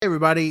Hey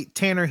everybody,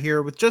 Tanner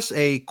here with just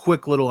a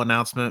quick little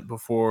announcement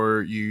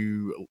before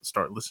you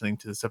start listening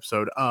to this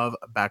episode of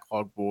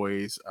Backlog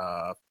Boys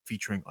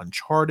featuring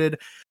Uncharted.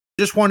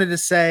 Just wanted to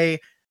say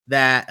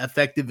that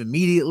effective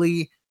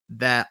immediately,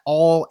 that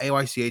all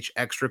AYCH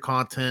extra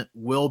content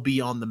will be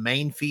on the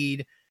main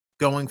feed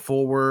going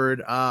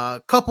forward.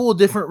 A couple of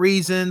different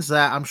reasons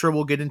that I'm sure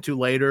we'll get into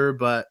later,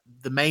 but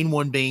the main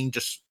one being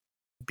just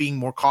being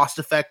more cost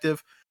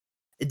effective.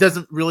 It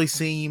doesn't really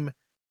seem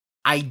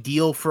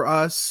ideal for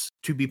us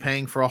to be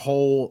paying for a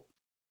whole,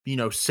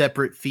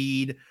 separate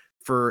feed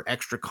for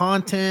extra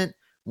content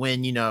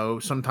when,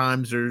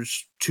 sometimes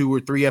there's 2 or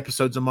 3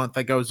 episodes a month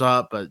that goes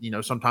up, but,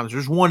 sometimes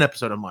there's one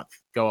episode a month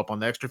go up on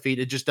the extra feed.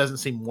 It just doesn't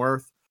seem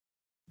worth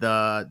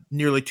the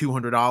nearly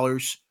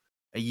 $200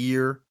 a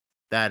year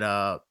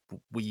that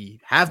we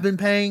have been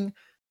paying.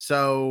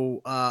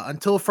 So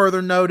until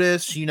further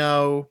notice,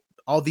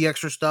 all the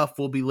extra stuff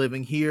will be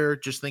living here.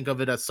 Just think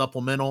of it as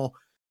supplemental.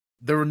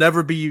 There will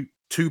never be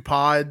 2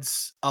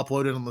 pods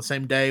uploaded on the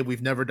same day.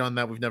 We've never done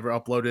that. We've never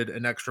uploaded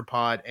an extra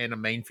pod and a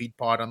main feed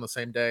pod on the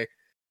same day.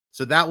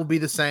 So that will be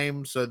the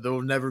same. So there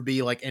will never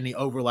be like any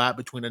overlap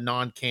between a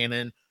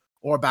non-canon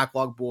or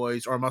Backlog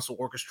Boys or Muscle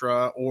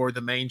Orchestra or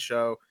the main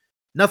show.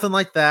 Nothing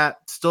like that.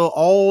 Still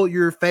all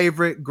your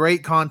favorite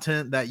great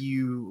content that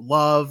you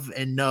love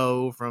and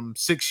know from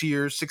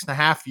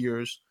 6.5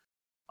 years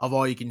of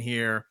All You Can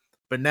Hear,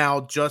 but now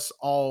just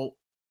all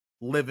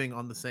living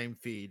on the same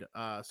feed.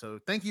 So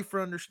thank you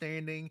for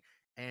understanding,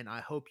 and I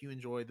hope you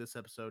enjoy this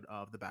episode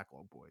of the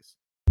Backlog Boys.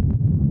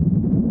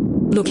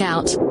 Look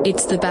out,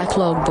 it's the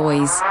Backlog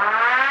Boys.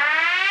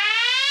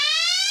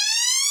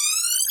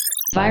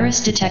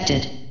 Virus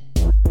detected.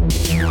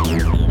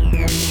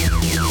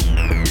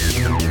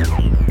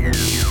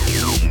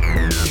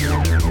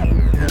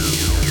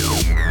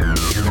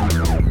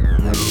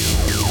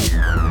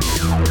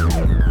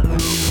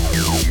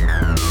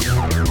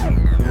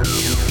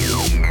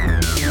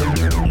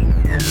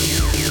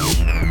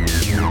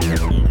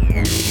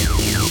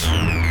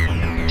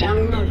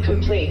 Download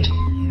complete.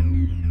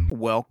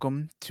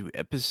 Welcome to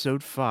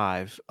episode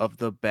 5 of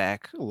the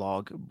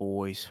Backlog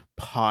Boys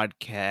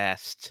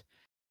podcast.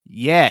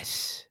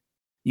 Yes,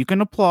 you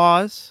can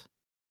applause.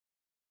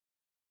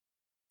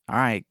 All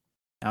right,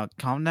 now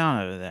calm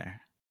down over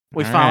there.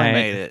 We finally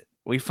made it.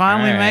 We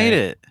finally made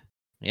it.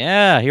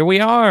 Yeah, here we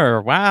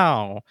are.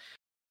 Wow.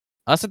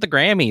 Us at the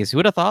Grammys. Who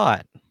would have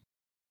thought?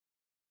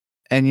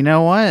 And you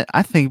know what?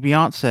 I think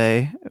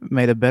Beyonce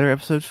made a better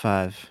episode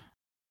 5.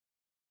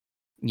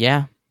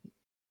 Yeah,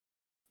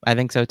 I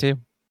think so too.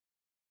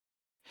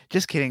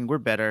 Just kidding. We're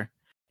better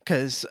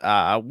because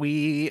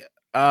we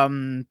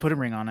put a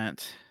ring on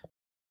it.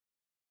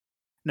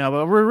 No,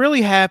 but we're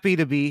really happy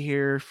to be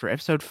here for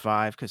episode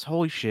 5 because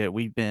holy shit,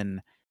 we've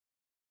been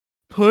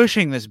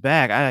pushing this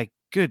back.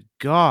 Good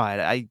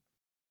God,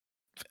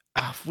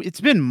 it's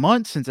been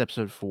months since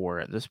episode 4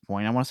 at this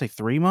point. I want to say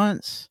 3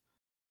 months.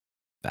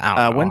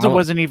 Wenzel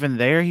wasn't even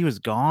there. He was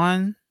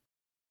gone.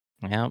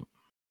 Yeah.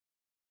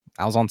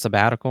 I was on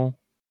sabbatical.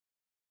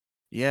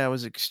 Yeah, it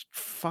was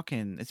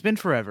it's been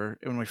forever.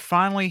 And we're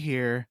finally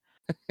here.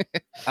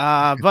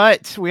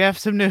 But we have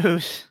some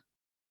news.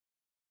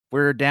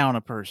 We're down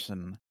a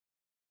person.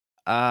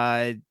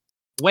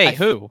 Wait,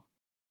 who?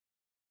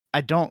 I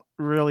don't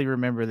really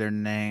remember their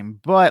name,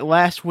 but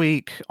last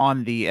week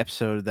on the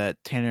episode that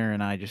Tanner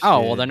and I just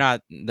well, they're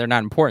not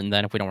important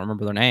then if we don't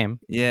remember their name.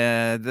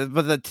 Yeah,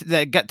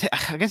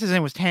 I guess his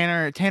name was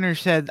Tanner. Tanner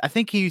said, I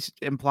think he's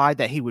implied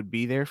that he would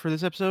be there for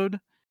this episode,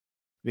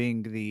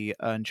 being the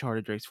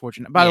Uncharted Drake's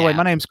Fortune. By the way,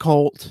 my name's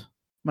Colt.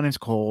 I'm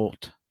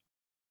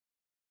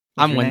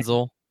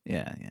Wenzel.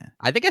 Yeah.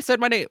 I think I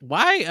said my name.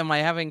 Why am I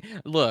having...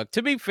 Look,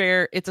 to be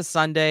fair, it's a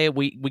Sunday.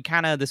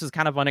 This is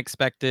kind of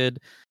unexpected.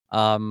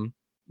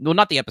 Well,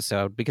 not the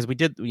episode, because we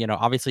did,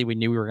 obviously we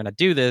knew we were going to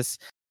do this,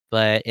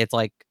 but it's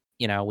like,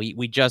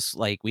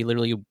 we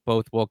literally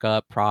both woke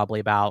up probably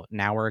about an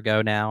hour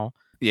ago now.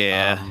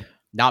 Yeah.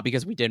 Not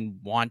because we didn't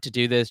want to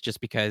do this, just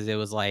because it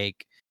was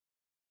like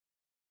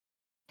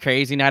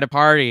crazy night of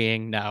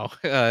partying. No.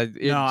 I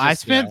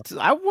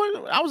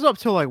was up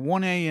till like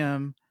 1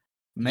 a.m.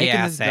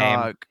 making this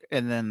dog,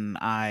 and then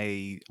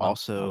I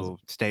also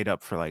stayed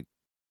up for like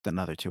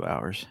another 2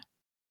 hours.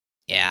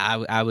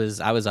 Yeah, I was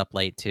up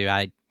late too.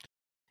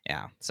 We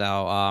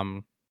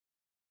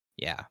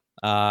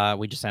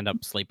just end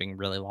up sleeping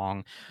really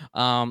long.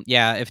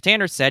 If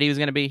Tanner said he was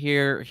going to be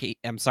here,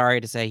 I'm sorry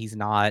to say he's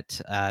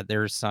not.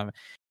 There's some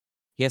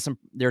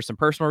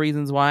personal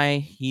reasons why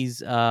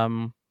he's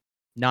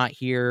not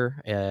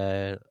here.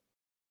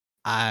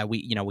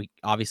 We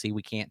obviously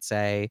we can't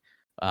say.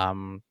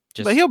 But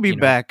he'll be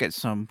back at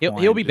some point.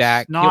 He'll be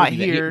back. Not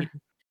here.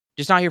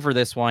 Just not here for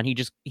this one. He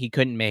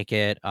couldn't make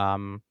it.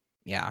 And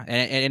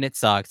it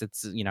sucks.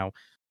 It's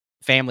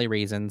family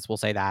reasons, we'll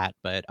say that,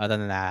 but other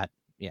than that,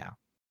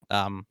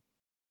 but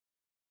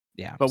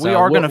we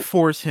are going to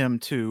force him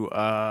to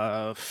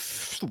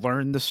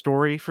learn the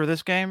story for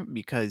this game,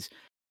 because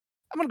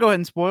I'm going to go ahead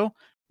and spoil.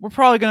 We're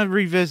probably going to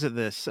revisit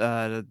this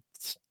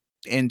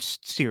in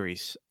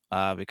series.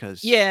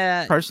 because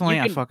Yeah, personally,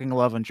 I fucking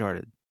love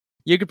Uncharted.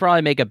 you could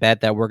probably make a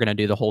bet that we're gonna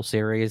do the whole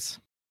series.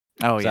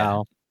 Oh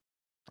yeah,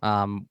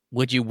 So,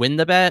 would you win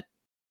the bet?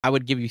 I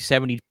would give you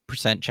 70%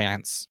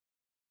 chance.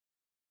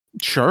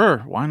 sure,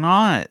 why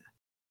not?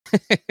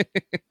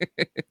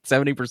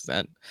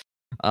 70%.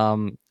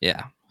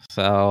 Yeah.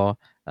 So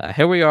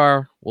here we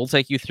are. We'll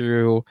take you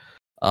through.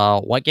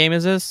 What game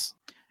is this?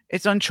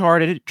 It's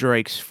Uncharted: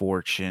 Drake's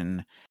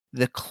Fortune,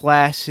 the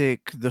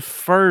classic, the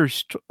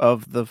first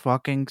of the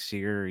fucking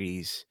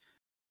series.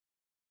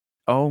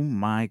 Oh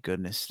my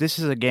goodness. This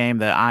is a game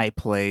that I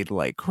played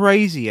like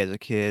crazy as a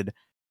kid.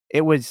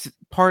 It was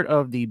part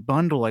of the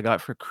bundle I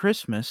got for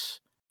Christmas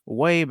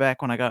way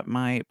back when I got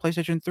my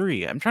PlayStation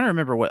 3. I'm trying to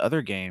remember what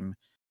other game.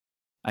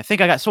 I think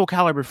I got Soul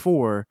Calibur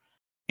 4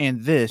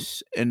 and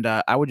this, and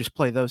I would just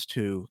play those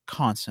two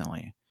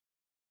constantly.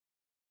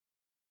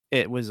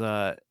 It was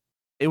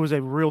it was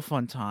a real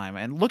fun time.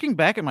 And looking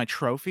back at my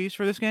trophies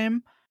for this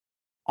game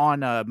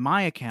on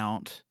my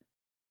account,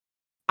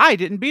 I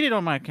didn't beat it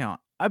on my account.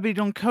 I beat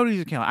it on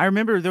Cody's account. I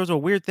remember there was a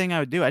weird thing I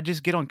would do. I'd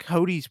just get on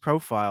Cody's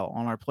profile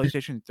on our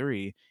PlayStation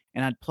 3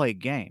 and I'd play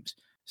games.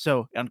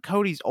 So on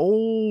Cody's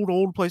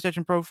old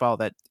PlayStation profile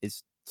that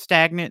is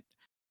stagnant,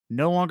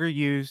 no longer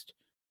used,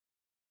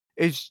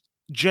 is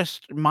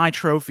just my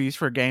trophies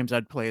for games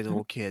I'd play as a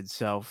little kid.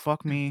 So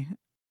fuck me.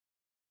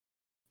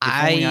 If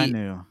only I I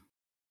knew.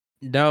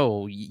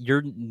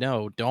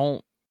 no,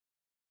 don't,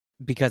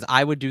 because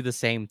I would do the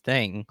same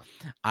thing.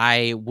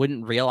 I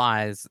wouldn't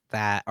realize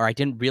that, or I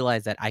didn't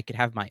realize that I could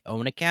have my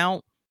own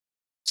account.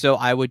 So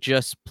I would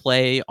just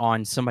play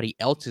on somebody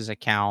else's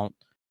account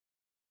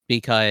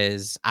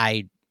because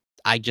I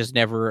just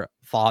never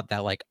thought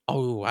that, like,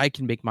 oh, I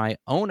can make my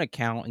own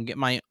account and get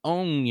my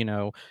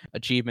own,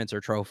 achievements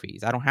or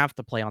trophies. I don't have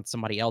to play on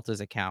somebody else's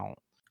account.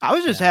 I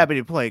was You just know. happy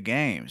to play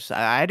games.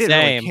 I didn't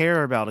really Same.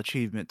 care about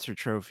achievements or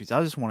trophies.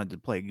 I just wanted to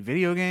play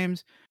video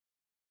games.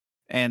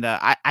 And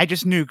I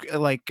just knew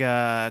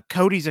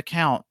Cody's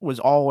account was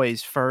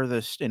always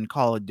furthest in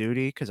Call of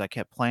Duty because I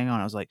kept playing on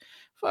it. I was like,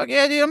 fuck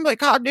yeah, dude, I'm like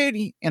Call of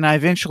Duty. And I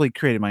eventually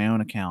created my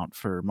own account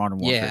for Modern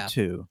Warfare Yeah.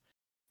 2.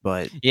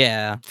 But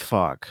Yeah.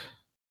 fuck.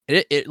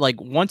 It like,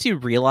 once you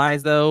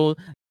realize though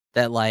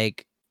that,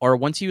 like, or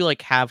once you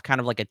like have kind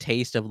of like a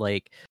taste of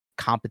like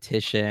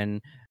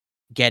competition,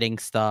 getting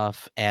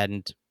stuff,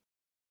 and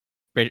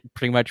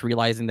pretty much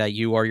realizing that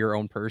you are your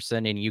own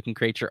person and you can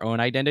create your own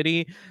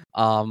identity,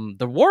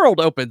 the world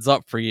opens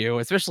up for you,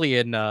 especially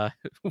in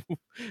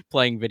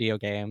playing video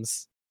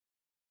games.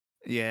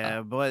 Uh,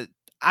 Yeah, but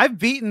I've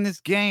beaten this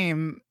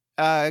game.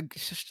 I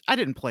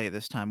didn't play it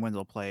this time.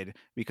 Wenzel played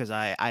because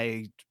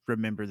I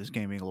remember this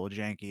game being a little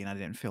janky and I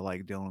didn't feel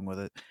like dealing with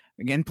it.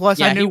 Again, plus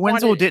I yeah, he knew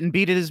Wenzel wanted didn't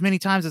beat it as many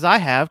times as I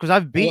have because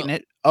I've beaten well,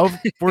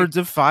 it upwards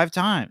of 5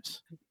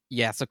 times.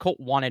 yeah, so Colt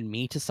wanted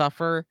me to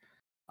suffer.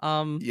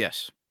 Um,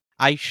 Yes.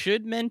 I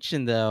should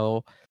mention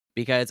though,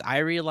 because I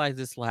realized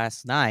this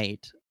last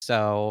night.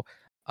 So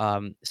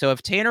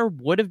if Tanner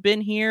would have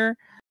been here,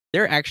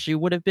 there actually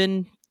would have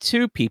been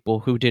two people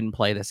who didn't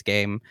play this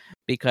game,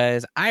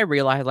 because I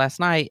realized last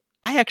night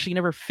I actually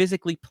never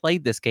physically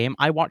played this game.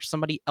 I watched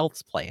somebody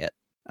else play it.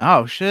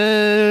 Oh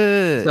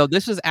shit. So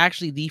this was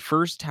actually the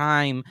first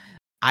time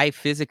I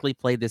physically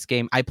played this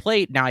game.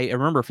 Now I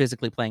remember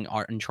physically playing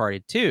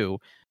Uncharted 2,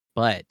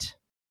 but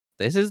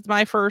this is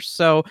my first.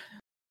 So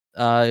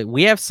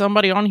we have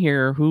somebody on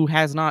here who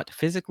has not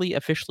physically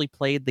officially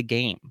played the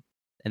game,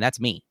 and that's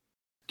me.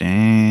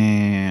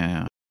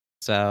 Damn.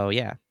 So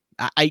yeah,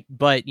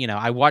 but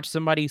I watched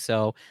somebody,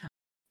 so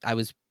I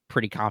was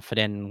pretty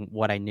confident in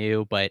what I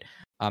knew. But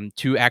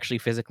to actually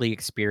physically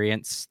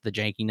experience the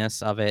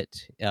jankiness of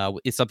it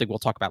is something we'll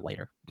talk about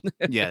later.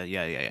 Yeah.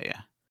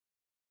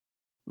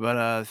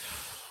 But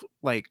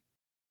like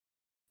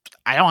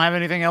I don't have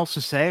anything else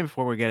to say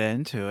before we get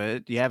into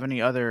it. Do you have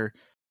any other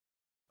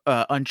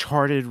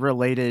Uncharted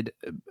related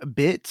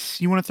bits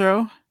you want to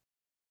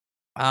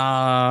throw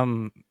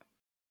Um,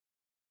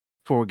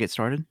 before we get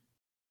started?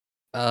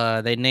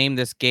 they named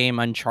this game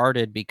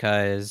Uncharted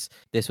because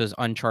this was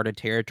uncharted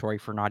territory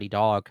for Naughty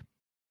Dog.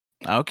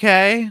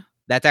 Okay.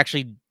 That's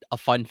actually a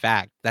fun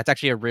fact. That's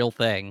actually a real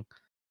thing.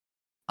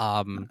 So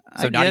I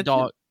Naughty get you.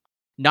 Dog,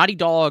 Naughty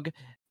Dog,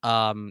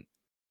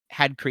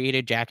 had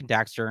created Jack and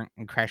Daxter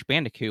and Crash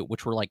Bandicoot,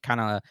 which were like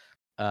kind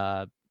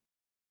of,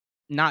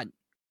 not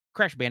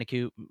Crash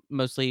Bandicoot,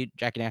 mostly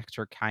Jack and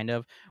Daxter kind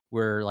of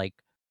were like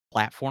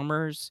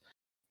platformers.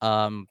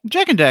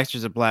 Jack and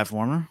Daxter's a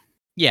platformer.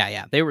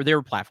 Yeah, they were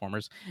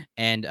platformers,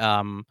 and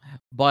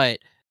but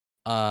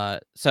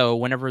so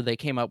whenever they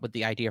came up with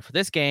the idea for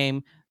this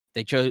game,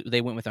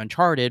 they went with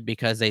Uncharted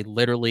because this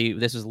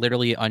was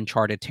literally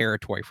uncharted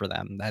territory for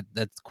them.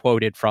 That's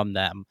quoted from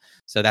them,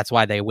 so that's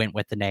why they went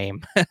with the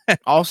name.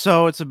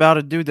 Also, it's about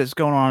a dude that's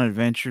going on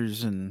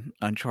adventures and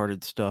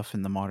Uncharted stuff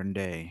in the modern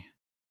day.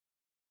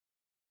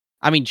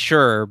 I mean,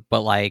 sure,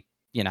 but like,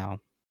 They could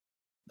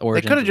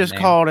origins have of the just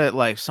name. called it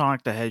like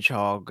Sonic the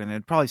Hedgehog and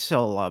it'd probably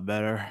sell a lot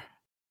better.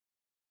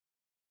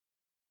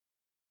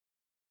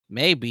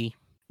 Maybe.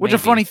 Which the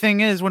funny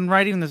thing is, when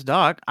writing this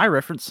doc, I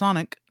referenced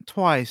Sonic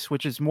twice,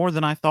 which is more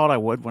than I thought I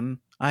would when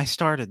I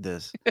started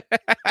this.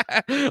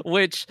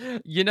 Which,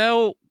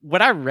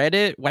 when I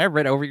read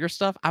over your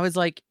stuff, I was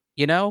like,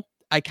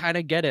 I kind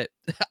of get it.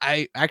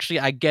 I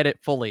get it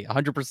fully,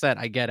 100%.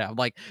 I get it. I'm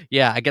like,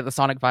 yeah, I get the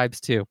Sonic vibes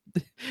too.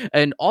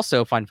 And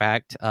also, fun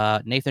fact,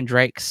 Nathan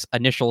Drake's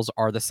initials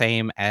are the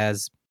same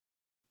as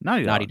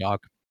Naughty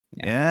Dog.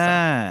 So,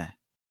 Yeah. you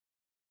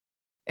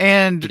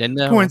And didn't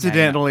know? Now you know.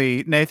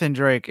 coincidentally, Nathan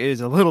Drake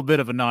is a little bit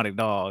of a Naughty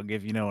Dog,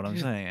 if you know what I'm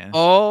saying.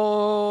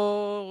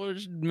 Oh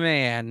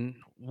man,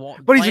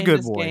 But he's a playing good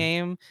this boy.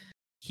 game,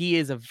 he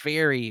is a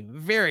very,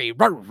 very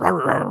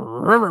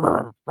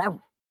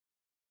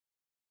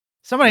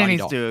Somebody Naughty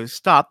needs Dog. to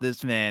stop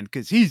this man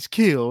because he's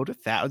killed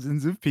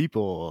thousands of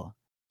people.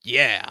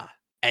 Yeah,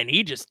 and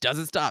he just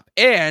doesn't stop,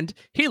 and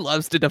he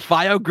loves to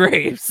defile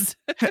graves.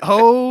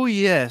 Oh,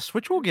 yes,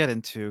 which we'll get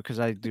into because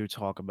I do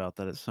talk about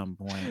that at some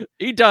point.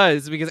 He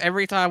does, because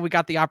every time we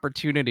got the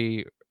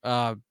opportunity,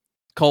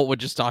 Colt would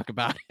just talk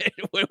about it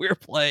when we were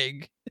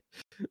playing.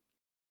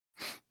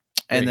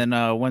 And then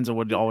Wenzel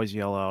would always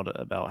yell out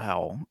about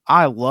how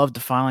I love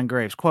defiling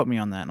graves. Quote me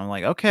on that. And I'm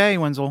like, okay,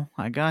 Wenzel,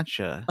 I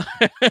gotcha.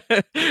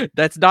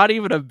 That's not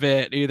even a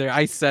bit either.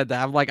 I said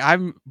that. I'm like,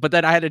 but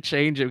then I had to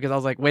change it because I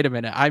was like, wait a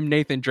minute, I'm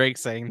Nathan Drake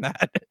saying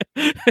that.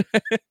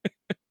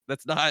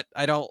 That's not,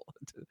 I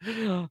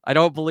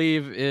don't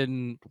believe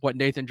in what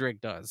Nathan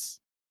Drake does.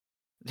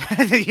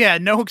 Yeah,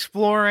 no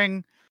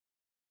exploring.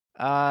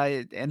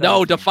 And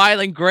No,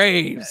 defiling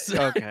graves.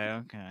 Okay.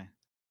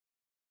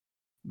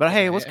 But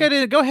hey, let's go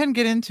ahead and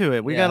get into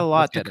it. We got a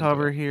lot to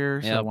cover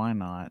here, so why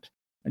not?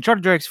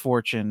 Uncharted Drake's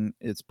Fortune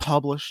is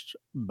published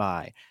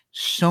by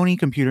Sony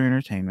Computer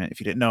Entertainment. If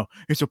you didn't know,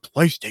 it's a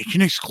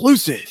PlayStation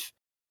exclusive.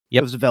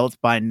 It was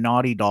developed by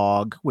Naughty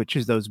Dog, which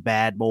is those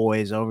bad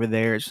boys over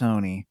there at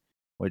Sony,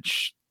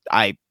 which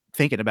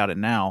thinking about it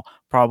now,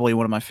 probably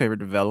one of my favorite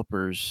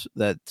developers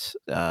that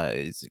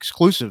is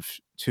exclusive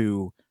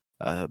to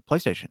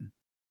PlayStation.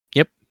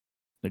 Yep.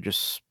 They're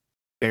just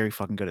very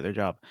fucking good at their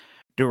job.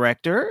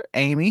 Director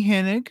Amy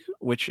Hennig,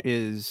 which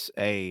is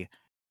a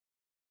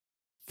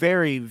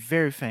very,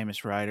 very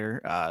famous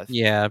writer.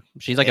 Yeah,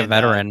 she's like a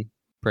veteran,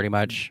 pretty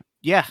much.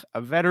 Yeah,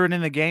 a veteran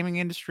in the gaming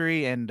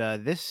industry, and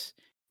this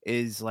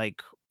is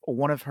like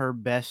one of her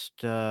best.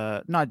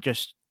 Not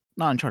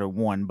Uncharted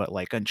 1, but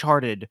like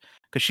Uncharted,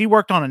 because she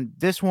worked on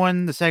this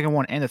one, the second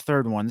one, and the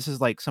third one. This is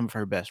like some of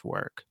her best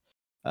work,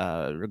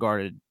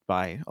 regarded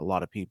by a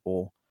lot of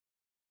people.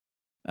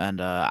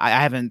 And I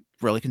haven't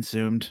really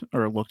consumed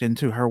or looked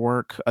into her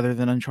work other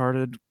than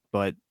Uncharted,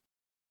 but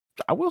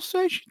I will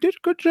say she did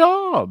a good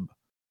job.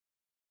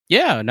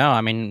 Yeah, no, I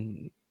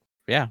mean,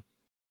 yeah.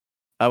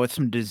 With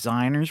some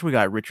designers, we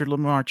got Richard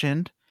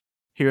Lamarchand,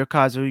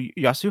 Hirokazu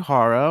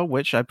Yasuhara,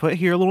 which I put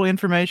here a little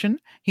information.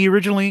 He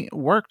originally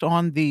worked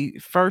on the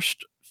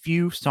first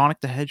few Sonic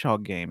the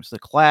Hedgehog games, the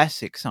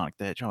classic Sonic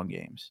the Hedgehog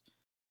games.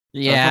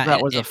 Yeah, so I thought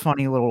that was a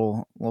funny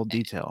little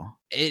detail.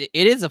 It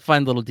is a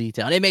fun little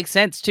detail, and it makes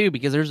sense too,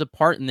 because there's a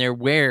part in there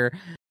where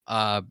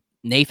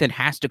Nathan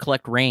has to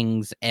collect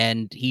rings,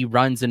 and he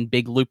runs in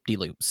big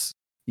loop-de-loops.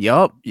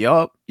 Yup.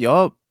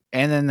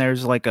 And then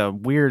there's like a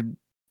weird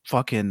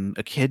fucking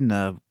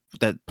echidna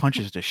that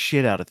punches the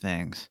shit out of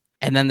things.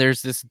 And then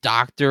there's this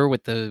doctor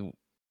with the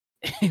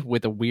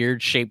with a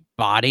weird shaped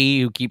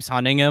body who keeps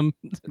hunting him.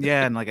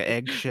 Yeah, and like an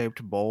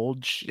egg-shaped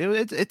bulge.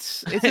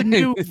 It's a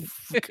new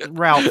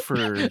route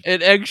for an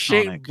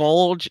egg-shaped Sonic.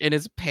 bulge in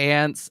his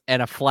pants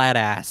and a flat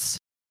ass.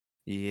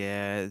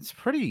 Yeah, it's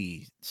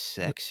pretty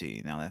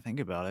sexy now that I think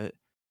about it.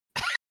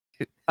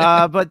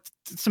 But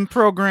some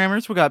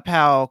programmers, we got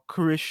pal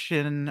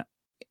Christian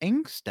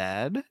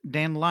Engstad,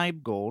 Dan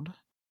Leibgold,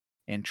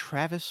 and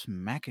Travis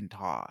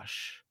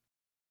McIntosh.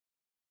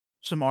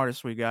 Some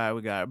artists we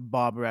got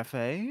Bob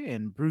Raffay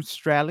and Bruce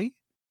Straley.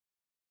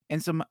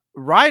 And some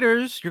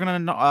writers, you're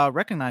going to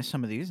recognize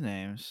some of these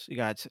names. You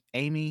got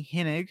Amy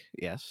Hennig,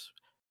 yes.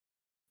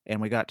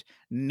 And we got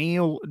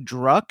Neil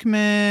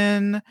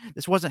Druckmann.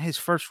 This wasn't his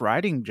first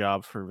writing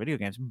job for video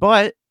games,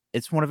 but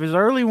it's one of his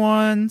early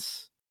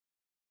ones.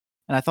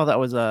 And I thought that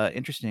was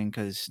interesting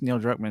because Neil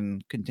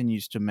Druckmann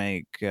continues to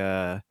make,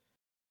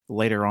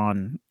 later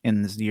on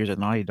in his years at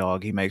Naughty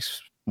Dog, he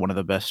makes one of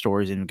the best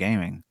stories in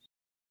gaming.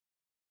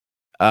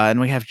 And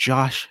we have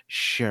Josh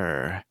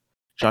Scher.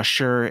 Josh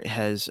Scher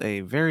has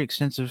a very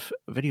extensive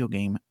video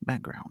game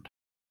background.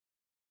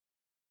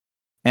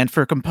 And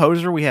for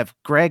composer, we have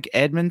Greg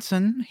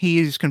Edmondson.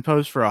 He's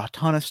composed for a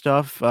ton of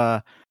stuff.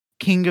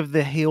 King of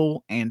the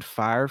Hill and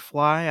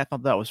Firefly. I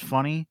thought that was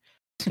funny.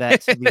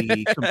 That's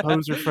the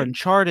composer for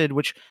Uncharted,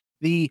 which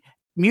the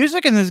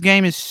music in this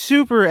game is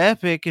super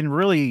epic and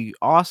really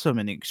awesome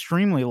and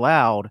extremely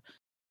loud.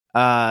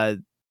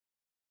 Made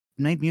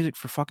music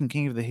for fucking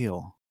King of the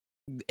Hill.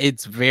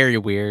 It's very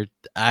weird.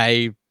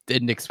 I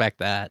didn't expect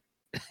that.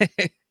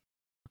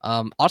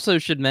 Also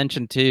should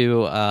mention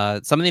too,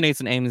 some of the names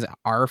and names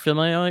are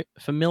familiar.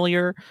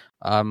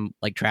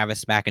 Like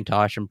Travis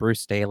McIntosh and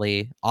Bruce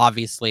Staley.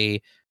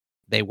 Obviously,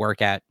 they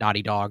work at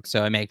Naughty Dog,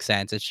 so it makes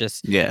sense. It's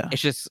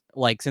just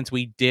like, since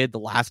we did the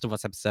Last of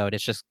Us episode,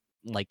 it's just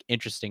like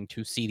interesting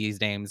to see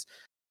these names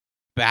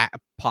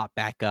pop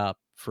back up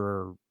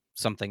for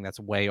something that's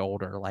way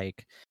older.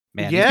 Like,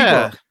 man,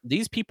 Yeah.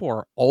 these people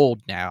are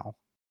old now.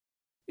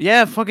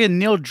 Yeah, fucking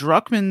Neil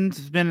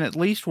Druckmann's been at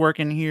least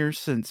working here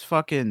since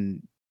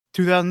fucking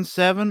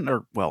 2007,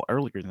 or well,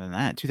 earlier than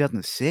that,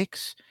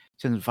 2006,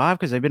 2005,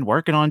 because they've been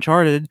working on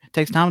Uncharted.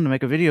 Takes time to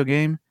make a video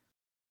game.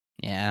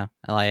 Yeah,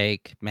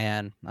 like,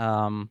 man,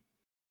 I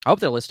hope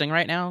they're listening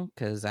right now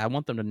because I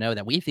want them to know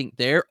that we think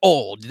they're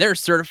old. They're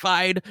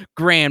certified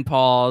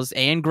grandpas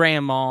and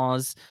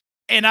grandmas.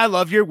 And I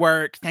love your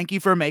work. Thank you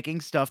for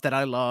making stuff that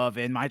I love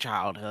in my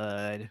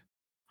childhood.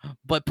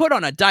 But put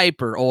on a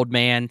diaper, old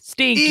man.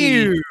 Stinky.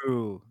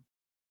 Ew.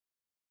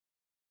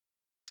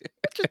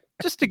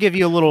 Just to give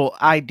you a little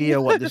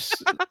idea what this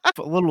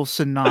a little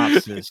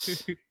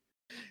synopsis. I'm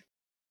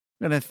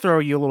gonna throw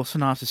you a little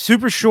synopsis.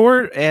 Super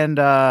short, and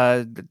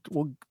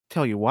we'll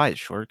tell you why it's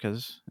short,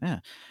 because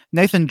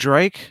Nathan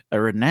Drake, a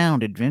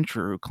renowned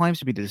adventurer who claims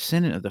to be the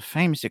descendant of the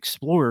famous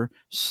explorer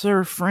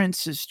Sir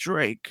Francis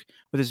Drake,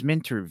 with his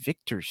mentor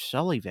Victor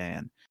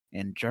Sullivan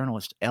and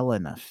journalist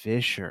Elena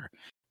Fisher.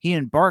 He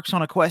embarks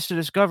on a quest to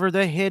discover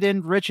the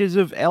hidden riches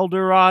of El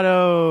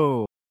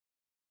Dorado.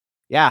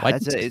 Yeah,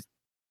 that's it.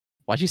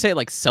 Why'd you say it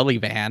like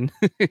Sullivan?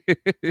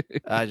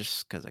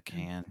 Just because I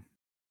can.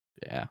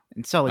 Yeah.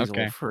 And Sully's a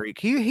little freak.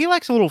 He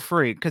likes a little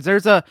freak, because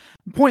there's a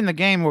point in the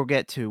game we'll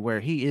get to where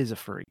he is a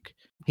freak.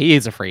 He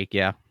is a freak,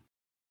 yeah.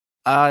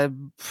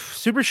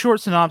 Super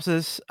short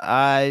synopsis.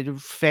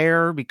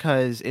 Fair,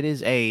 because it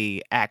is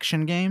a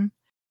action game.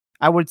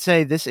 I would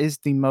say this is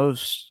the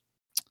most,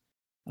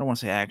 I don't want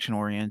to say action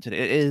oriented.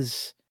 It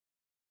is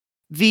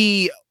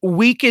the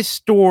weakest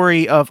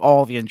story of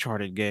all the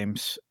Uncharted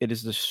games. It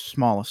is the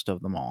smallest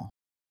of them all.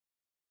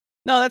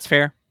 No, that's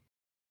fair.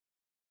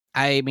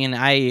 I mean,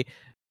 I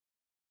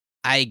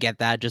get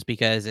that, just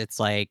because it's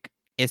like,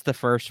 it's the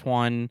first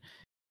one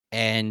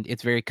and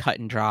it's very cut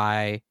and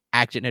dry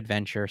action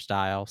adventure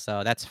style.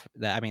 So that's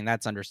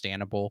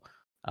understandable.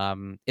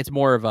 It's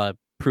more of a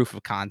proof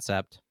of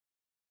concept.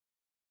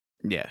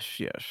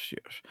 Yes.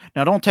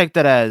 Now, don't take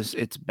that as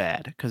it's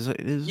bad, because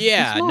it is.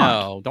 Yeah, it's not.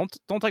 no,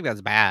 don't take that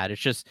as bad.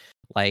 It's just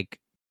like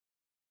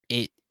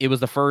it was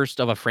the first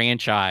of a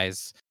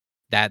franchise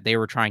that they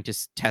were trying to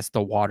test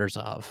the waters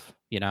of,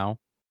 you know?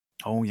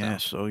 Oh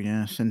yes,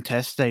 and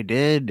tests they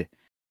did.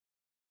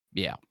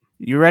 Yeah.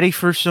 You ready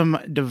for some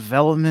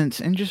developments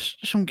and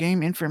just some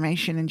game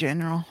information in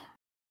general?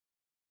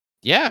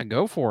 Yeah,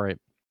 go for it.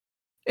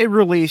 It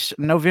released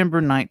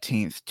November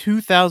 19th,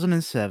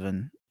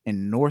 2007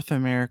 in North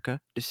America,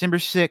 December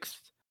 6th,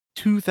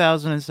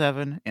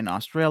 2007 in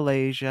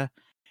Australasia,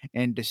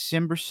 and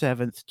December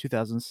 7th,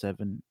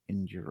 2007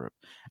 in Europe.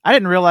 I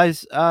didn't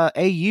realize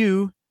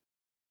AU,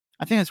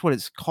 I think that's what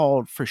it's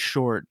called for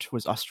short,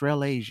 was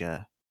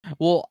Australasia.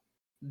 Well,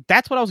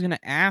 that's what I was going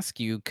to ask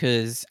you,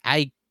 because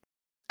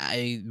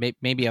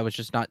maybe I was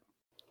just not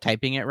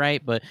typing it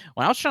right, but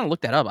when I was trying to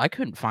look that up, I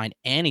couldn't find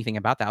anything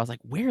about that. I was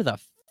like, where the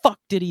fuck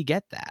did he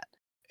get that?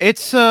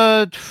 It's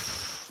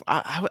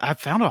I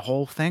found a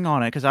whole thing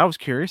on it because I was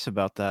curious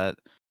about that.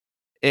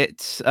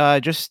 It's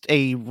just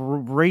a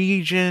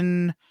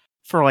region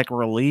for like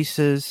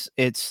releases.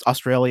 It's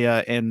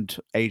Australia and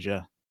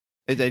Asia.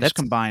 They just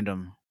combined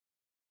them.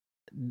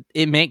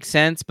 It makes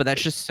sense, but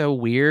that's just so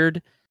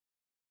weird.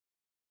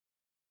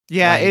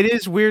 Yeah, it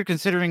is weird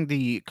considering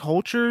the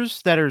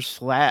cultures that are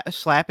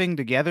slapping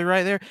together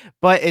right there,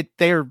 but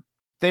they're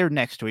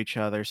next to each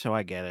other, so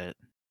I get it.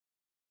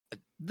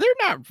 They're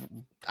not.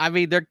 I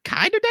mean, they're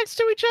kind of next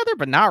to each other,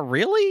 but not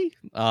really.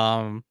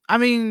 I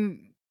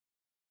mean,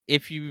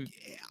 isn't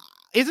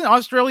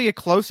Australia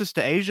closest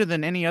to Asia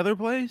than any other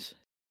place?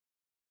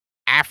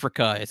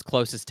 Africa is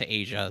closest to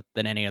Asia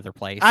than any other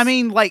place. I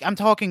mean, like, I'm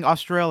talking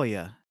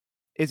Australia.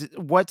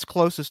 What's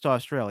closest to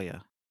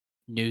Australia?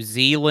 New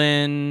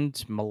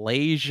Zealand,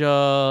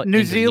 Malaysia,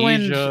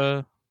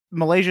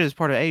 Malaysia is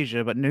part of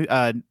Asia, but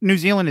New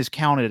Zealand is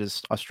counted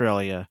as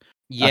Australia.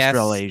 Yes.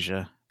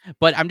 Australasia.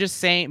 But I'm just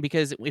saying,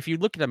 because if you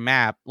look at a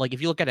map, like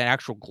if you look at an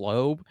actual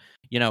globe,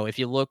 if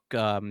you look,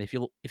 if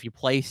you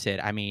place it,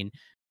 I mean,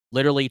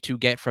 literally to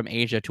get from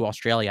Asia to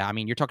Australia, I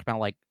mean, you're talking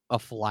about like a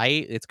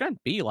flight. It's going to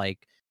be like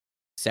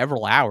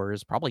several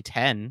hours, probably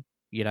 10,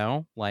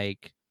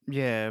 like.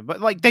 Yeah,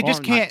 but like they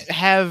just can't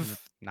have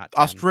not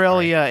 10,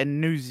 Australia right. And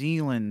New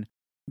Zealand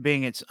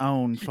being its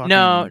own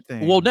fucking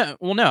thing. Well,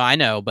 no, I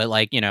know, but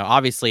like,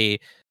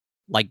 obviously,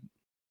 like,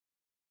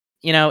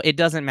 it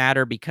doesn't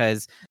matter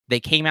because they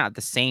came out at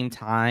the same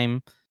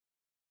time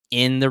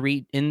in the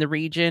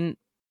region,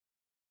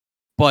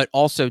 but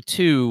also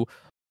too,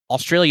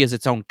 Australia is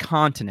its own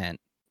continent,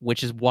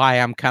 which is why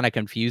I'm kind of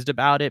confused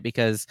about it,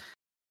 because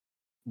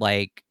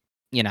like,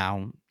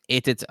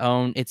 it's its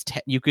own,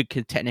 you could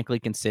technically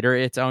consider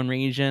it its own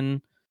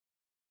region.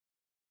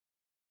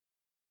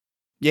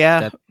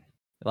 Yeah.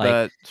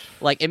 Like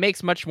it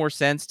makes much more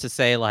sense to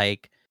say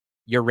like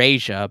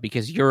Eurasia,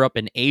 because Europe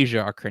and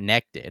Asia are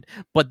connected.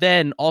 But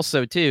then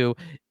also too,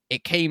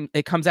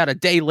 it comes out a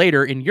day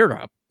later in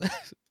Europe.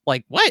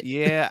 Like what?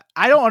 Yeah,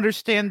 I don't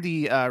understand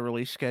the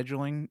release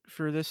scheduling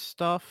for this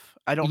stuff.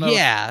 I don't know if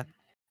Yeah,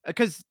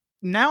 because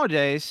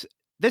nowadays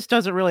this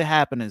doesn't really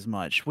happen as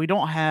much. We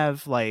don't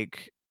have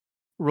like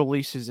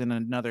releases in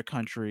another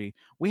country.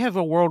 We have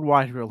a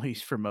worldwide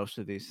release for most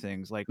of these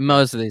things. Like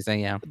most of these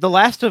things. Yeah, The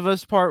Last of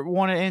Us Part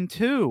 1 and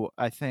 2,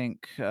 I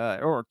think,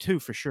 or 2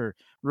 for sure,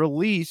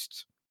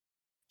 released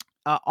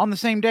on the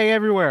same day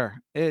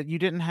everywhere. You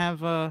didn't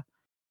have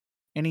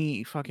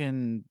any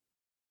fucking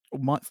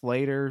month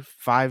later,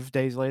 5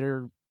 days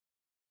later.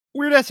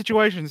 Weird ass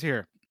situations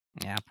here.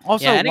 yeah, yeah.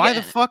 Also, And why the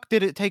again, fuck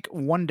did it take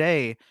 1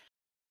 day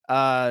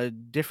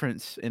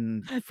difference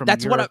in from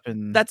that's what Europe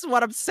and that's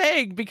what I'm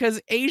saying, because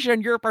Asia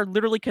and Europe are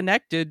literally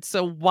connected.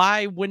 So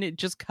why wouldn't it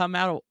just come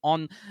out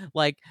on,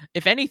 like,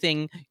 if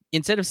anything,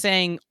 instead of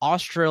saying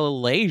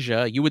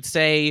Australasia, you would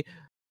say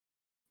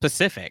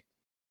Pacific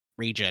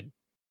region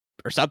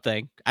or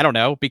something. I don't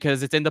know,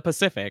 because it's in the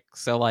Pacific.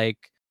 So like,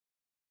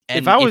 if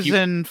and I if was you,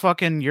 in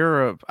fucking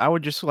Europe, I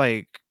would just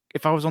like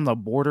if I was on the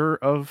border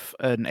of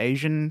an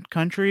Asian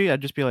country,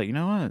 I'd just be like, "You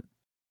know what? I'm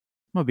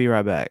gonna be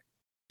right back."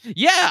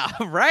 yeah,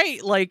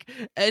 right? Like,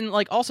 and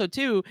like also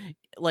too,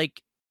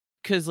 like,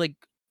 cuz like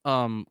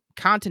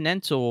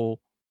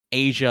continental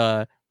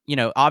Asia,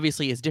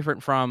 obviously is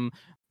different from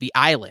the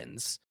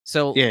islands.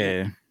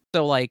 Yeah.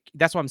 So like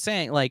that's what I'm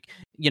saying. Like,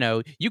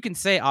 you can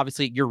say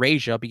obviously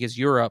Eurasia because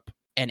Europe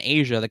and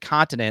Asia, the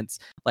continents,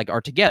 like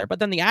are together. But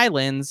then the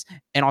islands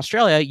and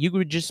Australia, you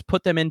would just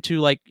put them into,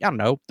 like, I don't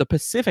know, the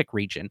Pacific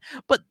region.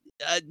 But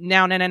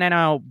now, no, no, no,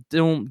 no,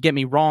 don't get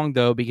me wrong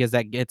though, because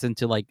that gets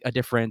into like a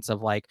difference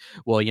of like,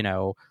 well,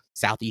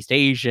 Southeast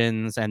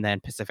Asians and then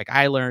Pacific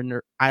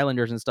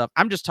Islanders and stuff.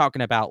 I'm just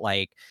talking about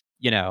like,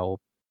 you know,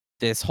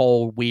 this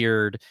whole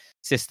weird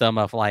system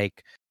of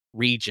like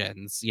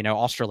regions,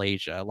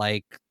 Australasia,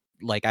 like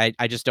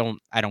I just don't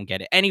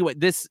get it. Anyway,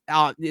 this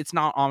it's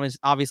not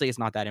obviously it's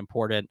not that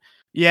important.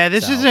 Yeah,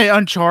 this is So a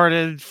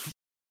Uncharted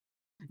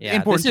yeah,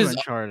 important to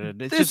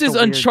Uncharted. It's this just a is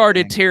weird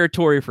uncharted thing.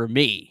 territory for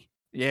me.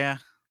 Yeah.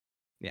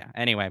 Yeah.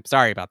 Anyway,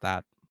 sorry about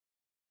that.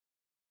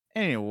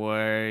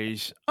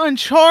 Anyways,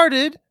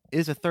 Uncharted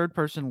is a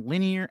third-person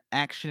linear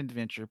action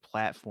adventure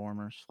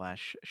platformer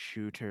slash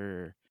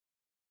shooter.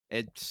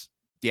 It's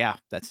yeah,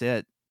 that's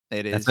it.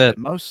 It That's is it. it's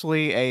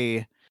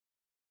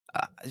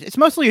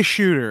mostly a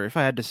shooter, if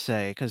I had to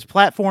say, because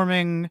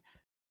platforming.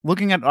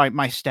 Looking at like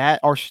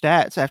our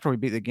stats after we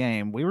beat the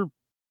game, we were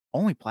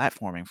only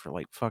platforming for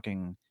like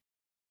fucking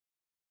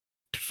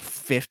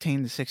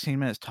 15 to 16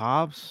 minutes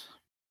tops.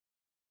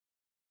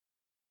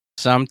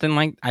 Something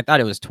like, I thought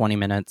it was 20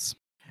 minutes.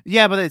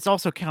 Yeah, but it's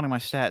also counting my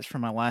stats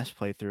from my last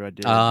playthrough I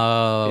did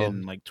Oh,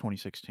 in like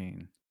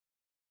 2016.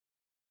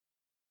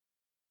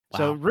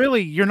 So wow.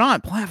 really, you're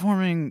not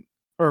platforming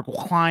or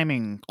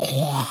climbing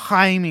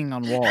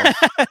on walls.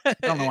 I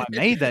don't know why I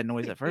made that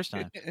noise that first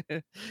time.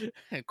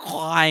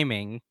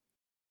 Climbing.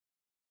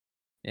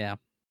 Yeah.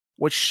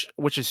 Which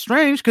is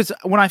strange because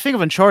when I think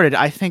of Uncharted,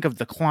 I think of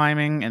the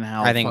climbing and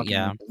how I think,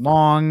 yeah. fucking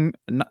long,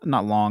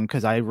 not long,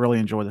 because I really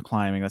enjoy the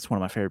climbing. That's one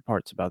of my favorite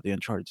parts about the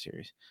Uncharted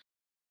series.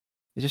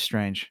 It's just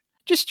strange.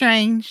 Just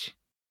strange.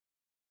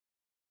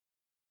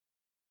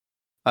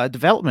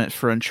 Development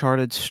for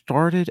Uncharted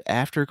started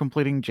after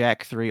completing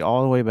Jak 3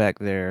 all the way back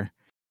there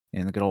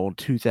in the good old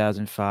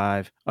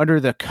 2005 under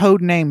the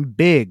code name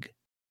Big.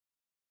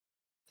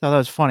 Thought that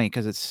was funny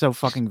because it's so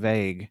fucking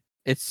vague.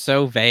 It's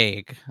so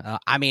vague.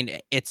 I mean,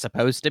 it's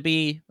supposed to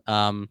be,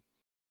 but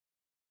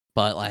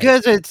like,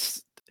 Because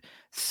it's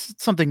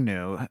something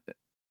new.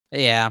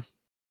 yeah.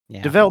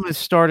 Yeah. Development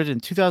started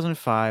in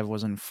 2005,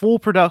 was in full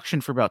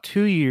production for about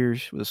 2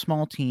 years with a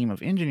small team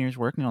of engineers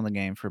working on the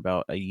game for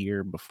about a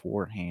year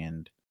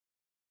beforehand.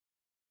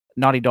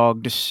 Naughty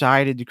Dog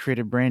decided to create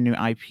a brand new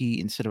IP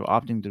instead of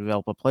opting to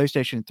develop a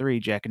PlayStation 3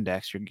 Jak and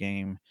Daxter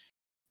game.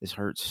 This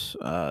hurts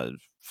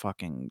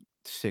fucking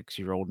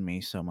 6-year-old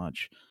me so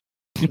much.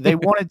 They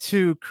wanted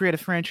to create a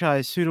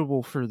franchise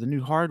suitable for the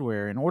new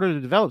hardware in order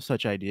to develop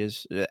such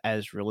ideas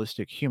as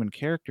realistic human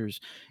characters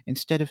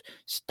instead of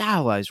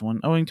stylized one,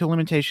 owing to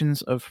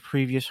limitations of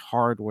previous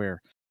hardware,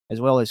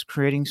 as well as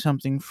creating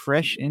something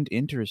fresh and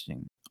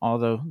interesting,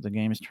 although the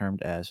game is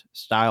termed as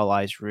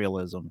stylized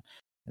realism.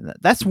 And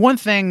that's one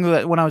thing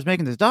that when I was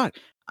making this doc,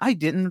 I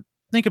didn't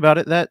think about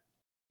it that,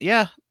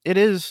 yeah, it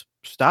is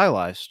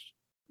stylized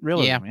Yeah.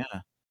 realism,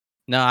 yeah.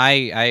 No,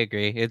 I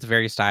agree. It's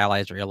very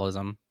stylized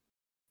realism.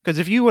 Because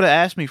if you would have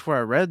asked me before I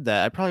read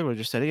that, I probably would have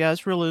just said, "Yeah,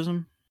 it's realism.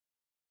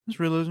 It's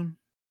realism."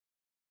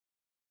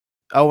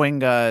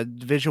 Owing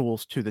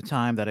visuals to the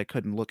time that it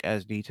couldn't look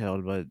as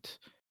detailed, but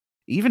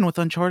even with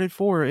Uncharted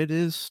 4, it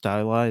is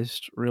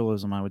stylized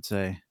realism, I would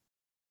say.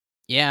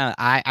 Yeah,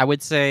 I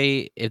would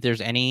say if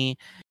there's any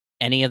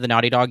of the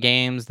Naughty Dog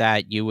games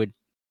that you would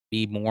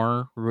be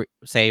more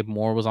say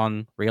more was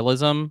on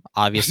realism,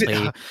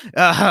 obviously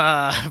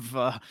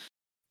uh,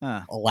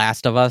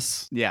 Last of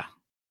Us. yeah.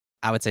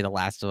 I would say The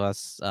Last of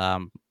Us,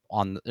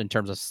 in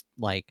terms of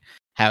like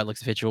how it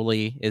looks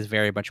visually, is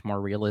very much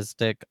more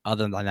realistic.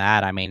 Other than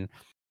that, I mean,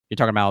 you're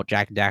talking about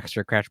Jak and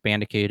Daxter, Crash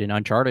Bandicoot, and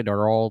Uncharted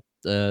are all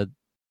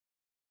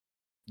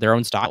their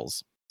own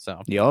styles.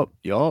 So Yup.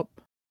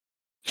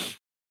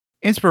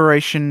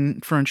 Inspiration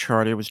for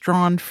Uncharted was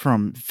drawn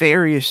from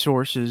various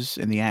sources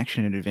in the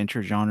action and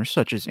adventure genres,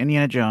 such as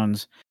Indiana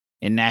Jones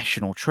and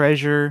National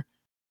Treasure.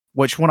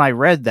 Which, when I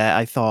read that,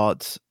 I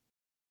thought,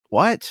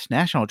 what?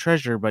 National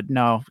Treasure? But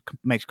no,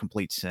 makes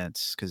complete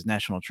sense because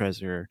National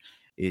Treasure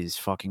is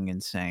fucking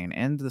insane.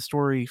 And the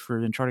story for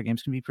Uncharted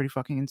games can be pretty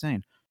fucking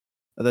insane.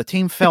 The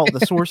team felt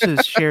the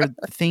sources shared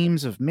the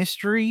themes of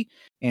mystery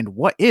and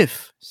what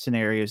if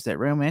scenarios that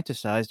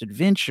romanticized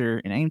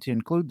adventure and aimed to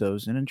include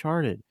those in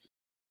Uncharted.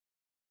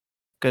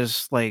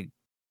 Because, like,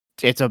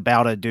 it's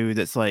about a dude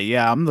that's like,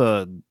 yeah, I'm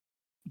the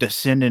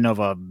descendant of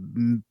a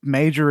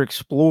major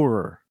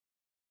explorer.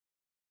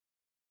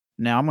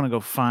 Now I'm going to go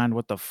find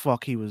what the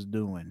fuck he was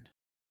doing.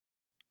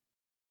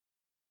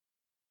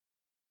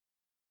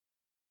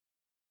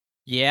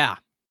 yeah,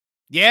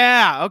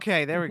 Yeah,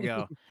 okay, there we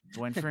go.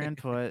 Went for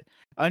input.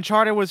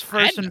 Uncharted was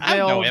first I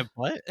have no unveiled.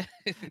 input.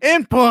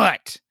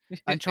 Input!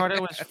 Uncharted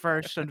was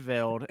first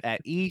unveiled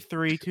at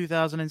E3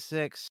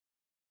 2006.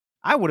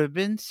 I would have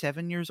been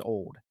 7 years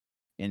old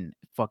in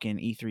fucking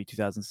E3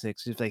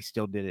 2006 if they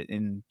still did it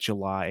in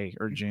July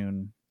or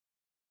June.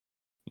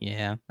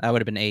 Yeah, I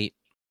would have been 8.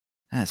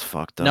 That's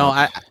fucked No,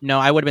 up.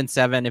 I would have been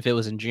 7 if it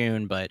was in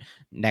June, but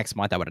next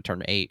month I would have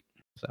turned 8.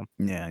 So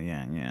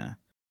Yeah.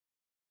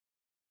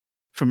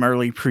 From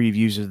early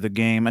previews of the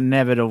game,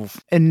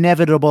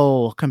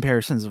 inevitable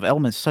comparisons of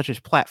elements such as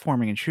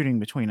platforming and shooting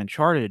between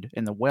Uncharted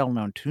and the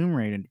well-known Tomb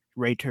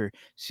Raider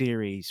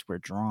series were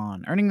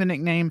drawn, earning the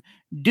nickname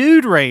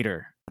Dude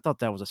Raider. I thought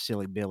that was a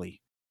silly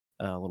Billy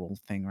little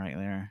thing right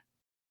there.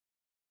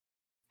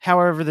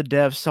 However, the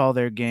devs saw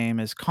their game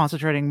as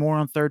concentrating more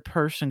on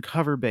third-person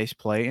cover-based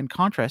play in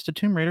contrast to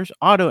Tomb Raider's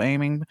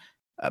auto-aiming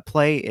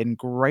play and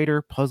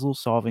greater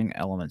puzzle-solving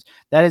elements.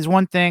 That is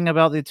one thing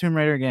about the Tomb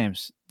Raider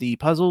games. The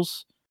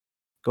puzzles,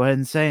 go ahead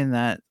and saying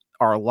that,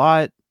 are a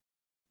lot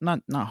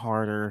not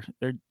harder.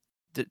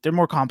 They're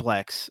more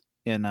complex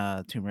in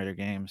Tomb Raider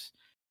games.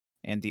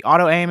 And the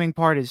auto-aiming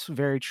part is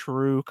very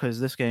true because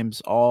this game's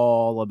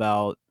all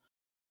about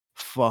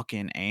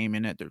fucking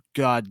aiming at their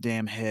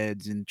goddamn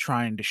heads and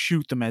trying to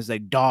shoot them as they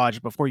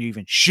dodge before you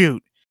even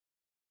shoot.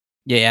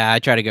 yeah, I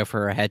try to go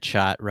for a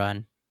headshot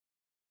run.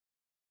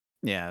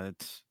 Yeah,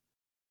 that's.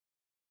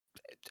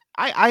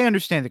 I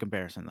understand the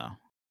comparison though.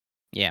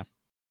 Yeah,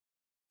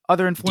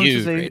 Other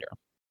influences, Dude Raider.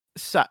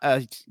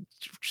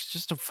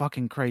 just a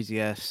fucking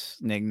crazy ass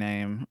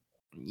nickname.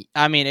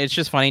 I mean, it's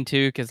just funny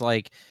too because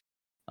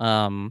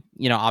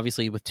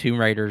obviously with Tomb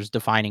Raider's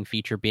defining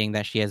feature being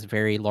that she has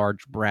very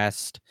large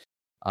breast.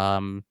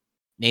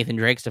 Nathan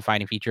Drake's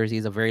defining feature is he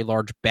has a very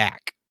large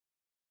back.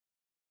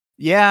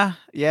 Yeah.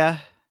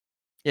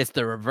 It's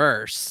the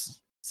reverse.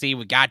 See,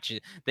 we got you.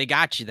 They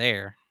got you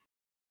there.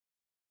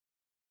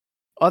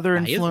 Other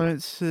Nah, he has a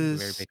influences.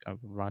 very big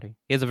upper body.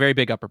 He has a very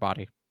big upper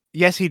body.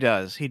 Yes, he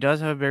does. He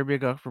does have a very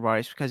big upper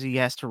body because he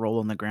has to roll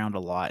on the ground a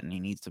lot and he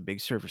needs a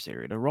big surface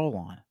area to roll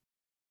on.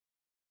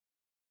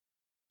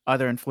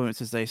 Other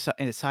influences they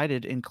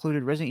cited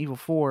included Resident Evil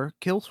 4,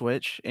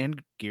 Killswitch, and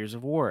Gears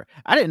of War.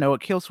 I didn't know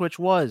what Killswitch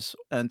was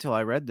until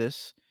I read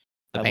this.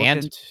 The I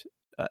band? looked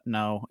into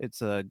no,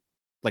 it's a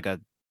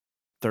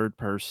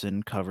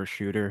third-person cover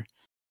shooter.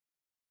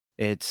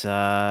 It's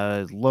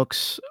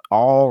looks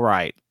all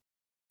right.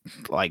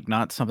 Like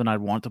not something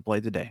I'd want to play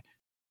today.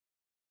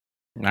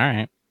 All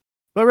right.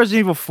 But Resident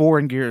Evil 4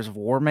 and Gears of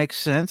War makes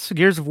sense.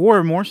 Gears of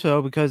War more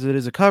so because it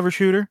is a cover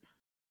shooter.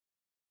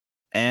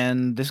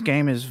 And this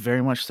game is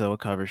very much so a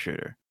cover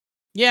shooter.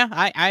 Yeah,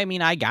 I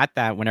mean, I got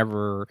that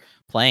whenever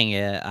playing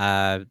it.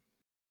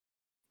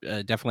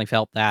 Definitely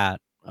felt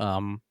that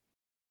the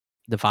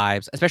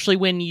vibes, especially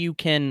when you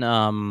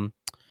can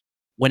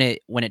when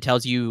it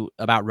tells you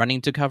about running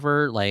to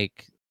cover.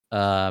 Like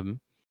I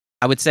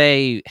would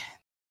say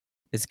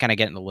it's kind of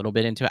getting a little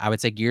bit into it. I would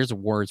say Gears of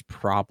War is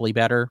probably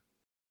better.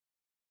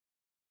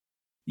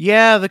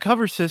 Yeah, the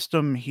cover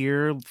system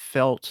here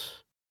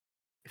feels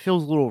a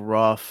little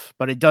rough,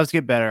 but it does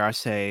get better, I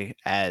say,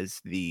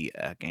 as the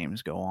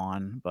games go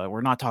on. But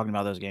we're not talking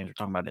about those games. We're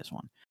talking about this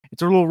one.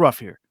 It's a little rough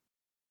here.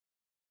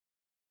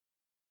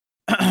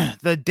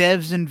 The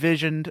devs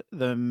envisioned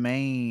the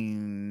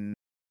main.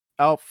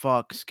 Oh,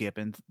 fuck,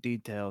 skipping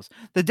details.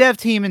 The dev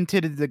team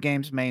intended the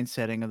game's main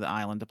setting of the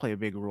island to play a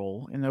big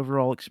role in the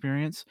overall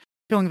experience,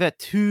 feeling that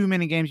too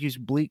many games use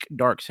bleak,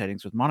 dark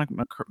settings with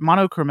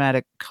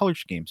monochromatic color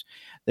schemes.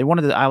 They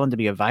wanted the island to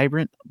be a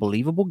vibrant,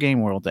 believable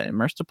game world that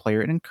immersed the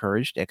player and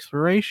encouraged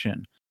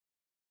exploration.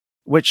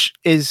 Which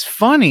is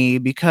funny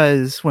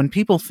because when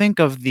people think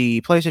of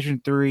the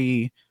PlayStation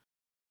 3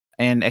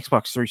 and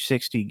Xbox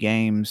 360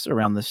 games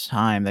around this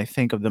time, they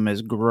think of them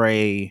as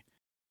gray,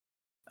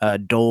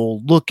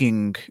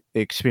 dull-looking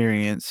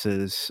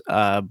experiences.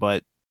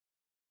 But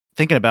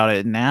thinking about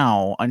it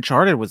now,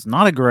 Uncharted was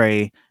not a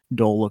gray,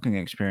 dull-looking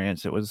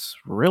experience. It was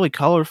really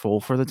colorful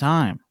for the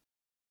time.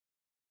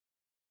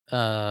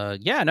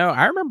 Yeah, no,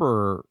 I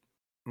remember.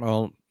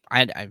 Well,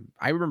 I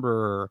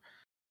remember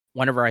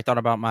whenever I thought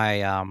about my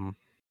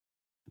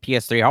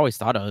PS3, I always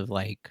thought of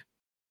like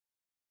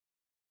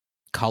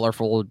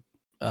colorful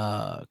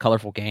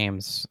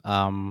games.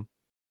 I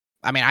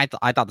mean, I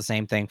thought the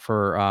same thing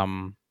for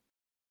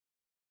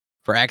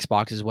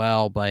Xbox as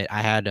well, but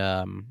I had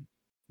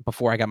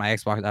before I got my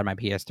Xbox, I had my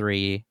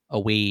PS3,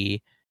 a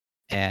Wii,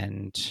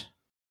 and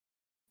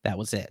that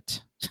was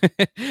it.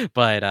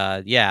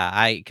 But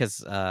yeah,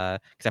 because I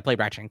played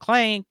Ratchet and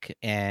Clank,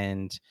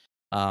 and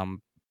I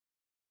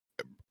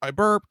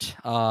burped.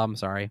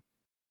 Sorry.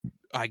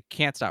 I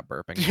can't stop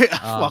burping. Yeah,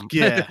 fuck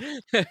yeah.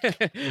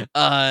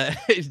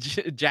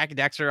 Jack and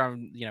Dexter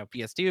on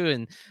PS2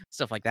 and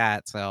stuff like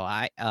that. So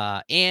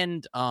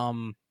and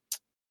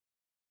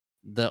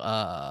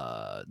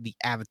the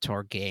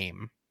Avatar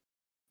game,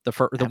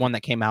 the one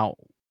that came out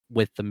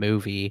with the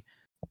movie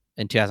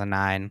in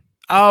 2009.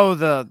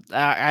 Oh,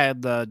 I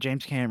had the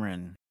James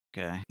Cameron.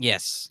 Okay.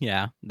 Yes,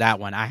 yeah, that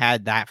one. I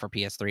had that for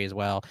PS3 as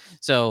well.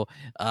 So,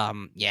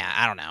 yeah,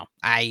 I don't know.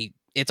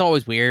 It's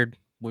always weird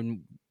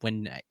when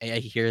I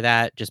hear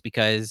that, just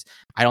because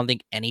I don't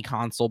think any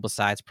console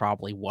besides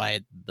probably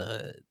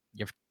the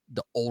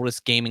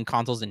oldest gaming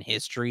consoles in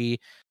history,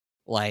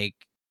 like,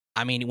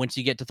 I mean, once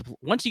you get to the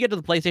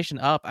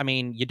PlayStation up, I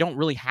mean, you don't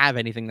really have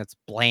anything that's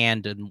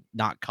bland and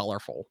not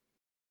colorful.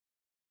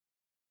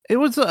 It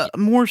was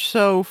more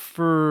so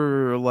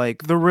for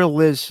like the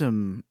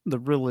realism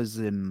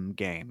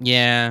game.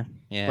 Yeah,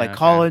 Like okay.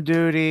 Call of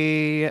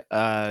Duty,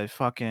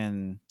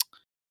 fucking.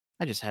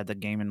 I just had the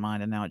game in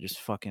mind, and now it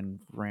just fucking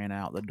ran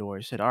out the door.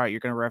 It said, "All right,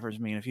 you're gonna reference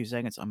me in a few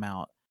seconds. I'm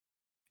out."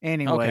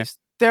 Anyways,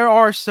 there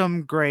are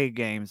some gray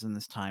games in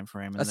this time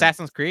frame. And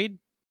Assassin's Creed,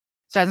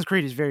 Assassin's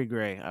Creed is very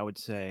gray, I would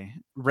say.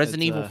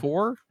 Resident Evil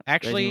 4,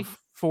 actually. Resident Evil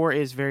 4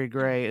 is very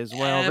gray as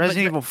well. But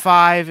Resident Evil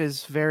 5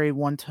 is very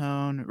one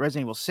tone.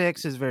 Resident Evil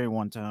 6 is very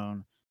one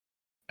tone.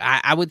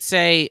 I would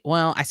say,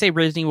 well, I say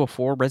Resident Evil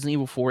 4. Resident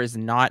Evil 4 is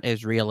not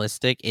as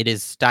realistic. It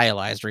is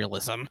stylized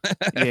realism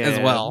as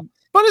well.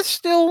 But it's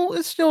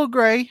still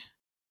gray.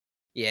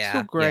 Yeah.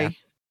 Still gray. Yeah.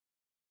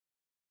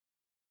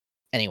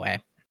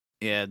 Anyway.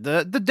 Yeah,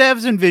 the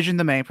devs envisioned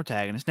the main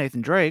protagonist, Nathan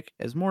Drake,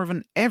 as more of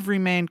an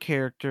everyman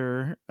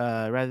character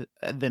rather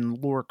than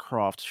Lara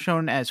Croft,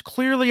 shown as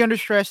clearly under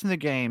stress in the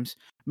games,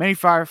 many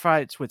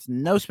firefights with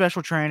no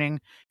special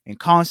training, and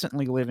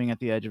constantly living at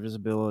the edge of his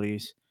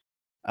abilities.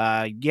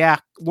 Yeah,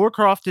 Lara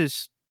Croft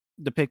is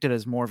depicted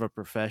as more of a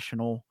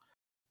professional,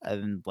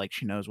 and like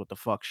she knows what the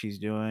fuck she's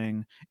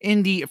doing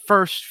in the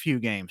first few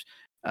games,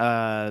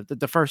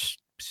 the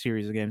first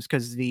series of games,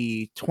 because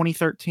the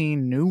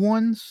 2013 new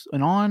ones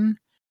and on.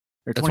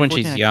 That's when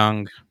she's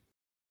young.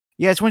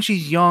 Yeah, it's when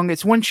she's young.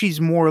 It's when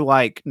she's more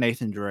like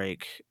Nathan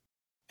Drake.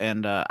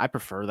 And I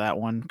prefer that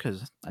one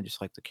because I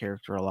just like the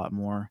character a lot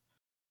more.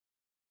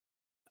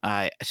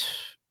 They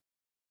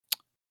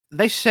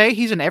say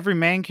he's an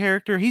everyman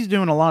character. He's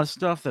doing a lot of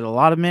stuff that a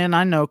lot of men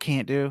I know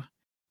can't do.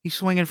 He's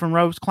swinging from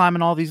ropes,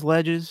 climbing all these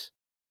ledges,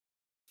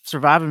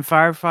 surviving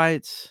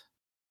firefights.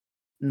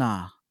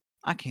 Nah,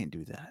 I can't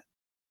do that.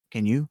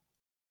 Can you?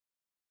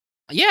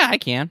 Yeah, I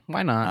can.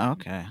 Why not?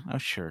 Okay. Oh,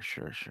 sure.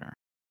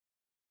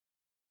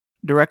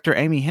 Director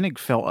Amy Hennig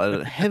felt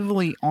a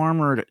heavily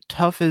armored,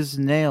 tough as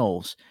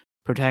nails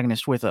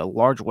protagonist with a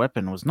large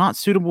weapon was not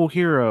suitable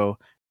hero,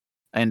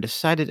 and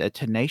decided a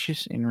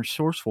tenacious and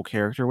resourceful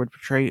character would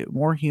portray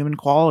more human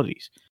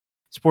qualities.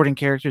 Supporting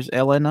characters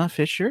Elena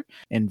Fisher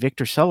and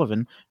Victor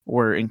Sullivan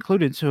were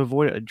included to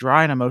avoid a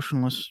dry and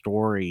emotionless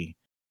story.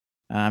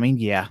 I mean,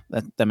 yeah,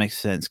 that makes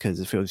sense, because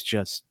if it was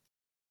just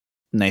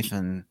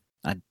Nathan,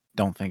 I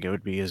don't think it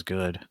would be as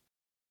good.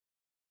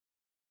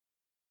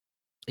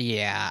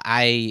 Yeah,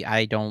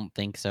 I don't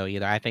think so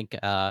either. I think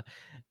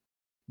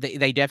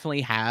they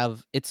definitely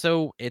have, it's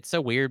so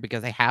weird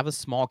because they have a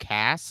small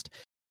cast,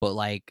 but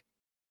like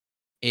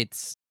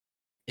it's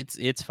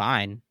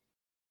fine.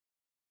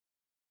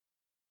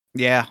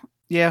 Yeah.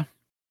 The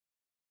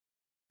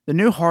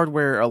new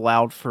hardware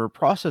allowed for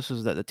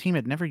processes that the team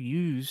had never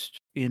used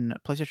in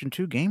PlayStation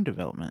 2 game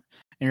development,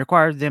 and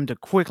required them to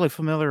quickly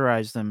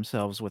familiarize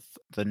themselves with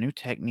the new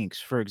techniques.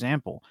 For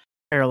example,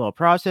 parallel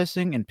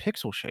processing and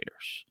pixel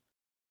shaders.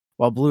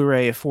 While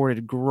Blu-ray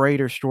afforded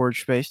greater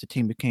storage space, the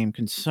team became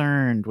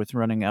concerned with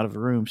running out of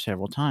room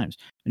several times.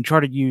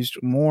 Uncharted used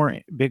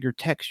bigger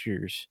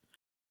textures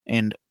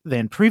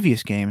than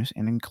previous games,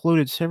 and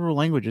included several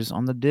languages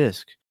on the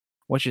disc,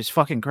 which is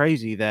fucking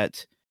crazy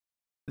that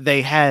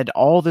they had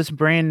all this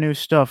brand new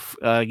stuff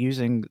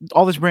using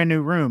all this brand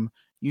new room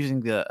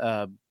using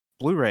the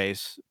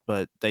Blu-rays,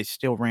 but they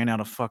still ran out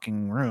of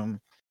fucking room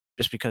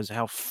just because of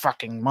how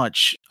fucking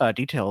much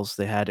details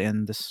they had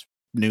in this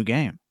new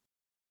game.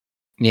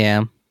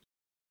 Yeah.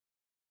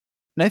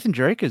 Nathan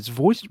Drake is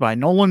voiced by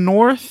Nolan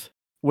North,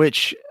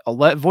 which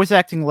voice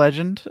acting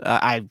legend.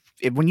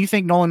 When you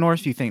think Nolan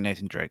North, you think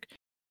Nathan Drake.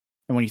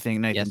 And when you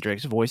think Nathan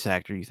Drake's voice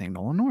actor, you think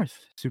Nolan North.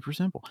 Super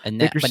simple. And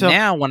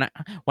now when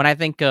I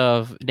think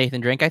of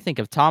Nathan Drake, I think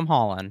of Tom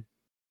Holland.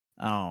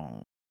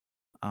 Oh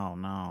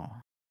no.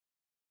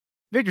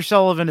 Victor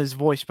Sullivan is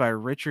voiced by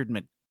Richard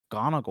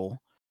McGonigal.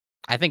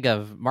 I think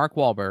of Mark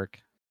Wahlberg.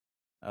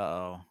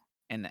 Uh-oh.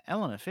 And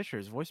Elena Fisher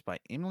is voiced by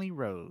Emily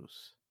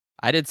Rose.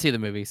 I did see the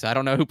movie, so I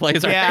don't know who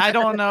plays her. Yeah, I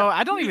don't know.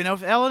 I don't even know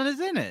if Ellen is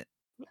in it.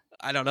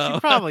 I don't She know.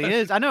 probably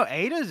is. I know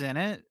Ada's in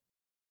it.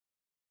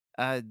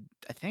 I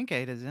think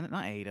Ada's in it.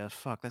 Not Ada.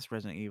 Fuck, that's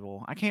Resident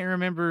Evil. I can't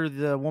remember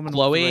the woman with the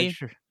red Chloe?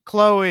 shirt.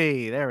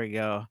 Chloe. There we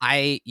go.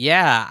 I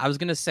was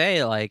gonna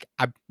say like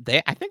I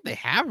think they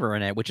have her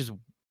in it, which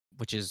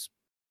is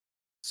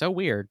so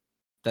weird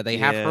that they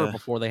have her Yeah.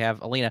 before they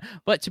have Elena.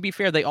 But to be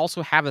fair, they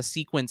also have a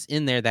sequence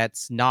in there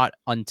that's not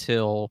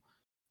until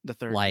The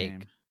third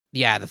like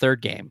game. the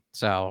third game.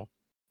 So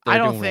I they're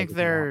don't doing think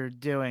everything wrong. they're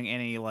doing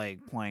any like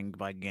playing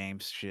by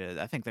games shit.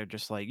 I think they're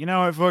just like, you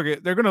know what, fuck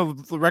it. They're gonna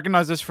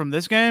recognize this from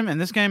this game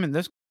and this game and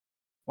this.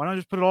 Why don't I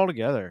just put it all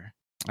together?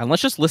 And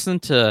let's just listen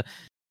to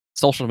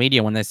social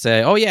media when they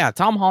say, "Oh yeah,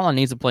 Tom Holland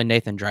needs to play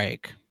Nathan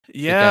Drake."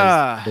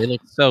 Yeah. Because they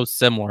look so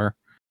similar.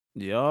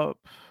 Yup.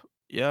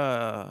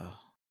 Yeah.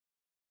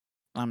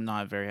 I'm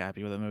not very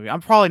happy with the movie.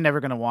 I'm probably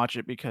never gonna watch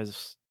it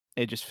because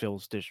it just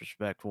feels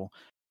disrespectful.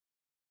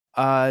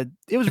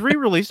 It was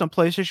re-released on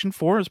PlayStation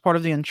 4 as part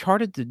of the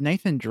Uncharted the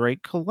Nathan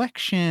Drake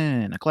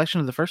collection, a collection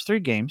of the first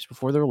 3 games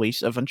before the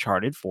release of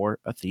Uncharted 4: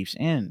 A Thief's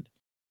End.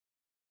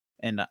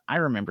 And I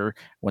remember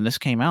when this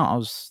came out, I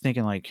was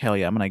thinking like, hell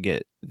yeah, I'm gonna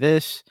get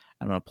this.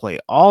 I'm gonna play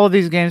all of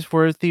these games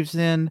for A Thief's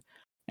End.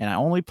 And I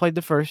only played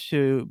the first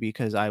 2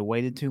 because I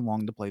waited too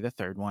long to play the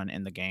third one,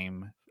 and the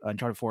game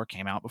Uncharted 4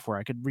 came out before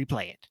I could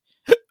replay it.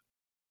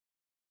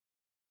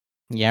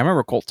 Yeah, I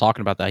remember Colt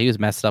talking about that. He was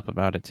messed up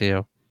about it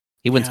too.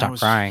 He wouldn't stop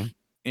crying.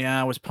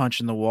 Yeah, I was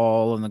punching the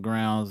wall on the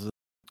ground. The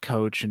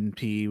coach and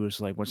P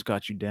was like, "What's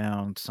got you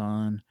down,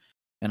 son?"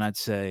 And I'd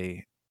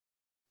say,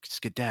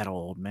 "Skedaddle,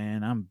 old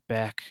man. I'm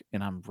back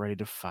and I'm ready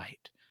to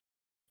fight."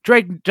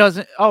 Drake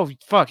doesn't. Oh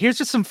fuck! Here's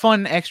just some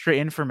fun extra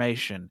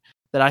information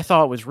that I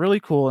thought was really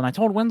cool, and I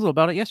told Winslow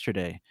about it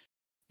yesterday.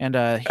 And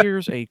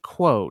here's a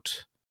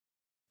quote: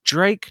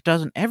 Drake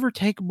doesn't ever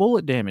take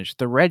bullet damage.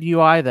 The red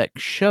UI that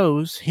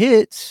shows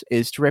hits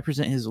is to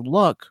represent his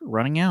luck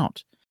running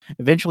out.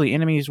 Eventually,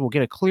 enemies will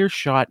get a clear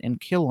shot and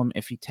kill him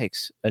if he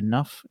takes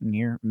enough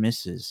near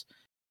misses.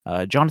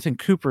 Jonathan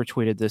Cooper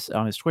tweeted this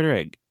on his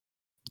Twitter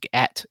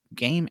at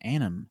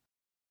GameAnim.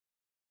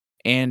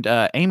 And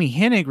Amy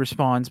Hennig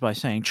responds by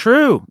saying,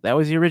 "True, that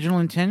was the original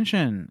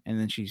intention." And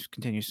then she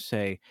continues to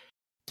say,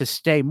 "To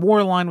stay more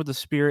aligned with the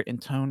spirit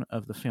and tone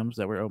of the films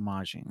that we're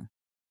homaging."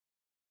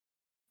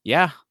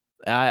 Yeah,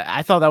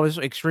 I thought that was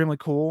extremely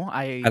cool.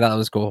 I thought that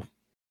was cool.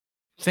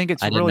 think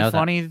it's I didn't really know that.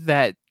 funny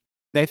that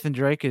Nathan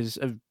Drake is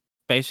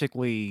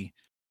basically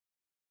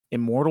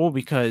immortal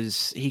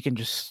because he can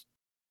just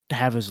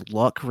have his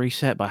luck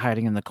reset by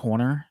hiding in the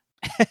corner.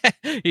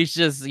 he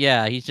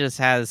just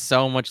has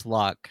so much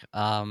luck.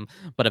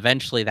 But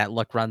eventually that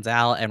luck runs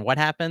out, and what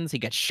happens? He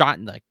gets shot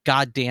in the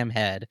goddamn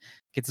head,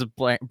 gets his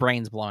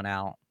brains blown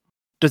out.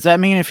 Does that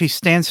mean if he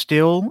stands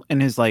still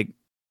and is like,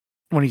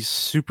 when he's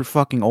super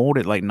fucking old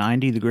at like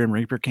 90, the Grim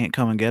Reaper can't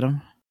come and get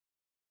him?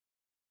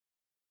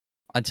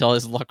 Until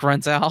his luck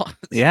runs out.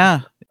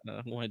 Yeah.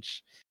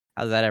 Which,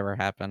 how does that ever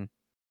happen?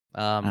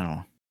 I don't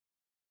know.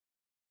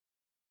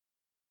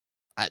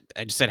 I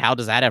just said, how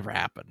does that ever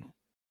happen?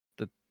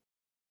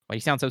 Why you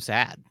sound so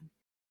sad?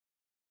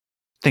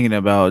 Thinking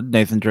about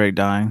Nathan Drake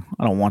dying.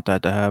 I don't want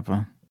that to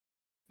happen.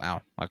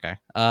 Wow. Okay.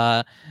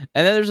 And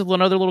then there's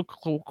another little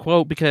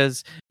quote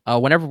because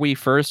whenever we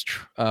first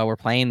were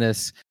playing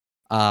this,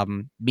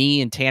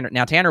 me and Tanner.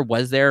 Now Tanner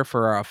was there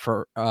for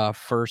a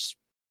first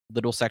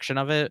little section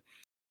of it.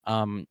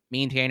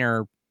 Me and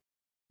Tanner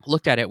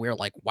looked at it. We were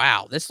like,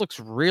 "Wow, this looks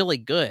really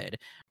good.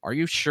 Are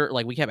you sure?"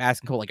 Like we kept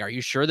asking Cole, like, "Are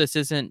you sure this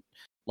isn't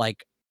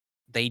like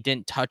they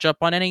didn't touch up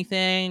on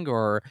anything,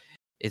 or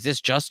is this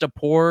just a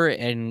port?"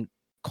 And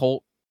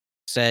Colt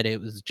said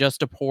it was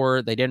just a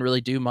port. They didn't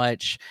really do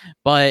much,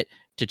 but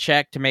to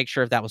check to make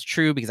sure if that was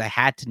true, because I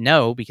had to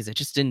know because it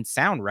just didn't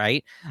sound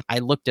right. I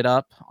looked it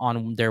up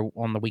on the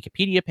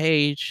Wikipedia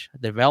page,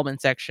 the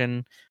development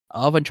section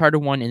of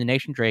Uncharted 1 in the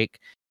Nathan Drake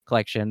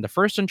collection. The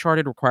first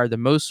Uncharted required the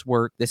most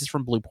work. This is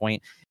from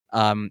Bluepoint.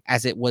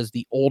 As it was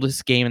the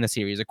oldest game in the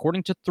series.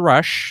 According to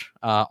Thrush,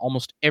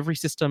 almost every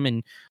system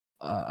in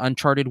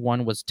Uncharted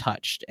 1 was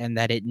touched, and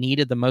that it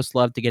needed the most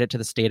love to get it to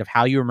the state of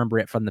how you remember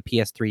it from the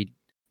PS3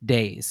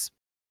 days.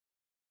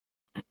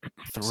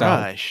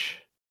 Thrush.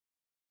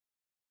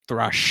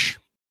 Thrush.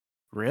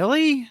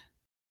 Really?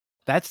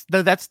 That's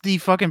the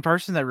fucking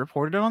person that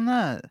reported on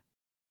that?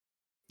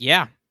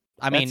 Yeah.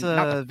 I mean, That's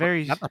not the,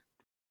 very... not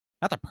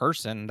the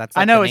person. That's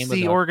I like know the it's name the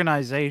of the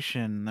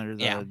organization. There's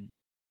Yeah.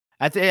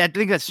 I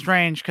think that's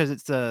strange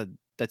because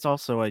that's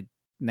also a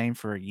name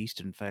for a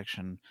yeast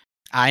infection.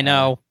 I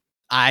know.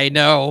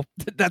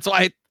 That's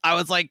why I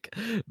was like,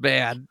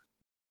 man,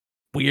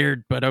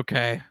 weird, but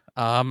okay.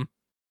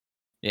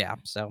 Yeah,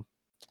 so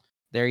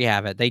there you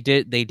have it. They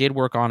did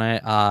work on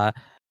it.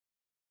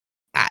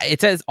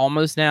 It says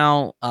almost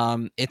now.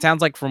 It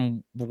sounds like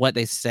from what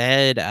they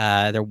said,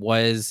 there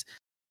was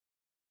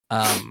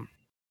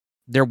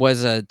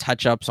a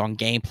touch-ups on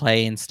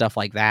gameplay and stuff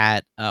like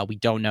that. We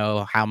don't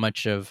know how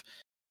much of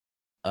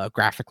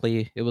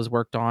graphically it was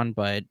worked on,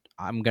 but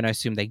I'm gonna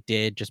assume they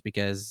did just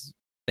because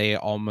they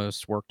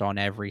almost worked on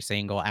every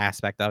single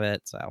aspect of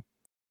it. So,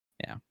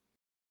 yeah.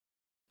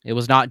 It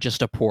was not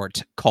just a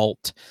port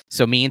cult.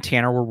 So me and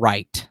Tanner were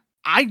right.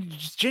 I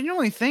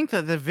genuinely think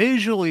that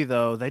visually,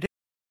 though, they didn't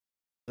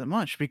that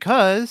much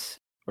because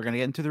we're going to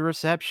get into the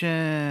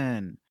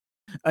reception.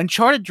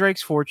 Uncharted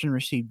Drake's Fortune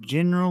received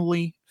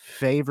generally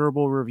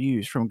favorable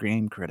reviews from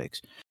game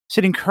critics,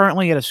 sitting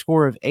currently at a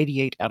score of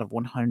 88 out of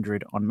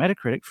 100 on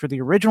Metacritic for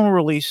the original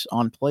release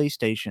on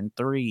PlayStation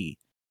 3.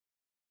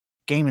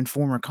 Game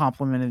Informer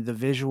complimented the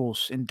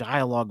visuals and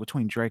dialogue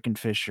between Drake and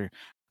Fisher,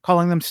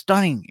 calling them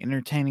stunning,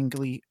 entertaining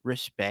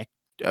respectively.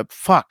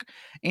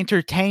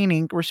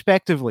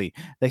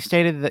 They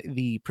stated that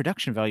the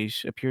production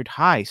values appeared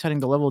high, citing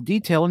the level of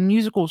detail and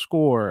musical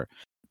score.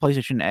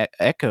 PlayStation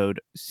echoed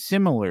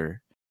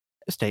similar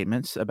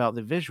statements about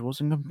the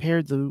visuals and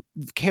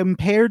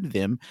compared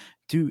them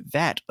to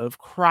that of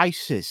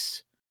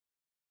Crysis.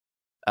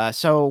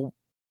 So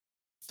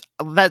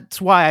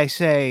that's why I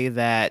say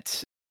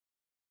that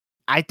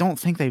I don't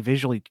think they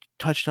visually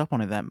touched up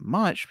on it that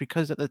much,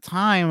 because at the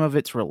time of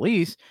its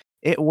release,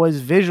 it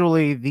was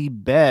visually the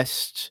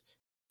best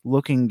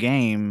looking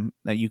game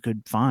that you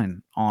could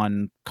find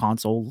on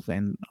consoles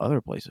and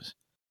other places.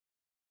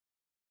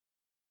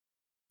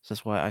 So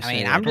that's why I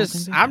say I'm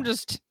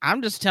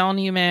just telling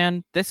you,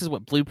 man. This is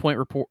what Blue Point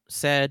Report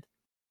said.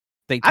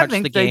 They I touched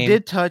think the they game.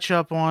 did touch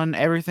up on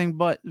everything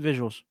but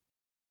visuals.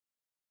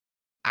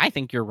 I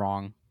think you're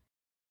wrong.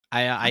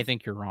 I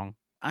think you're wrong.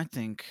 I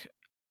think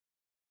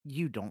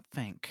you don't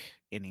think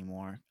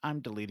anymore.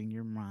 I'm deleting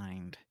your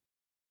mind.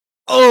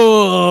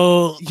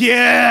 Oh,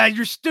 Yeah,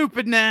 you're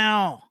stupid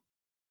now.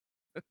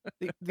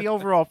 The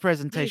overall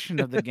presentation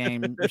of the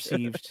game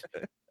received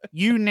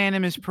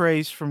unanimous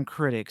praise from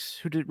critics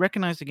who did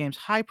recognize the game's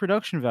high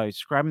production value,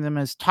 describing them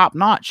as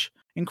top-notch,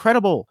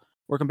 incredible,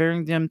 or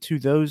comparing them to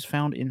those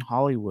found in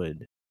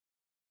Hollywood.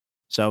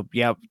 So,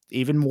 yeah,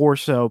 even more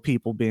so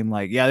people being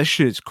like, yeah, this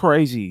shit's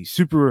crazy,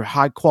 super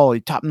high quality,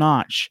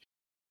 top-notch.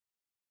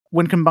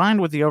 When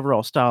combined with the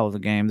overall style of the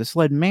game, this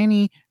led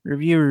many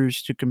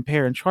reviewers to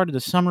compare Uncharted to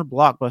summer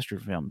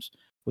blockbuster films,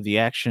 with the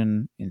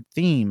action and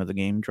theme of the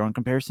game drawing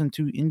comparison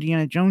to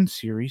Indiana Jones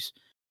series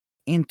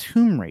and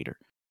Tomb Raider.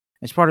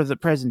 As part of the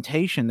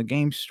presentation, the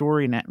game's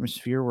story and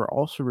atmosphere were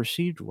also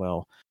received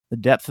well. The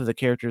depth of the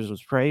characters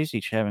was praised,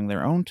 each having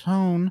their own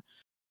tone.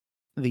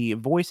 The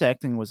voice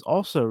acting was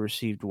also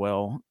received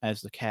well,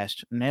 as the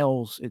cast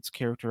nails its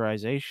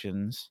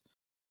characterizations.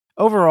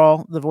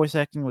 Overall, the voice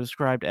acting was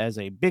described as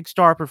a big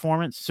star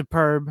performance,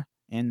 superb,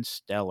 and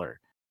stellar.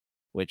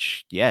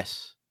 Which,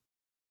 yes.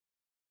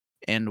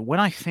 And when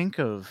I think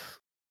of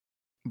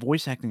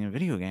voice acting in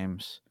video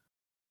games,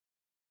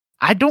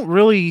 I don't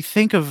really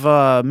think of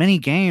many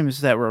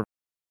games that were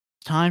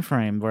time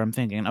frame where I'm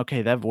thinking,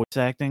 okay, that voice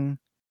acting,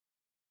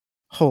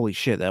 holy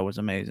shit, that was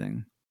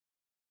amazing.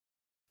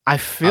 I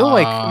feel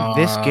like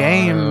this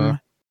game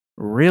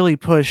really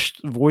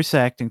pushed voice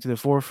acting to the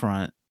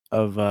forefront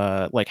of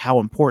like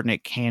how important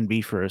it can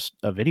be for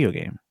a video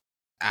game.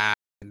 I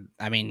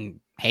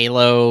mean,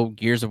 Halo,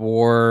 Gears of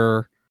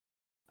War,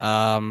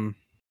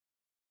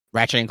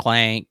 Ratchet and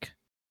Clank,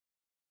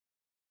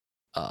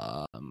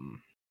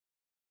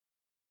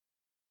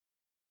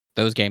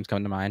 those games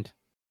come to mind.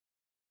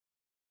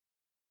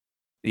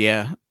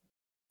 Yeah.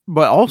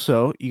 But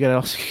also, you gotta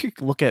also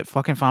look at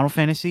fucking Final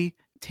Fantasy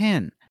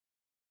X.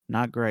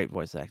 Not great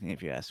voice acting,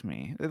 if you ask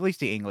me. At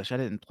least the English. I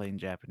didn't play in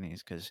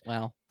Japanese because.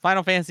 Well,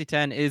 Final Fantasy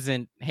X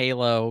isn't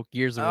Halo,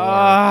 Gears of War,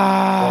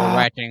 or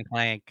Ratchet and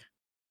Clank.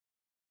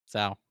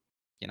 So,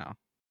 you know.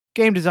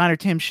 Game designer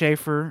Tim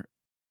Schafer,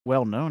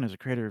 well known as a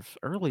creator of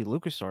early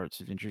LucasArts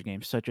adventure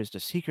games such as The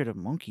Secret of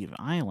Monkey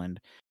Island,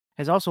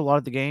 has also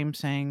lauded the game,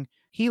 saying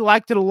he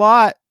liked it a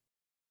lot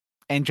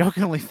and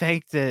jokingly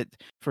thanked it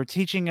for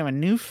teaching him a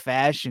new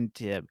fashion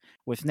tip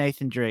with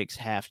Nathan Drake's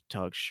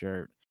half-tucked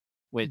shirt.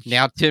 Which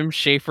now Tim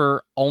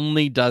Schafer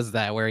only does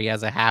that where he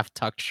has a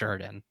half-tucked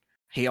shirt in.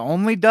 He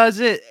only does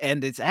it,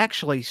 and it's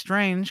actually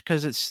strange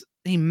because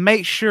he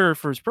makes sure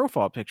for his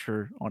profile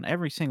picture on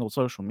every single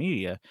social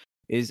media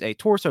is a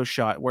torso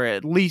shot where it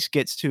at least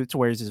gets to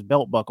where his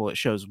belt buckle, it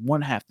shows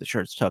one half the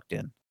shirt's tucked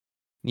in.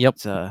 Yep.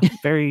 It's a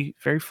very,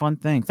 very fun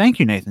thing. Thank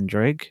you, Nathan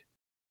Drake.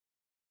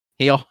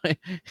 He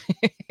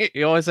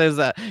always says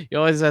that. He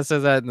always says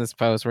that in this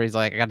post where he's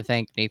like, I got to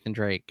thank Nathan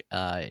Drake.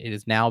 It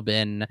has now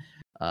been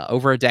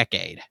over a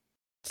decade.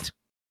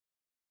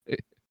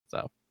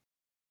 So.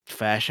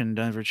 Fashion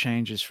never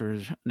changes for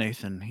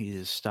Nathan.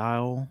 His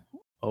style,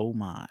 oh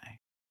my.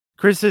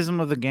 Criticism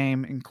of the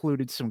game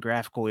included some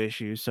graphical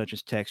issues such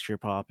as texture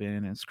popping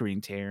and screen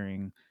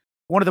tearing.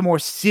 One of the more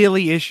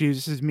silly issues,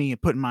 this is me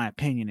putting my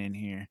opinion in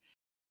here,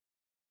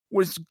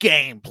 was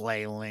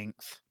gameplay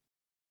length,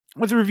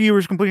 with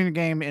reviewers completing the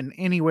game in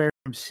anywhere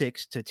from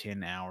 6 to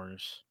 10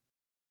 hours.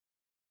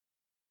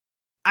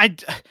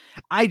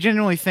 I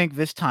genuinely think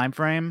this time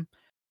frame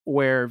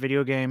where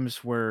video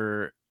games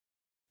were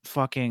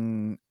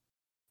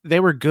they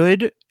were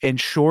good and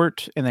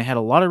short and they had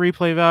a lot of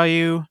replay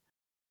value,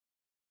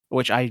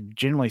 which I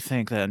genuinely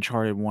think that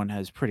Uncharted 1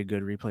 has pretty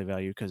good replay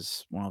value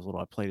because when I was little,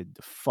 I played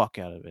the fuck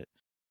out of it.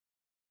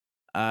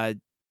 I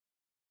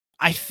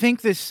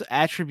think this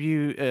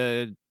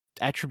attributes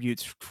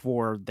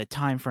for the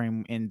time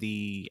frame in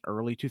the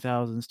early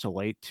 2000s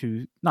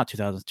to not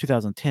 2000s,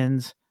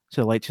 2010s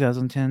to late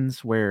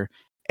 2010s, where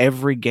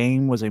every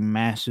game was a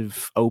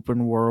massive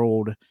open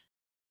world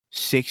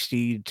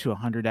 60 to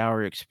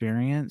 100-hour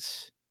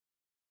experience.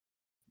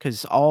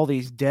 Because all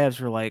these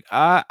devs were like,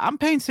 I'm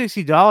paying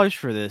 $60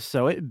 for this,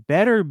 so it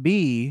better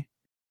be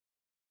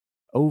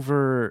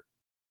over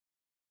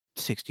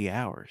 60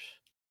 hours.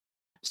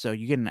 So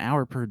you get an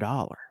hour per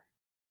dollar.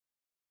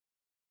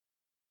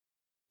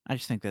 I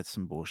just think that's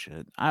some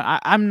bullshit.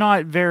 I'm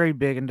not very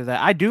big into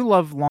that. I do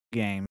love long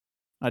games.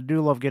 I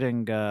do love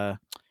getting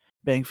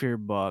bang for your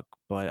buck,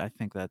 but I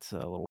think that's a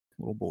little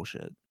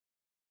bullshit.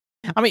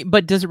 I mean,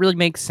 but does it really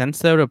make sense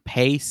though to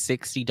pay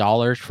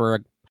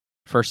 $60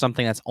 for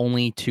something that's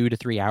only 2 to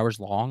 3 hours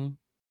long?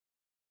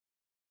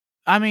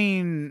 I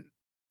mean,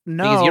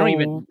 Because you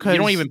don't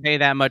no, even pay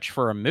that much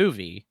for a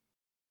movie.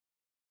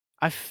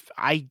 This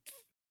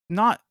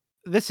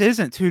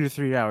isn't 2 to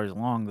 3 hours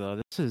long though.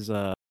 This is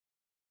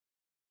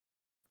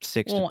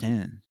 6 to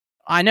 10.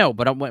 I know,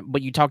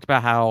 but you talked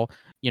about how,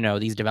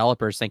 these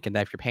developers thinking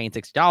that if you're paying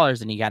 $60,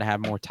 then you got to have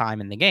more time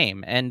in the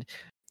game. And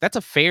that's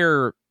a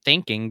fair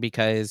thinking,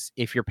 because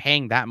if you're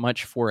paying that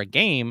much for a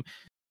game,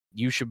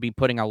 you should be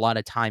putting a lot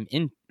of time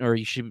in, or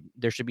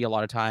there should be a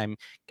lot of time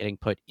getting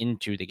put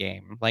into the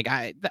game. Like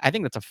I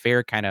think that's a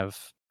fair kind of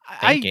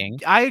thinking.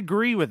 I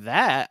agree with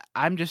that.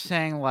 I'm just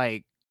saying,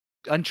 like,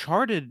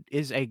 Uncharted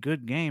is a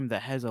good game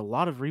that has a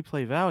lot of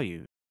replay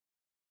value.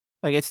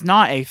 Like, it's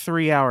not a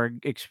 3-hour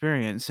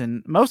experience,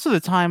 and most of the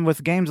time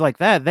with games like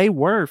that, they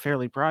were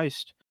fairly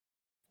priced.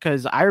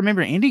 Because I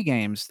remember indie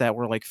games that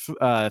were like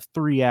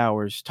 3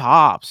 hours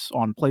tops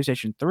on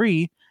PlayStation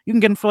 3. You can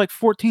get them for like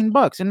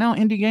 $14, and now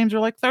indie games are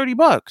like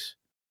 $30.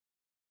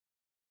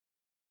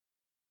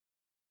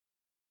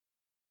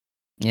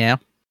 Yeah.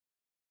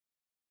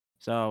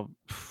 So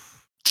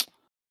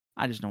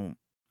I just don't.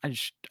 I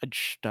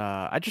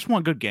just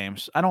want good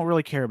games. I don't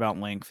really care about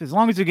length. As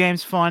long as the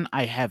game's fun,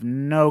 I have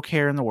no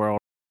care in the world.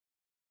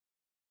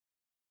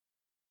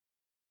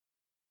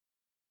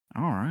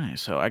 All right,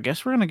 so I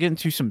guess we're gonna get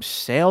into some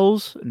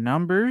sales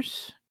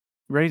numbers.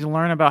 Ready to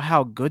learn about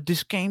how good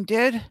this game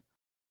did?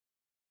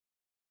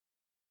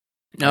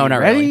 No, Are you not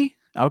ready? really.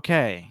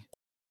 Okay.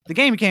 The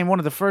game became one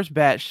of the first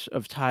batch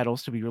of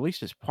titles to be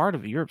released as part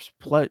of Europe's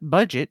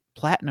budget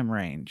platinum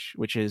range,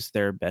 which is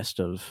their best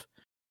of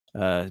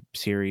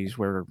series.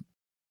 Where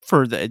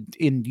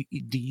in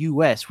the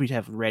US we'd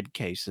have red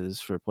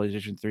cases for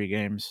PlayStation 3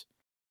 games,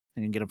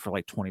 and you can get them for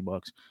like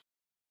 $20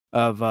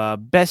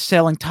 of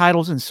best-selling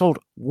titles, and sold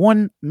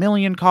 1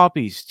 million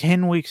copies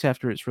 10 weeks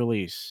after its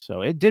release.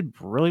 So it did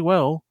really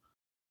well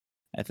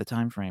at the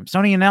time frame.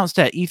 Sony announced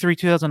at E3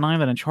 2009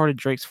 that Uncharted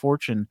Drake's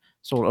Fortune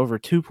sold over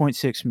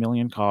 2.6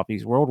 million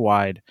copies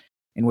worldwide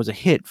and was a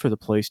hit for the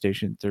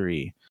PlayStation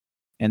 3.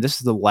 And this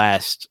is the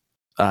last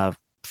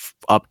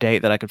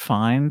update that I could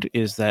find,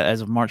 is that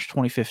as of March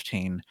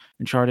 2015,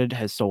 Uncharted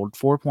has sold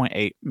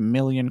 4.8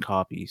 million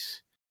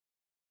copies.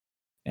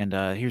 And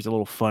here's a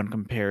little fun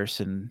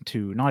comparison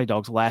to Naughty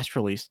Dog's last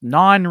release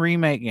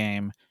non-remake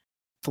game.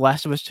 The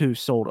Last of Us 2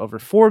 sold over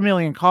 4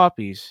 million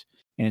copies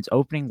in its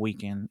opening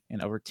weekend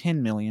and over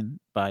 10 million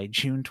by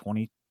June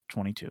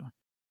 2022.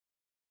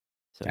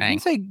 So you can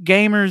say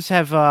gamers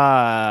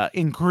have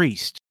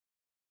increased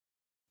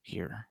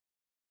here.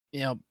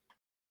 Yeah.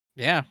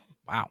 Yeah.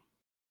 Wow.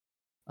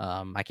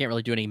 I can't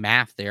really do any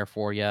math there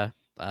for you.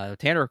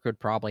 Tanner could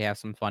probably have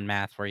some fun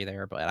math for you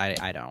there, but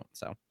I don't,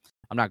 so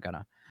I'm not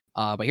gonna.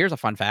 But here's a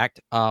fun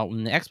fact.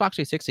 When the Xbox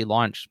 360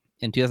 launched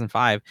in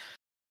 2005,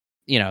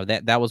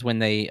 that was when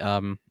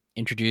they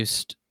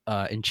introduced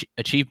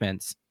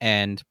achievements,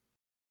 and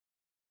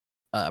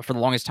for the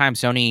longest time,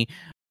 Sony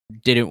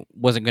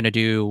wasn't going to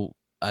do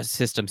a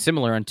system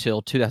similar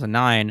until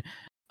 2009,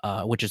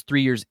 which is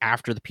 3 years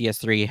after the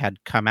PS3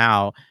 had come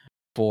out,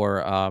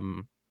 for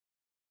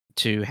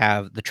to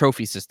have the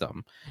trophy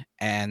system.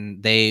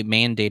 And they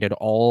mandated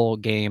all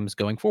games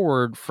going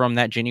forward from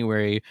that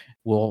January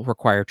will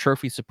require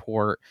trophy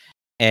support.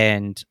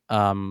 And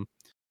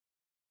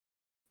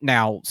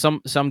now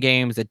some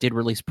games that did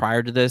release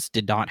prior to this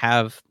did not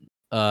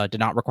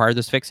require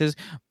those fixes,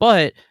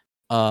 but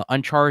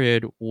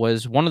Uncharted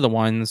was one of the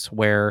ones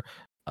where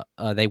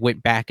they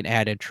went back and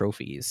added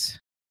trophies.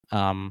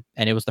 And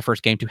it was the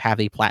first game to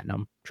have a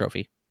platinum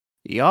trophy.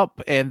 Yup,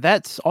 and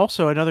that's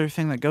also another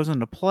thing that goes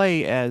into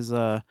play, as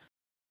I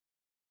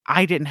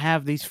didn't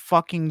have these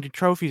fucking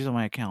trophies on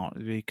my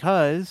account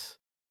because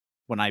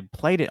when I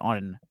played it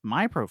on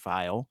my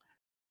profile,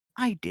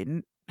 I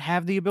didn't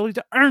have the ability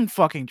to earn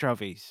fucking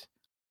trophies.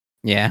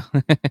 Yeah.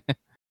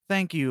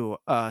 Thank you,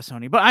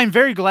 Sony. But I'm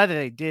very glad that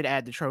they did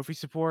add the trophy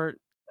support,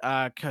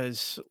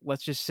 because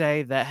let's just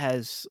say that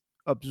has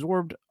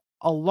absorbed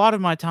a lot of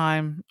my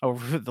time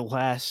over the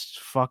last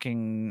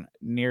fucking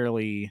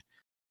nearly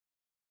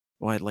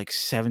what, like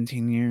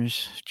 17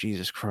 years?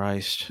 Jesus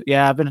Christ.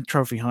 Yeah, I've been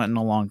trophy hunting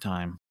a long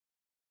time.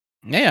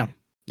 Yeah,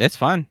 it's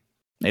fun.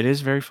 It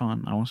is very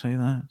fun. I will say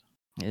that.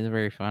 It is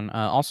very fun.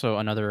 Also,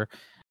 another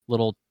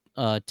little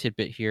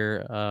tidbit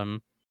here.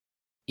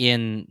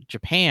 In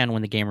Japan,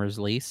 when the game was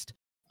released,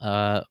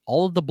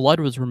 all of the blood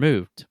was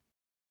removed,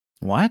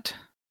 What?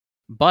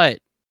 but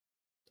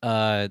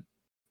the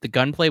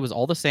gunplay was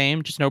all the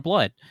same, just no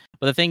blood.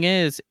 But the thing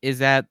is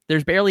that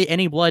there's barely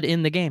any blood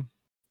in the game.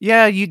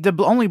 Yeah, the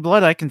only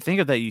blood I can think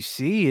of that you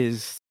see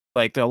is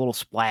like the little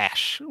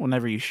splash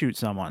whenever you shoot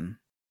someone.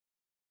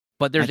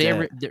 But there's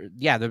That's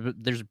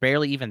there's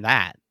barely even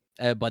that.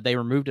 But they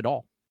removed it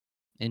all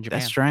in Japan.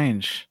 That's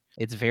strange.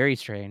 It's very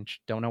strange.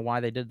 Don't know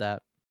why they did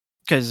that.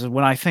 Because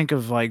when I think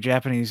of like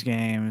Japanese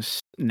games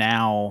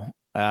now,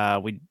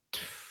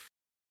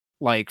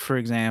 like for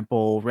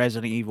example,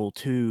 Resident Evil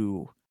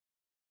 2.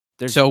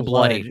 There's So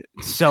blood, bloody.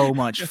 so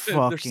much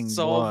fucking There's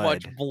so blood.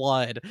 much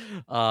blood,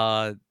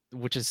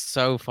 which is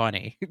so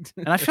funny.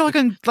 And I feel like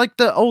in like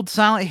the old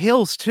Silent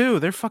Hills too,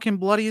 they're fucking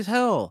bloody as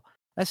hell.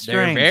 That's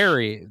strange.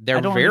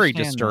 They're don't very understand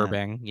that.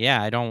 disturbing.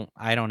 Yeah, I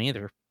don't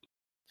either.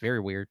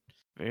 Very weird.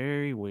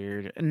 Very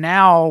weird.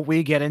 Now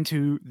we get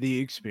into the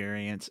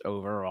experience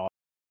overall.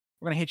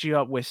 We're gonna hit you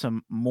up with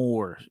some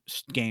more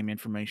game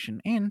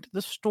information and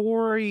the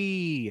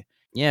story.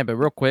 Yeah, but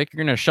real quick,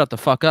 you're gonna shut the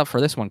fuck up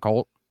for this one,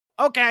 Colt.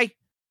 Okay.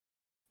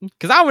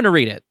 Because I want to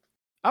read it.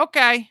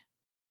 Okay.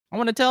 I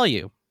want to tell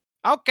you.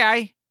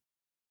 Okay.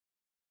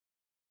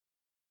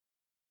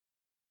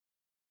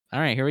 All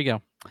right, here we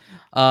go.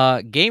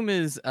 Game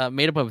is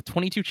made up of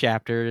 22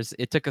 chapters.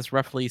 It took us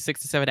roughly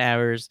 6 to 7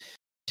 hours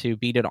to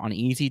beat it on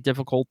easy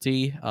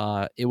difficulty.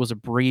 It was a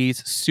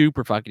breeze,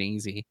 super fucking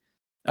easy.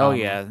 Oh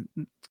yeah.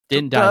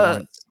 Didn't die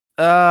once.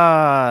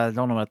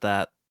 Don't know about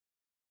that.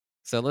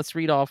 So let's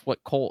read off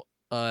what Colt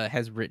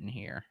has written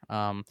here.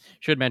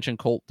 Should mention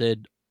Colt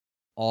did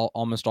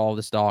almost all of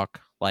this doc,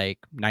 like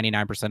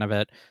 99% of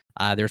it.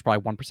 There's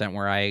probably 1%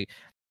 where I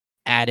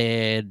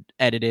edited,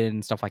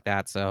 and stuff like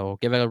that. So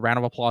give a round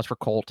of applause for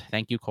Colt.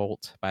 Thank you,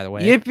 Colt, by the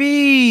way.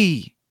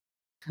 Yippee!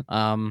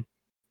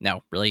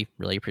 No, really,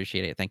 really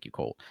appreciate it. Thank you,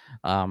 Colt.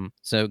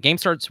 So game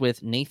starts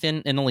with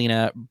Nathan and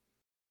Alina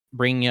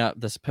bringing up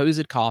the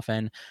supposed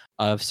coffin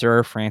of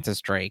Sir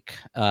Francis Drake.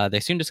 They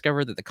soon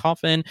discover that the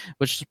coffin,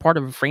 which is part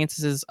of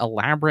Francis's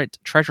elaborate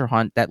treasure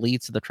hunt that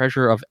leads to the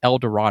treasure of El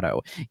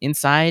Dorado.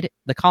 Inside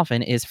the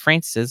coffin is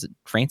Francis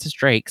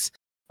Drake's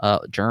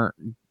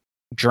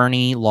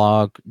journey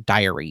log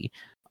diary.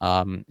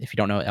 If you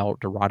don't know, El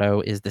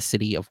Dorado is the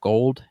city of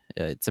gold.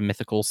 It's a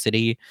mythical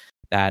city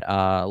that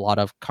a lot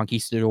of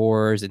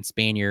conquistadors and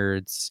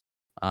Spaniards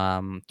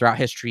throughout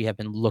history have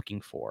been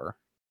looking for.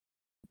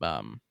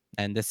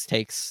 And this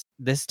takes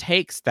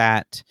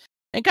that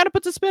and kind of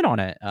puts a spin on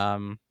it.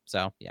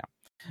 So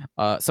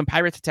yeah. Some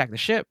pirates attack the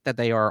ship that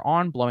they are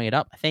on, blowing it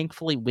up.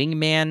 Thankfully,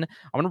 Wingman,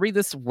 I'm going to read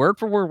this word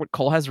for word what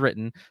Cole has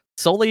written.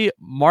 Solely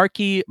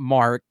Marky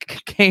Mark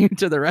came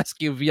to the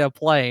rescue via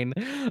plane.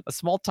 A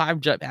small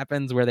time jump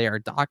happens where they are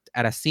docked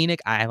at a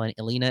scenic island.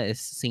 Elena is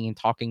seen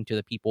talking to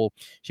the people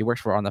she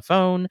works for on the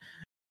phone.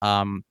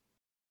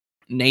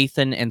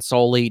 Nathan and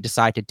Solely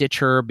decide to ditch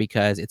her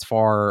because it's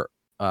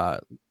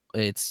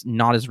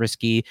not as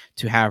risky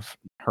to have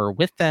her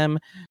with them.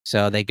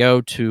 So they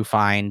go to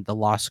find the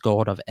lost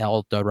gold of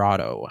El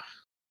Dorado.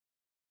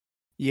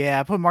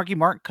 Yeah, I put Marky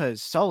Mark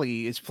because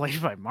Sully is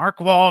played by Mark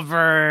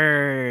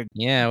Wahlberg.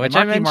 Yeah, which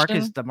Marky I Mark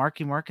mentioned. is the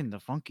Marky Mark and the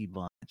Funky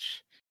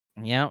Bunch.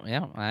 Yeah,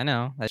 I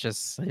know.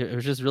 It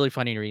was just really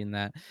funny reading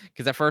that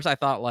because at first I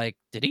thought like,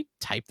 did he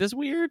type this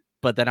weird?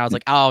 But then I was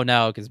like, oh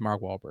no, because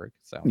Mark Wahlberg.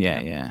 So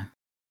yeah.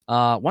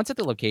 Once at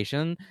the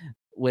location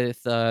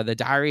with the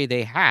diary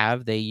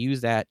they use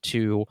that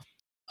to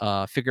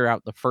figure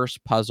out the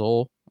first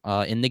puzzle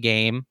in the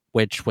game,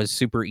 which was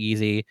super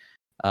easy.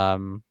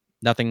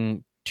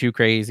 Nothing too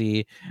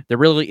crazy. There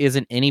really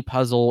isn't any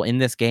puzzle in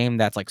this game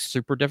that's like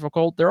super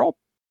difficult. They're all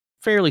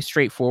fairly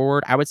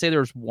straightforward. I would say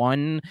there's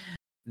one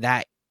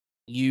that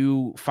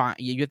you have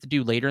to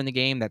do later in the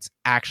game that's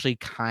actually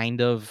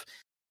kind of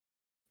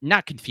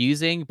not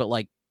confusing, but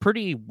like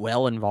pretty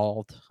well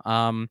involved.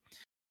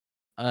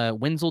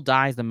 Wenzel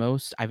dies the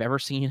most I've ever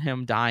seen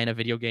him die in a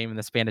video game in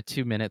the span of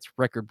 2 minutes.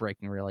 Record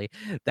breaking, really.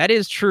 That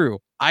is true.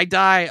 I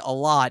die a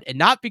lot, and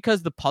not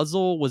because the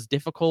puzzle was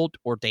difficult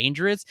or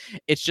dangerous.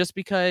 It's just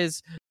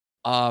because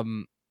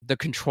the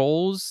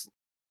controls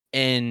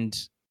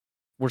and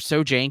were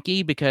so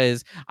janky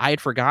because I had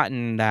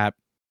forgotten that,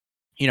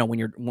 you know, when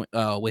you're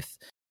with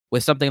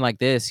something like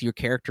this, your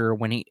character,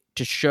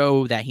 to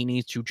show that he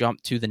needs to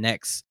jump to the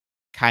next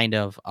kind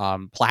of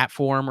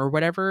platform or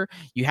whatever,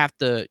 you have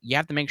to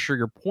make sure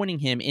you're pointing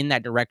him in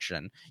that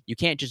direction. You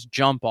can't just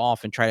jump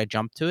off and try to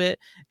jump to it.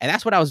 And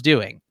that's what I was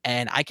doing,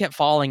 and I kept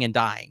falling and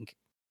dying.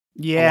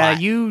 Yeah,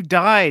 you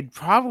died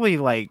probably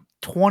like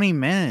 20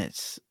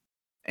 minutes.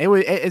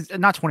 It's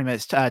not 20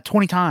 minutes,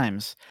 20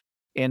 times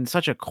in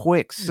such a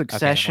quick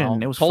succession. Okay,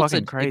 well, it was Colt's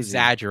fucking crazy.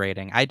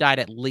 Exaggerating. I died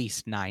at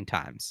least 9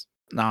 times.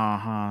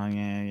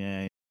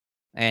 Yeah.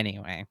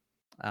 Anyway,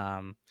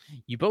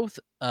 You both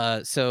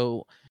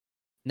so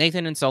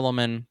Nathan and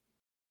Solomon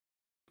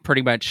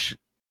pretty much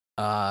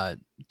don't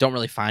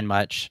really find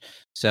much.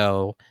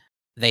 So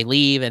they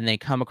leave and they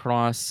come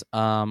across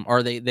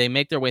or they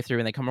make their way through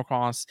and they come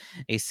across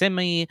a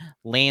semi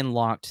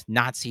landlocked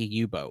Nazi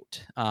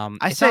U-boat. I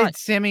It's say not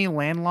it's semi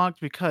landlocked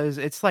because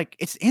it's like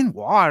it's in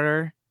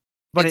water,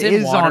 but it's it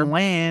in is water. on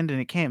land and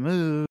it can't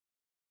move.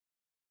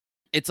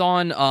 It's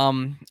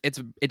on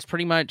it's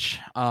pretty much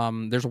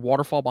there's a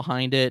waterfall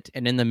behind it,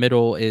 and in the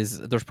middle is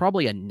there's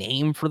probably a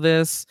name for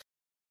this.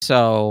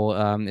 So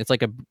it's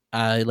like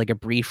a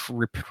brief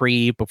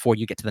reprieve before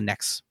you get to the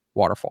next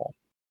waterfall.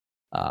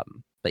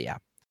 But yeah.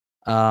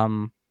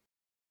 Um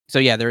so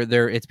yeah,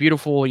 they're it's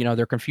beautiful, you know,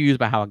 they're confused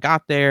by how it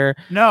got there.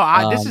 No,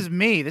 this Um is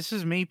me. This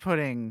is me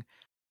putting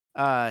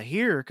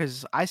here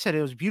because I said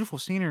it was beautiful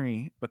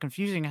scenery, but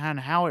confusing on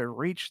how it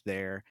reached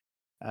there.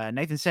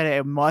 Nathan said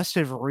it must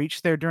have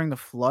reached there during the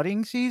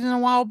flooding season a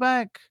while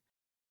back.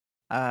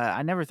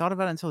 I never thought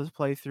about it until this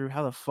playthrough.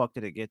 How the fuck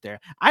did it get there?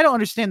 I don't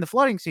understand the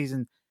flooding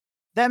season.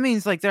 That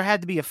means like there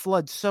had to be a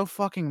flood so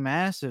fucking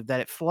massive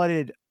that it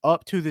flooded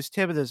up to this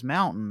tip of this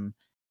mountain,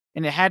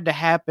 and it had to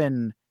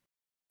happen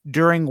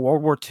during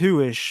World War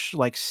II ish,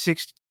 like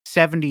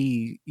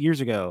 70 years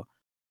ago.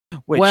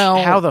 Which how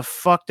well the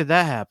fuck did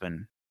that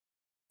happen?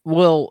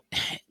 well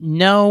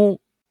no,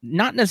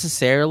 not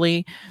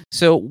necessarily.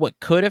 So what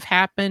could have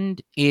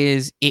happened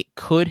is it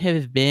could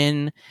have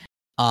been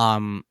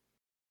um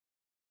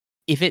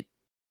if it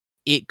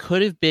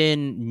could have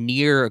been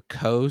near a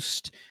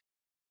coast,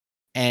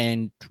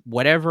 and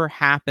whatever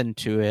happened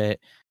to it,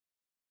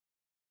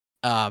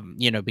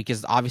 you know,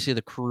 because obviously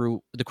the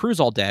crew's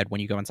all dead when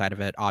you go inside of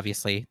it.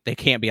 Obviously they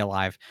can't be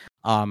alive.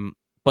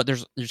 But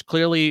there's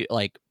clearly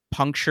like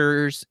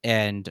punctures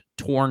and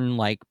torn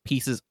like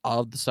pieces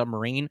of the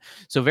submarine,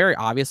 so very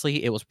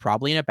obviously it was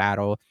probably in a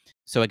battle,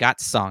 so it got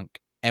sunk.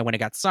 And when it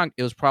got sunk,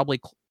 it was probably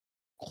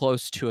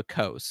close to a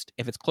coast.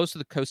 If it's close to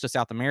the coast of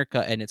South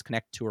America and it's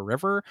connected to a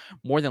river,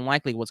 more than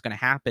likely what's going to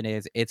happen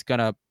is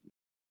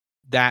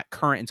that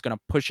current is going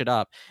to push it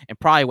up. And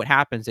probably what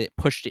happens, it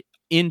pushed it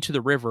into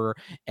the river.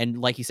 And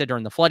like you said,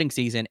 during the flooding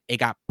season, it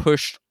got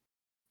pushed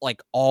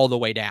like all the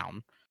way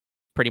down,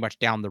 pretty much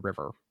down the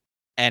river.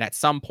 And at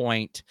some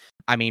point,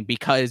 I mean,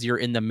 because you're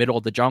in the middle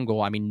of the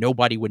jungle, I mean,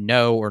 nobody would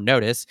know or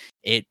notice.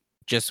 It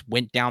just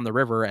went down the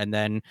river and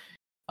then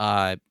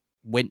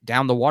went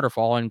down the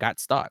waterfall and got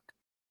stuck.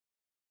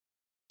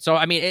 So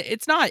I mean,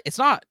 it's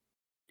not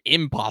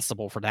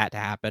impossible for that to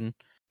happen.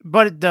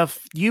 But the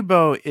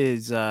U-boat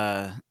is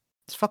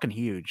it's fucking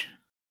huge.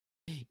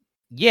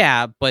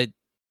 Yeah, but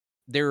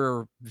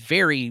they're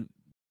very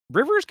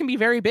rivers can be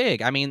very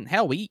big. I mean,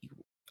 hell, we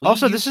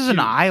Also, this used is an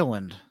to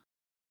island.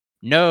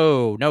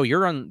 No,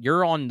 you're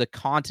on the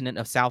continent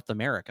of South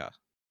America.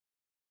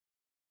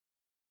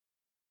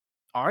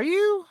 Are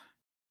you?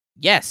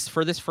 Yes,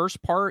 for this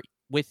first part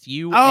with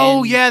you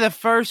Oh, and yeah, the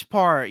first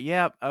part.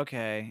 Yep.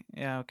 Okay.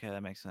 Yeah, okay,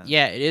 that makes sense.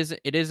 yeah,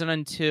 it isn't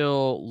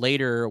until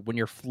later when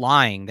you're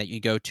flying that you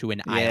go to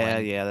an Yeah,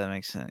 island. yeah, that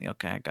makes sense.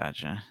 Okay, I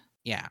gotcha.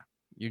 Yeah.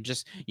 You're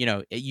just, you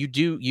know,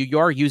 you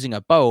are using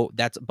a boat,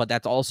 but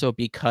that's also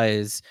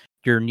because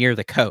you're near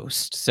the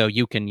coast. So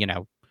you can, you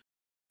know,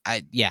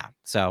 yeah.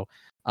 So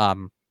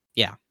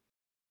yeah.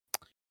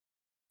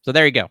 So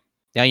there you go.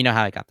 Now you know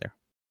how I got there.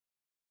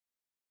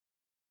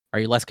 Are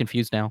you less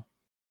confused now?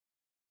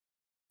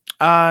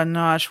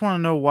 No, I just want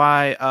to know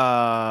why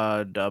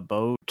the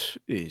boat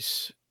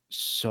is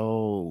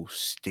so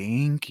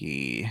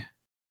stinky.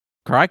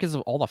 Correct, because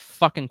of all the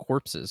fucking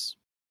corpses.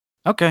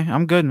 Okay,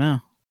 I'm good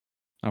now.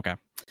 Okay.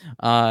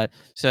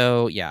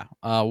 So yeah,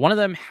 one of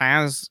them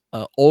has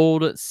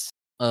old,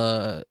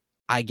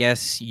 I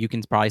guess you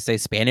can probably say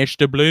Spanish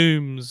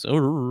doubloons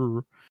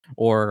or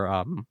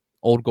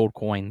old gold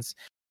coins,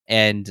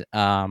 and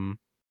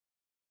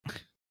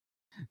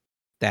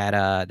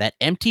that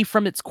empty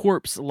from its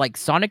corpse like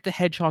Sonic the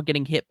Hedgehog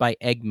getting hit by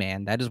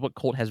Eggman. That is what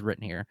Colt has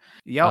written here.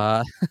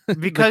 Yep. The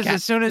Because cat.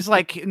 as soon as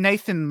like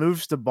Nathan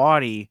moves the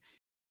body,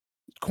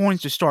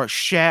 coins just start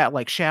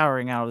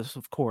showering out of this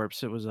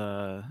corpse. It was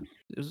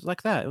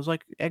like that. It was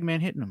like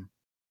Eggman hitting him.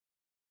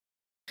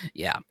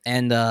 Yeah,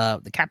 and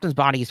the captain's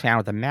body is found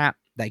with a map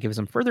that gives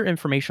him further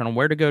information on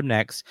where to go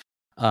next.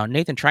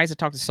 Nathan tries to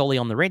talk to Sully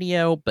on the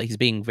radio, but he's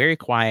being very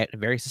quiet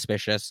and very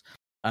suspicious.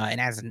 And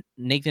as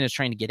Nathan is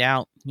trying to get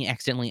out, he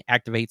accidentally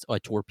activates a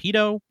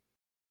torpedo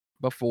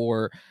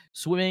before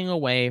swimming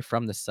away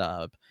from the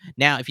sub.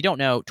 Now, if you don't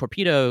know,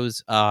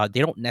 torpedoes, they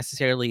don't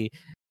necessarily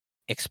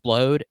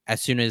explode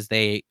as soon as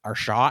they are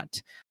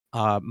shot.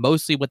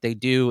 Mostly what they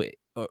do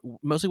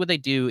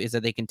is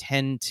that they can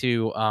tend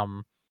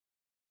to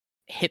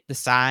hit the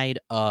side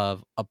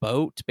of a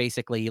boat,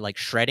 basically like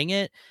shredding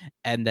it,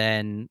 and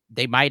then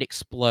they might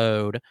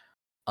explode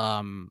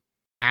um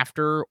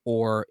after,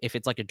 or if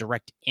it's like a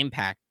direct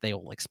impact, they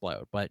will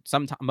explode. But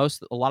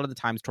sometimes a lot of the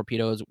times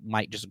torpedoes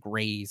might just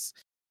graze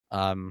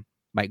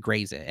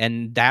it,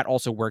 and that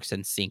also works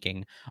in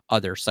sinking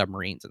other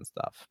submarines and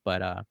stuff.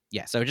 But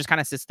yeah, so it just kind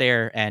of sits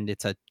there and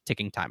it's a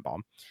ticking time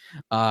bomb.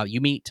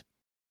 You meet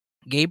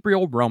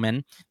Gabriel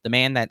Roman, the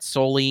man that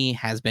Sully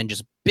has been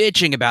just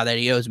bitching about that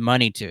he owes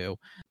money to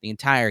the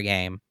entire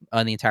game,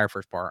 the entire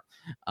first part.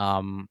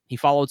 He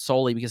followed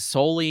Sully because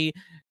Sully,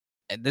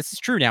 and this is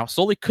true now,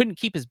 Sully couldn't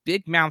keep his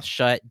big mouth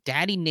shut.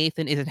 Daddy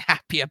Nathan isn't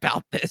happy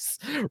about this.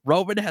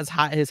 Roman has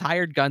his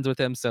hired guns with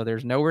him, so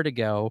there's nowhere to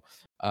go.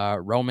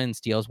 Roman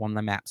steals one of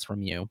the maps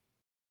from you.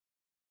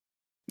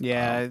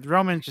 Yeah,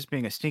 Roman's just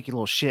being a sneaky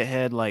little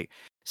shithead. Like,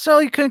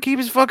 Sully couldn't keep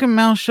his fucking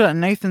mouth shut,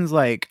 and Nathan's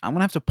like, "I'm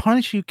gonna have to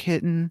punish you,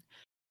 kitten.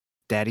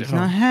 Daddy's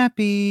not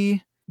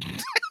happy."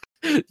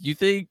 You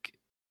think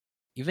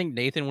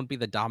Nathan would be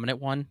the dominant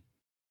one?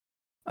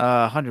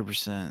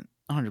 100%.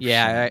 100%.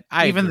 Yeah,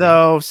 I even agree.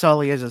 though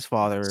Sully is his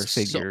father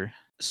figure.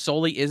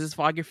 Sully is his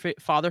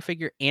father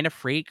figure and a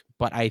freak,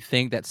 but I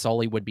think that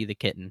Sully would be the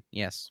kitten.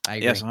 Yes, I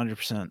agree. Yes,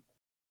 100%.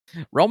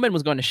 Roman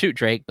was going to shoot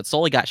Drake, but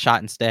Sully got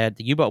shot instead.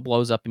 The U-boat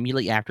blows up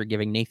immediately after,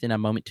 giving Nathan a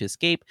moment to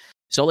escape.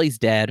 Sully's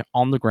dead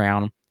on the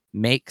ground.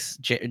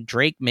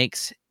 Drake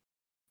makes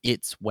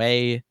its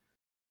way.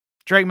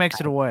 Drake makes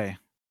it away.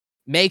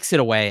 Makes it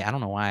away. I don't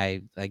know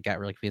why I got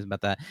really confused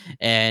about that.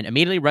 And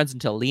immediately runs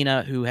into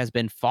Alina, who has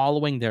been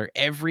following their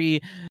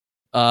every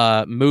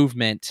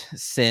movement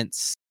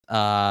since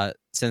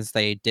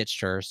they ditched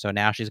her. So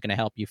now she's going to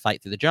help you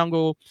fight through the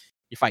jungle.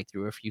 You fight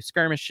through a few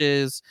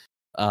skirmishes.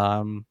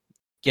 You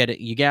get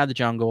out of the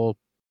jungle,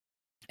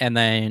 and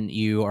then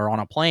you are on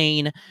a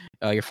plane.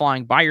 You're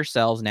flying by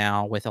yourselves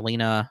now with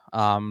Alina.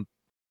 And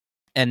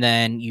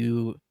then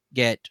you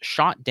get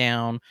shot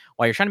down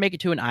while you're trying to make it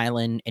to an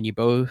island, and you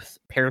both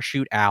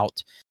parachute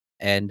out,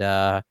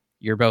 and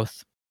you're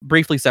both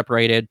briefly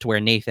separated to where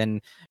Nathan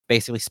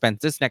basically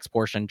spends this next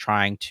portion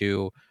trying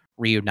to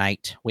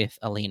reunite with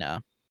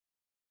Alina.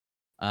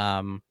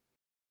 And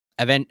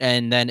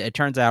then it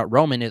turns out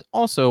Roman is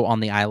also on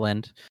the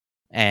island,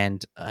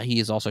 and he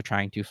is also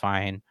trying to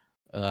find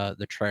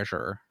the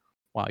treasure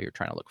while you're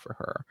trying to look for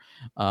her.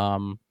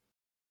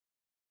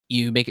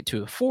 You make it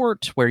to a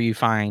fort where you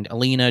find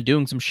Alina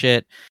doing some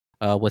shit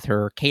with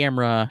her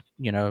camera,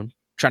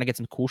 trying to get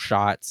some cool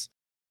shots.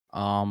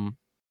 You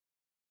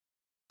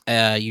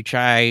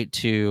try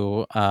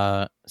to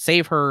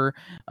save her,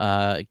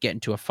 get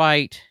into a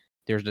fight.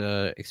 There's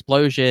an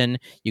explosion.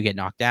 You get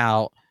knocked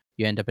out.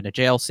 You end up in a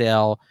jail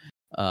cell.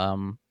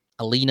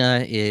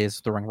 Alina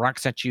is throwing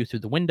rocks at you through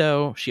the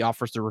window. She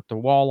offers to rip the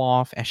wall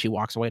off as she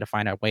walks away to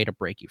find a way to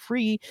break you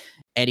free.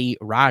 Eddie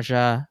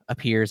Raja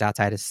appears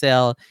outside his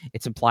cell.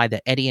 It's implied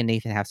that Eddie and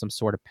Nathan have some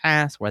sort of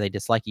past where they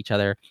dislike each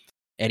other.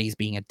 Eddie's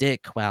being a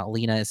dick while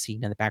Alina is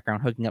seen in the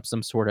background hooking up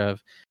some sort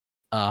of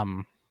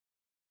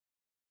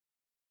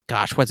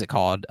what's it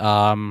called?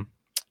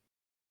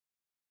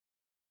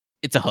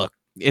 It's a hook.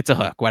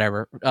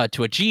 Whatever.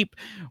 To a Jeep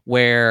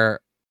where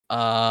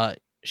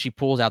she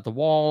pulls out the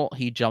wall.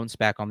 He jumps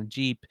back on the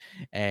Jeep,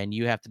 and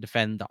you have to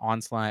defend the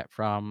onslaught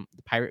from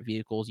the pirate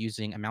vehicles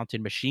using a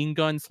mounted machine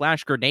gun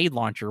 / grenade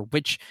launcher,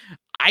 which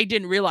I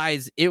didn't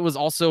realize it was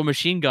also a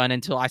machine gun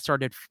until I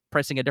started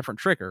pressing a different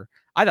trigger.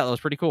 I thought that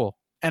was pretty cool.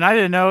 And I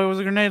didn't know it was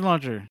a grenade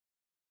launcher.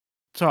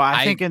 So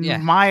I think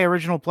in my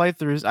original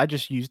playthroughs, I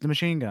just used the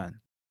machine gun.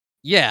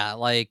 Yeah,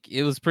 like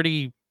it was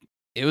really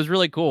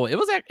cool. It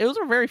was a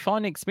very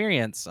fun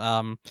experience.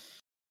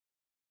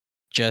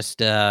 Just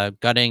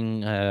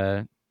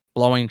gutting,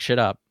 blowing shit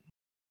up.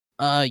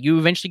 You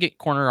eventually get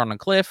cornered on a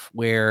cliff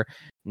where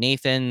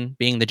Nathan,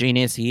 being the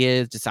genius he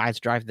is, decides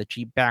to drive the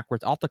Jeep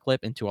backwards off the cliff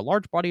into a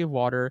large body of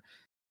water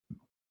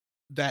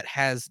that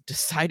has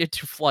decided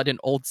to flood an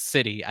old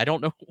city. I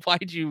don't know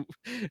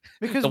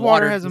because the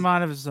water has a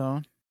mind of its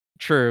own.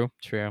 True.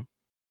 All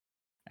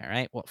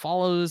right. What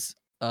follows?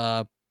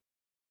 The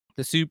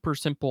super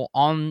simple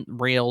on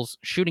rails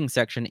shooting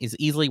section is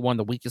easily one of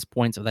the weakest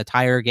points of the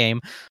entire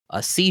game.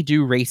 A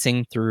Sea-Doo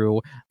racing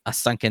through a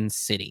sunken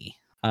city.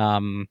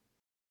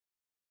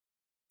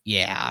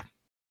 Yeah.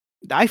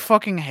 I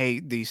fucking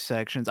hate these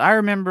sections. I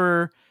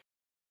remember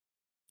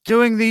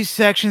doing these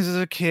sections as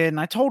a kid, and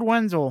I told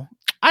Wenzel,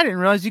 I didn't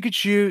realize you could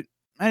shoot.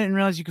 I didn't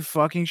realize you could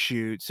fucking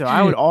shoot. So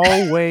I would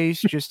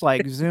always just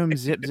like zoom,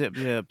 zip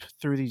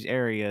through these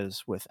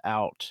areas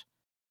without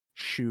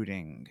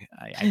shooting.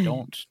 I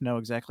don't know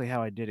exactly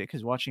how I did it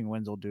because watching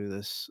Wenzel do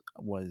this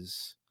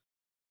was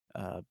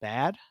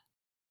bad.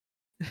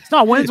 It's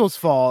not Wenzel's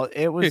fault.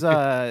 It was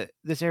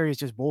this area is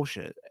just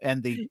bullshit,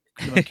 and the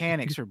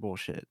mechanics are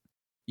bullshit.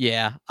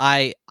 Yeah,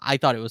 I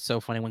thought it was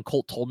so funny when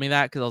Colt told me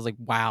that because I was like,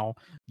 wow,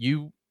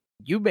 you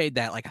made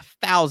that like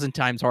 1,000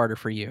 times harder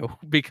for you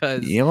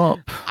because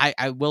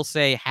I will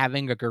say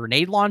having a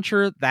grenade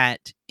launcher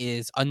that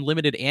is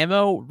unlimited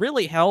ammo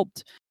really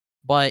helped,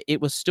 but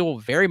it was still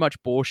very much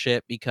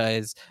bullshit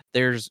because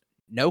there's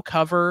no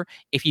cover.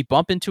 If you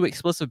bump into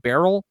explosive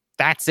barrel,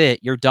 that's it.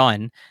 You're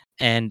done.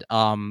 And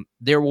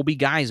there will be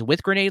guys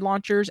with grenade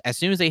launchers. As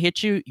soon as they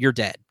hit you, you're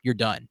dead. You're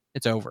done.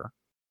 It's over.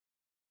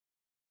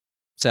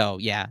 So,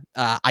 yeah,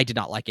 I did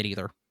not like it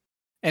either.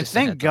 And Just a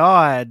thank heads up.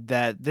 God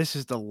that this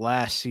is the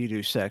last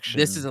Sea-Doo section.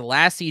 This is the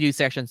last Sea-Doo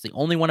section. It's the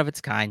only one of its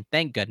kind.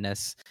 Thank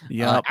goodness.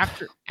 Yup.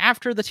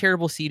 After the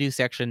terrible Sea-Doo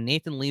section,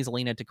 Nathan leaves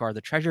Alina to guard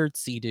the treasured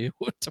Sea-Doo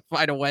to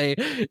find a way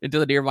into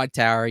the nearby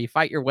tower. You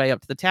fight your way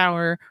up to the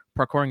tower,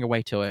 parkouring your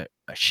way to a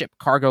ship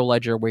cargo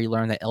ledger where you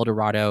learn that El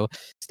Dorado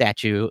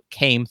statue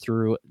came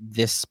through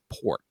this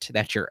port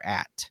that you're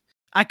at.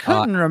 I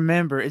couldn't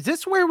remember. Is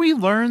this where we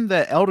learned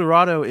that El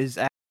Dorado is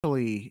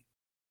actually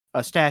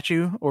a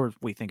statue, or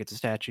we think it's a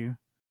statue?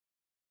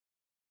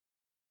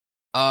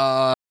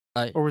 Or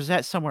was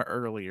that somewhere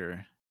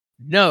earlier?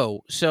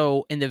 No.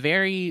 So in the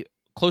very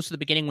close to the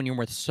beginning when you're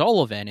with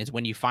Sullivan is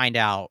when you find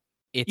out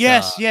it's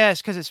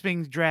yes, because it's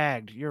being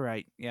dragged. You're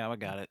right. Yeah, I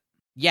got it.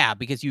 Yeah,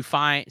 because you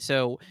find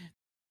so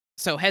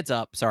heads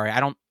up, sorry,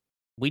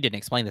 we didn't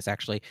explain this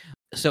actually.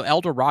 So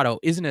El Dorado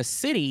isn't a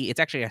city, it's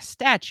actually a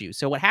statue.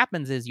 So what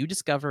happens is you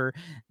discover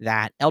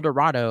that El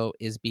Dorado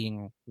is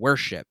being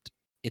worshipped.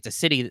 It's a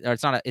city, or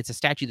it's a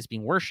statue that's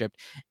being worshipped,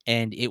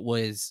 and it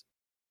was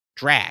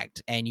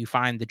dragged, and you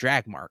find the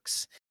drag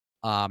marks.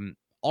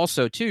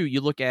 Also too,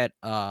 you look at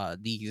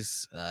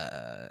these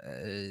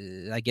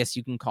I guess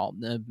you can call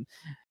them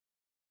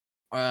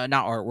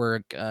not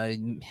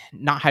artwork,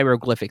 not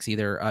hieroglyphics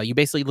either. You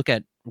basically look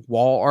at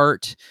wall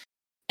art,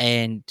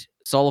 and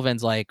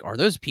Sullivan's like, "Are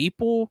those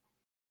people?"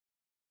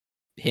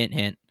 Hint,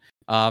 hint.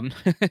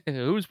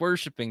 Who's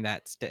worshiping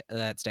that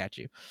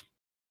statue?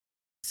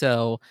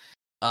 So,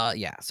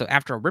 yeah. So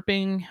after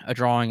ripping a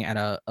drawing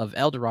of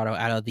El Dorado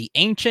out of the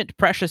ancient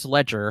precious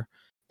ledger,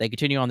 they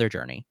continue on their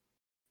journey.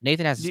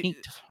 Nathan has a sneak.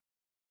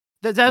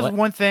 That's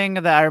one thing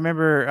that I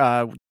remember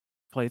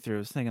playthrough. I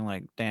was thinking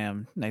like,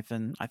 damn,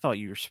 Nathan, I thought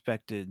you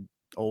respected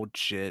old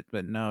shit,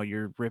 but no,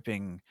 you're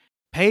ripping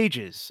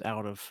pages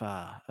out of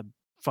a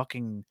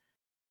fucking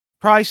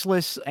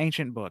priceless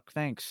ancient book.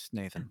 Thanks,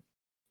 Nathan.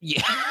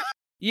 Yeah.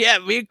 Yeah,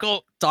 me and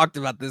Cole talked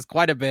about this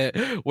quite a bit,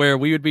 where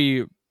we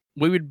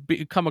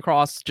would come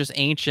across just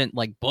ancient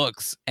like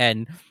books,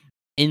 and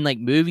in like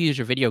movies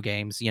or video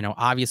games, you know,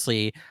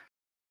 obviously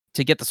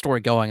to get the story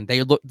going, they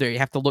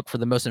have to look for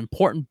the most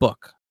important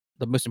book,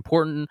 the most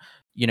important,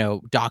 you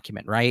know,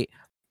 document, right?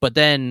 But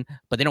they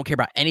don't care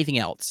about anything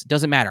else.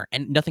 Doesn't matter,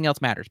 and nothing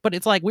else matters. But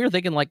it's like we were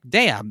thinking, like,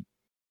 damn,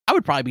 I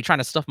would probably be trying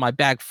to stuff my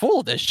bag full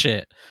of this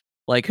shit.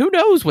 Like, who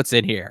knows what's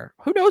in here?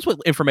 Who knows what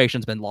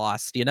information's been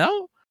lost? You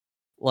know,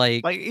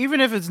 like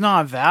even if it's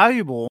not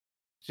valuable,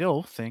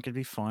 still think it'd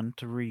be fun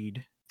to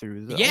read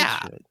through the old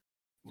shit.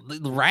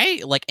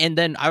 Right? Like, and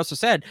then I also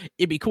said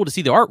it'd be cool to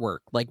see the artwork.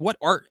 Like, what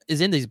art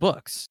is in these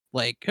books?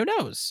 Like, who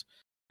knows?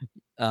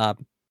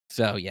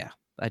 So yeah,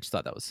 I just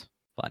thought that was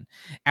fun.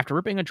 After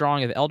ripping a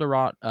drawing of El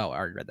Dorado, I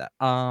already read that.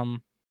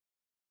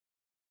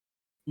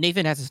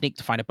 Nathan has to sneak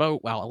to find a boat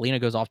while Alina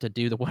goes off to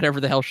do the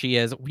whatever the hell she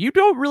is. You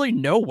don't really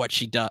know what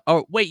she does.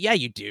 Oh, wait, yeah,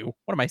 you do.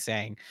 What am I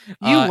saying?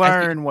 You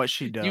learn what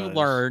she does. You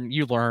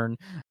learn.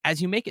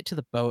 As you make it to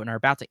the boat and are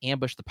about to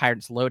ambush the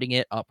pirates loading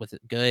it up with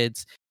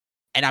goods.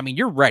 And I mean,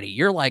 you're ready.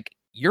 You're like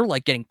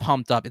getting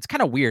pumped up. It's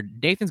kind of weird.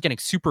 Nathan's getting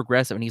super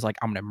aggressive, and he's like,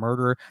 I'm going to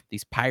murder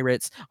these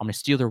pirates. I'm going to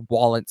steal their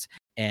wallets,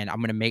 and I'm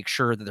going to make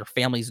sure that their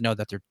families know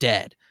that they're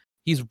dead.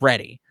 He's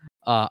ready.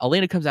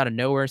 Alina comes out of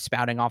nowhere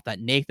spouting off that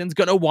Nathan's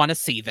going to want to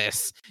see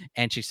this.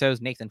 And she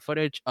shows Nathan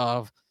footage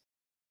of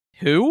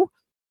who?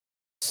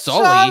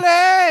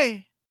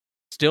 Sully!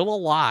 Still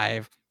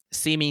alive,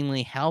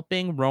 seemingly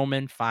helping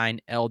Roman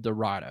find El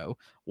Dorado.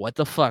 What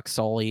the fuck,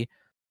 Sully?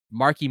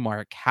 Marky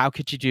Mark, how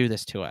could you do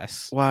this to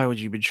us? Why would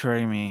you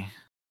betray me?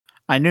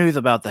 I knew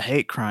about the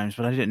hate crimes,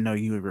 but I didn't know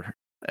you were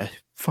a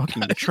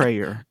fucking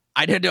betrayer.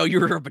 I didn't know you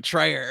were a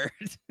betrayer.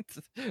 It's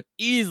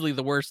easily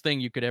the worst thing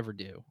you could ever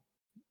do.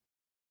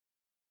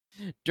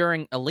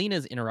 During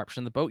Alina's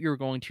interruption, the boat you were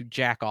going to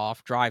jack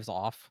off drives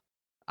off.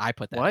 I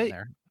put that in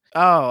there.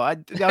 Oh,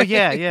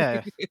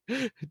 yeah.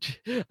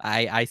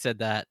 I said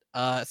that.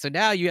 So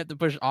now you have to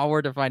push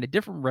onward to find a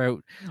different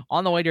route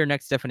on the way to your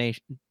next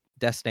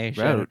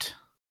destination. Route.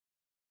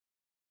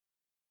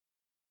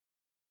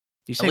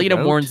 Alina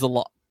mourns the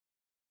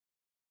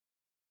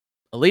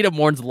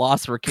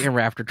loss of her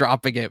camera after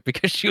dropping it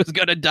because she was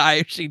gonna die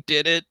if she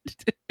did it.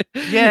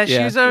 Yeah,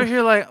 she's over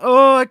here like,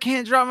 oh, I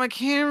can't drop my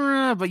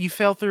camera, but you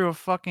fell through a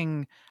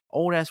fucking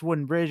old ass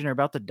wooden bridge and are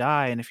about to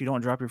die. And if you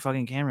don't drop your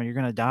fucking camera, you're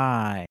gonna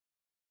die.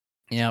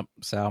 Yep.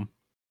 So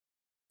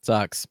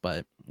sucks,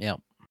 but yep.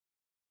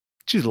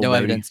 She's no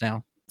evidence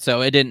now.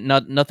 So it didn't.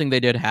 Nothing they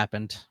did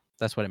happened.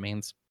 That's what it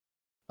means.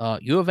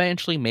 You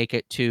eventually make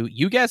it to,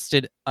 you guessed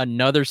it,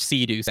 another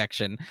Sea-Doo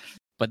section.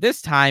 But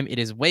this time, it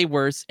is way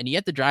worse, and you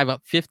have to drive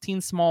up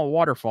 15 small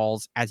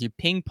waterfalls as you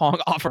ping-pong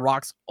off of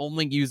rocks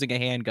only using a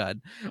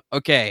handgun.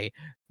 Okay,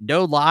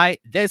 no lie,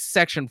 this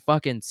section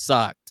fucking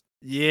sucked.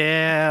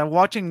 Yeah,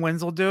 watching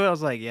Wenzel do it, I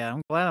was like, yeah,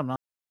 I'm glad I'm not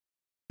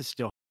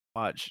still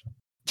watch.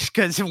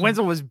 Because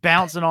Wenzel was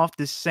bouncing off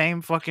the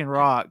same fucking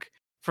rock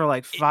for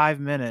like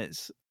 5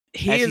 minutes.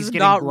 He's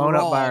getting blown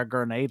up by a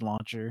grenade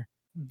launcher.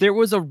 There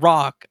was a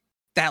rock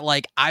that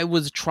like I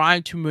was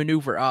trying to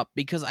maneuver up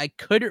because I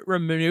couldn't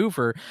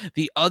maneuver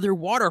the other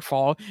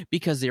waterfall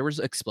because there was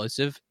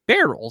explosive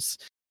barrels.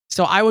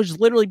 So I was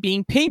literally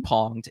being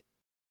ping-ponged.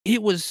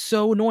 It was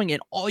so annoying,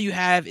 and all you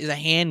have is a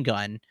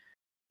handgun.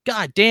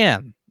 God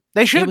damn.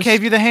 They should It have was-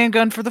 gave you the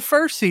handgun for the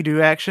first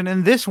Sea-Doo action,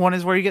 and this one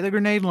is where you get the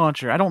grenade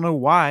launcher. I don't know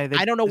why.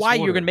 I don't know why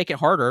you're gonna make it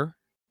harder.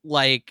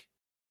 Like,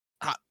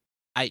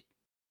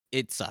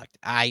 it sucked.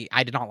 I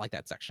did not like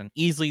that section.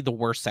 Easily the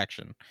worst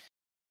section.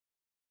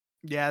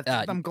 Yeah,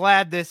 I'm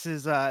glad this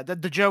is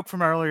the joke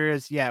from earlier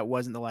is it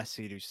wasn't the last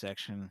Sea-Doo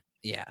section.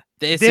 Yeah,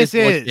 This is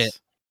legit.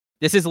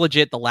 This is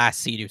legit the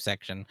last Sea-Doo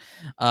section.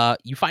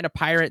 You find a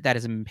pirate that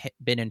has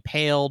been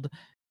impaled.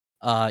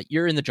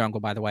 You're in the jungle,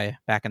 by the way,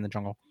 back in the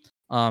jungle.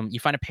 You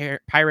find a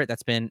pirate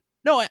that's been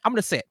I'm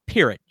gonna say it.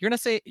 Pirate. You're gonna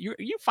say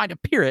you find a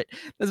pirate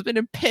that's been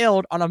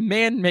impaled on a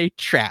man-made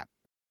trap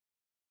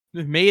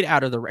made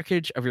out of the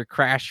wreckage of your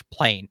crashed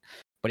plane.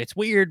 But it's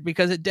weird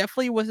because it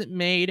definitely wasn't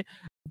made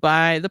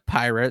by the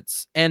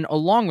pirates, and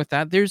along with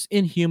that, there's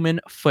inhuman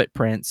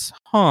footprints.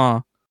 Huh?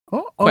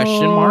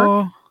 Question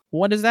mark.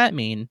 What does that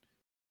mean?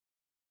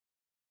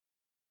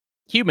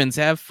 Humans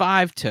have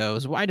 5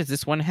 toes. Why does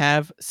this one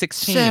have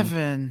 16?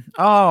 7.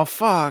 Oh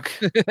fuck.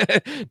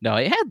 No,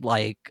 it had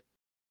like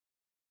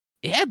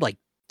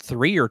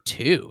 3 or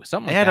 2,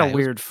 something like It had that. a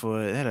weird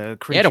foot. It had a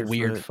creature It had a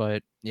weird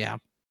foot. Yeah.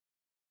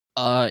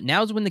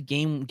 Now's when the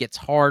game gets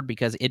hard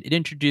because it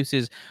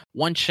introduces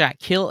one-shot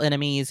kill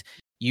enemies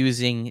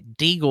using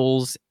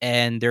deagles,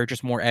 and there are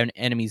just more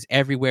enemies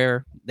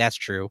everywhere. That's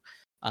true.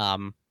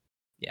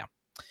 Yeah.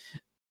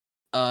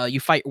 You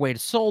fight your way to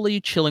Soli,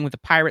 chilling with the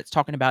pirates,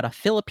 talking about a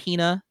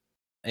Filipina,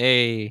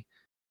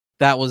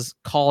 that was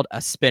called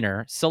a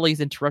spinner. Sully's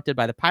interrupted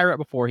by the pirate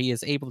before he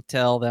is able to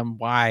tell them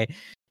why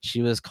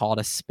she was called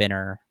a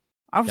spinner.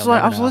 I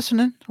was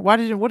listening. What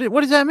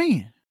does that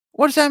mean?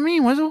 What does that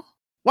mean, Wizzle?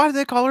 Why did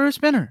they call her a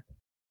spinner?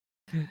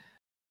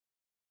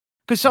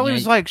 Because Sully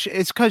was like,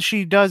 it's because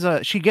she does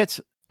she gets,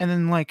 and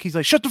then like he's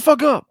like, shut the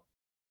fuck up.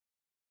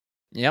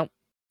 Yep.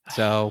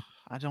 So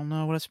I don't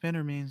know what a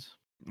spinner means.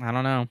 I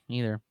don't know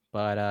either.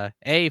 But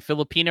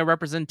Filipino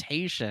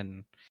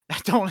representation.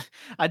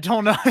 I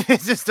don't know if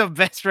it's just the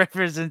best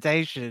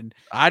representation.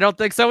 I don't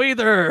think so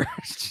either.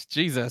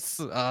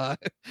 Jesus.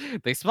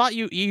 They spot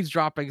you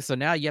eavesdropping, so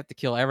now you have to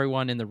kill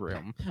everyone in the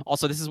room.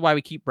 Also, this is why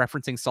we keep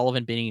referencing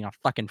Sullivan being a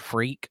fucking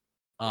freak.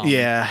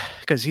 Yeah,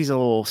 because he's a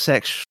little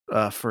sex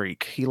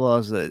freak. He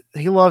loves it.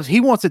 He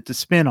wants it to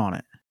spin on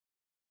it.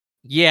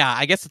 Yeah,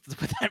 I guess that's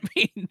what that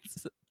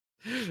means.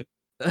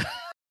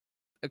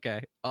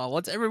 Okay.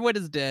 Once everyone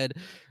is dead.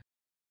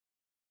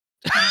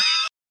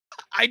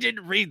 I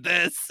didn't read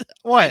this.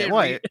 What?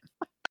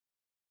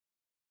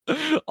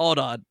 Hold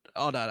on.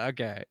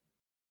 Okay.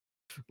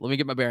 Let me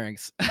get my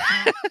bearings.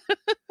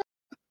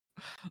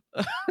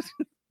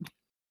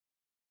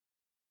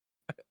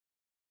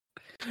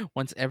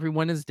 Once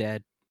everyone is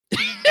dead.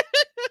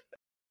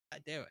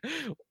 God damn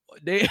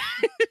it.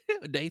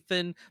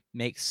 Nathan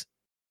makes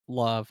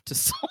love to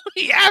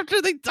Sully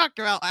after they talk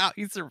about how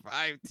he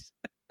survived.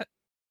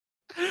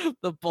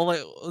 The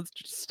bullet was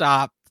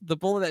stopped. The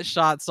bullet that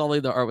shot Sully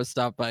in the heart was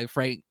stopped by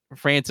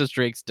Francis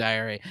Drake's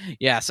diary.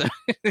 Yeah, so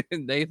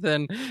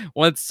Nathan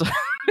once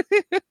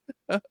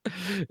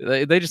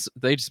they just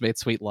made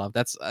sweet love.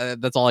 That's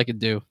all I can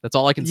do. That's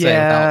all I can say.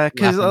 Yeah,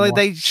 because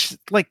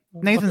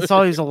Nathan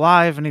saw he was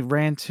alive and he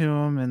ran to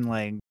him, and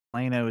like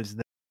Lena was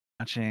there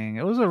watching.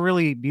 It was a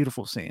really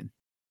beautiful scene.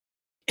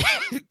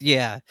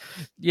 Yeah.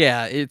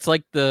 It's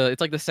like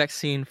the sex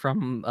scene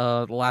from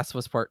The Last of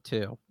Us Part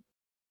 2.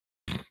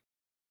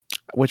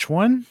 Which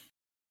one?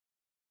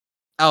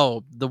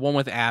 Oh, the one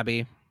with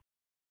Abby.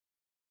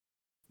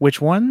 Which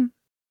one?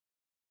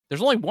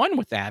 There's only one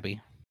with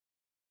Abby.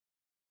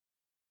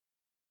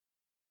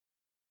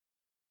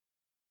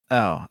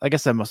 Oh, I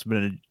guess that must have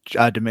been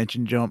a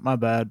dimension jump. My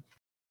bad.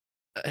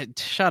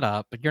 Shut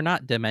up. You're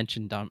not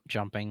dimension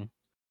jumping.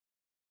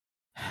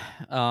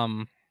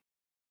 The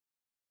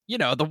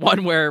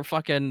one where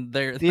fucking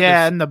they're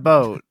in the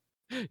boat.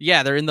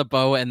 Yeah, they're in the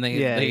boat and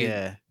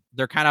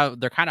they're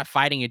kind of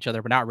fighting each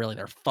other, but not really.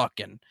 They're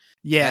fucking.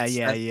 Yeah.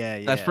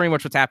 That's pretty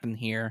much what's happened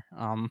here.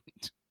 Now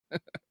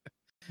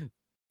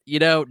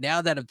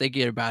that I'm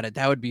thinking about it,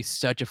 that would be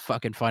such a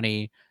fucking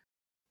funny,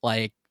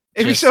 like.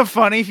 It'd be so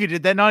funny if you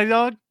did that, Naughty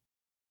Dog.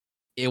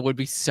 It would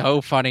be so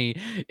funny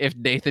if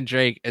Nathan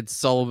Drake and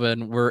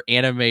Sullivan were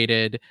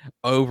animated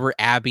over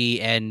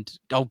Abby and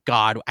oh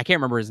god, I can't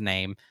remember his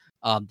name.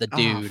 The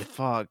dude. Oh,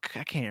 fuck,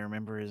 I can't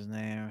remember his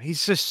name.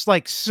 He's just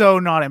like so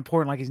not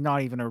important. Like he's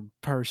not even a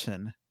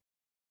person.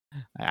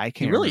 I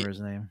can't remember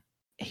his name.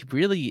 He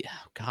really,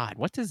 oh god,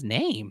 what's his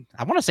name?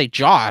 I want to say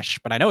Josh,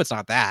 but I know it's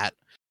not that.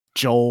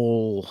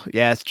 Joel.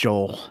 Yeah, it's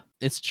Joel.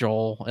 It's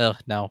Joel. Ugh,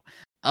 no.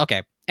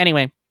 Okay.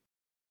 Anyway,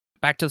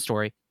 back to the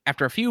story.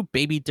 After a few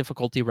baby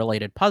difficulty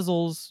rated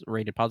puzzles,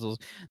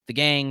 the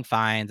gang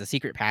finds a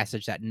secret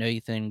passage that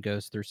Nathan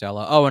goes through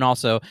solo. Oh, and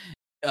also,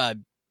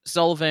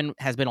 Sullivan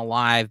has been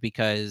alive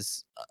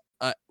because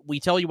we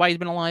tell you why he's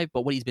been alive,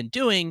 but what he's been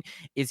doing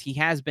is he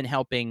has been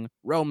helping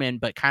Roman,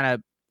 but kind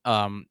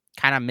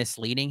of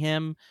misleading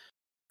him,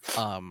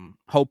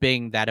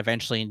 hoping that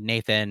eventually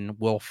Nathan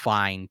will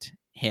find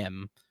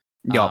him.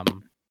 Yup.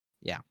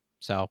 Yeah.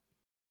 So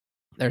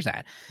there's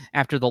that.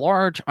 After the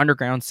large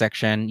underground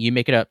section, you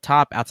make it up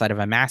top outside of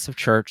a massive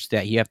church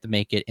that you have to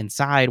make it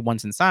inside.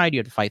 Once inside, you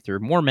have to fight through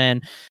more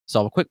men,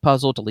 solve a quick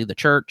puzzle to leave the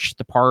church.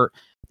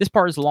 This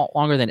part is a lot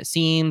longer than it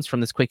seems from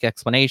this quick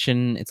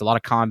explanation. It's a lot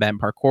of combat and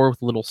parkour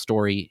with little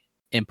story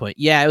input.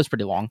 Yeah, it was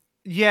pretty long.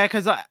 Yeah,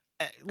 because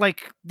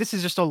this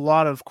is just a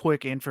lot of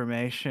quick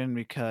information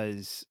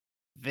because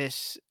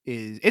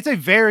it's a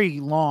very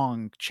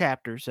long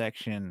chapter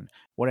section,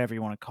 whatever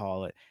you want to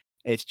call it.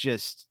 It's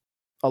just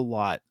a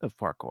lot of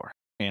parkour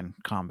and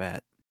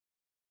combat.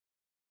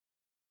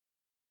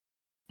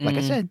 Like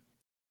I said.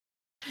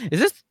 Is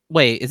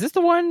this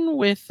the one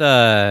with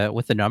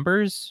the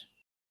numbers?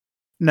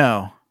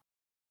 No.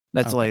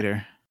 That's Okay.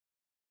 later.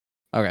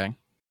 Okay.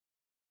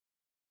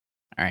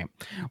 All right.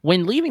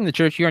 When leaving the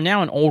church, you are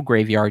now in an old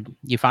graveyard.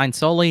 You find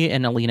Sully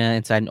and Alina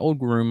inside an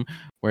old room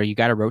where you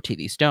got to rotate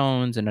these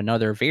stones and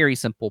another very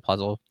simple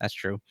puzzle. That's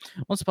true.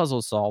 Once the puzzle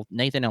is solved,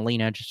 Nathan and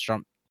Alina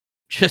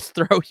just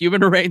throw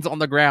human remains on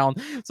the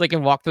ground so they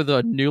can walk through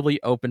the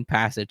newly opened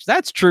passage.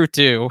 That's true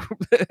too.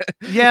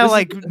 Yeah,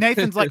 like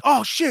Nathan's like,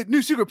 oh shit,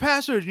 new secret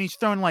passage, and he's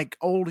throwing like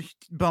old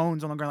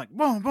bones on the ground, like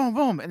boom, boom,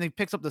 boom, and then he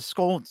picks up the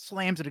skull and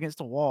slams it against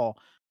the wall.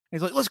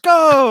 He's like, let's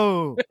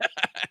go.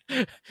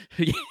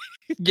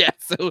 Yeah,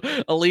 so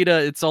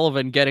Alina and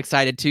Sullivan get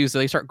excited too, so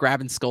they start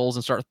grabbing skulls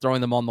and start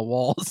throwing them on the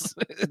walls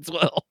as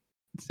well.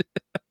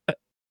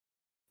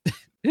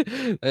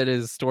 That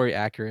is story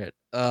accurate.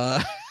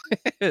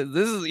 This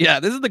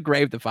is the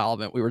grave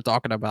defilement we were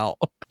talking about.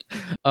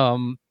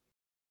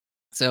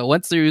 So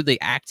once through, they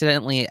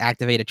accidentally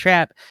activate a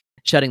trap,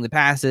 shutting the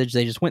passage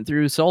they just went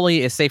through.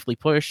 Sully is safely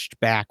pushed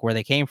back where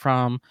they came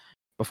from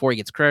before he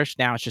gets crushed.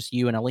 Now it's just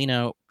you and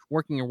Alina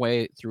working your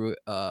way through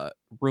a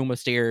room of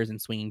stairs and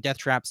swinging death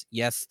traps.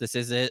 Yes, this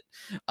is it.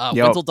 Yep.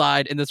 Wenzel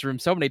died in this room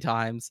so many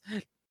times.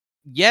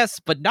 Yes,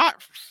 but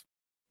not.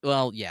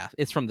 Well, yeah,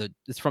 it's from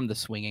the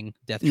swinging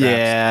death traps.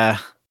 Yeah.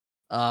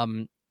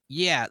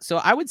 Yeah, so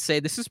I would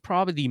say this is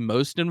probably the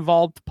most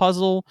involved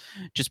puzzle,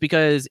 just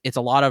because it's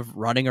a lot of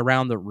running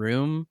around the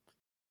room.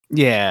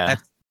 Yeah.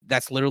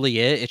 That's literally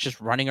it. It's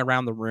just running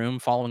around the room,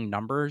 following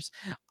numbers.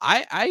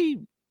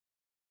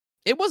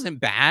 It wasn't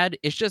bad.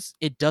 It's just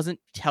it doesn't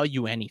tell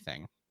you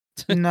anything.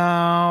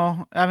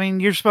 No, I mean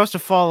you're supposed to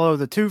follow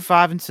the 2,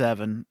 5, and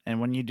 7,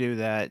 and when you do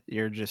that,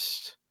 you're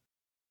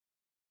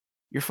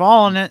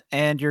following it,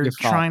 and you're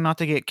trying not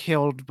to get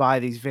killed by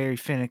these very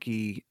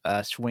finicky,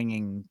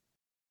 swinging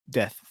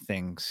death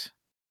things.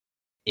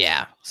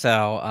 Yeah,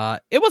 so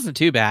it wasn't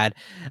too bad.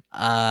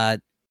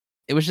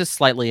 It was just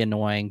slightly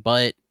annoying,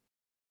 but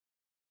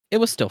it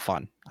was still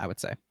fun, I would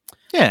say.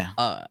 Yeah.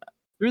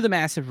 Through the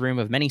massive room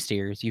of many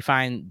stairs, you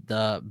find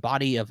the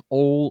body of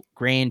old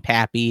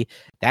grandpappy.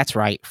 That's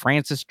right,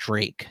 Francis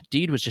Drake.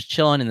 Dude was just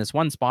chilling in this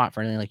one spot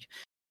for like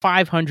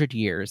 500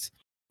 years.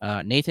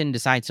 Nathan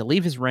decides to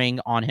leave his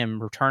ring on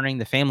him, returning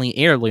the family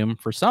heirloom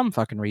for some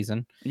fucking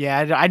reason.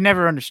 Yeah, I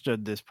never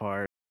understood this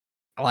part.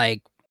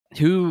 Like,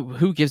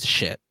 who gives a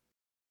shit?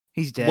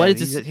 He's dead. What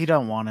is this? He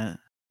don't want it.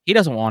 He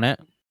doesn't want it.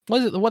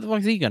 What the fuck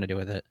is he gonna do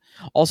with it?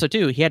 Also,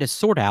 too, he had his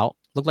sword out.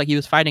 Looked like he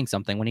was fighting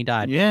something when he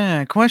died.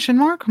 Yeah, question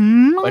mark?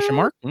 Question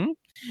mark?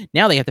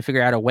 Now they have to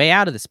figure out a way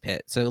out of this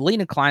pit. So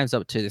Lena climbs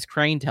up to this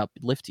crane to help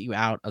lift you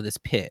out of this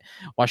pit.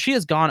 While she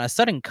is gone, a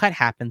sudden cut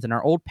happens, and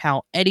our old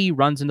pal Eddie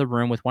runs in the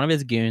room with one of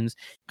his goons,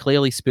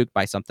 clearly spooked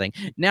by something.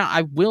 Now,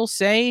 I will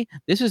say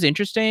this is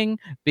interesting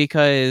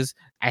because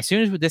as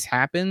soon as this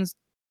happens,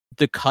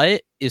 the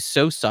cut is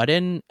so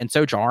sudden and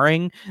so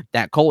jarring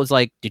that Cole was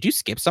like, "Did you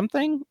skip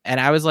something?"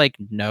 And I was like,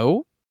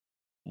 "No."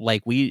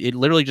 Like it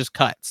literally just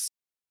cuts.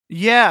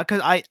 Yeah,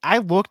 because I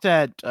looked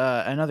at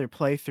another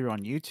playthrough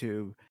on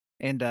YouTube,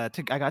 and I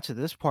got to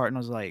this part and I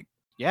was like,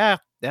 yeah,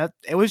 that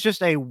it was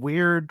just a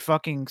weird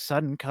fucking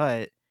sudden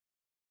cut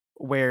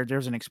where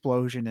there's an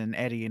explosion and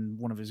Eddie and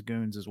one of his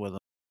goons is with him.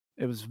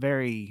 It was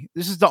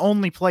this is the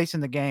only place in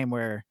the game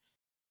where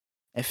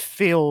it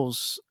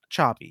feels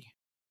choppy.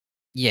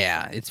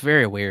 Yeah, it's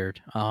very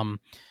weird.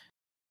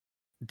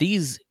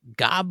 These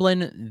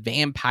goblin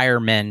vampire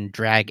men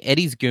drag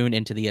Eddie's goon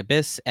into the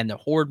abyss, and the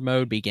horde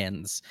mode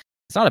begins.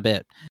 It's not a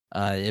bit.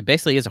 It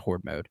basically is a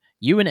horde mode.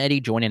 You and Eddie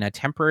join in a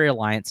temporary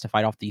alliance to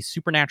fight off these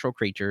supernatural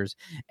creatures.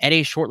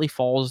 Eddie shortly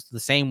falls the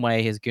same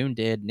way his goon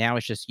did. Now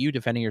it's just you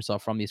defending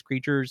yourself from these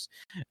creatures.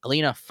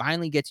 Alina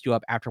finally gets you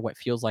up after what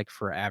feels like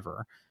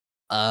forever.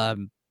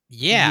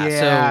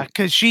 Yeah,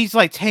 because she's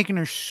like taking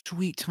her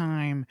sweet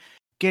time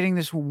getting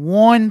this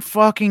one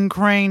fucking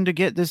crane to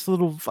get this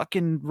little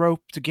fucking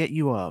rope to get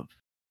you up.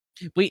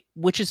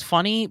 Which is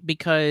funny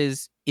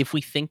because if we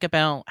think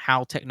about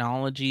how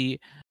technology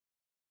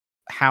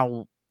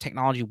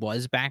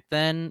was back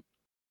then,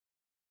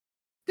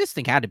 this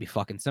thing had to be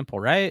fucking simple,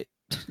 right?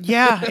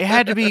 Yeah, it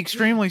had to be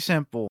extremely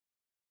simple.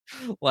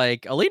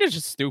 Like, Alita's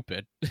just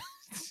stupid.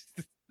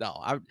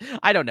 No,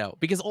 I don't know,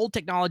 because old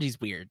technology is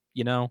weird,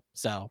 you know?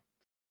 So,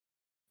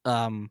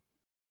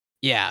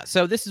 yeah,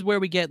 so this is where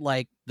we get,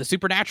 like, the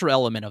supernatural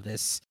element of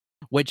this,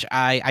 which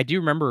I do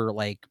remember,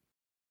 like,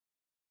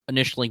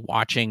 initially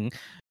watching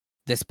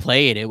this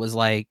played. It was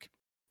like,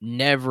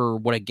 never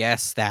would have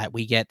guessed that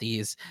we get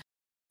these.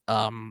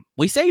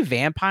 We say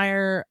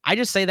vampire. I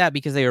just say that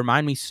because they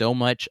remind me so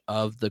much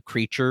of the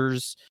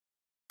creatures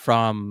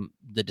from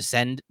the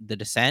Descent.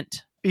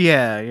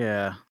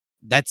 Yeah.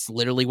 That's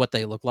literally what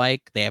they look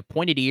like. They have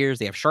pointed ears,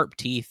 they have sharp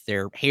teeth,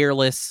 they're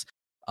hairless.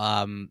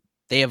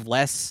 They have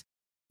less,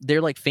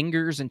 their like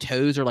fingers and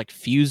toes are like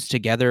fused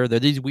together. They're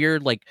these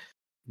weird like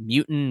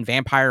mutant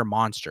vampire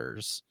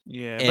monsters.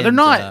 Yeah, but they're And,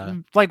 not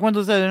like one of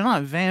those. They're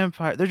not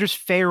vampire. They're just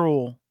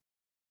feral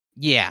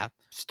yeah,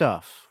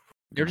 stuff.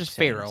 they're Like I just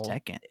said in a feral.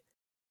 second.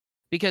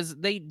 Because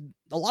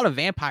a lot of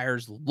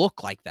vampires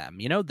look like them,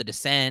 the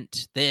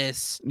Descent,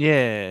 this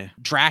Yeah,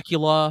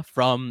 Dracula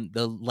from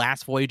the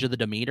Last Voyage of the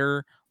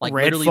Demeter, like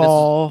literally this is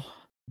Redfall.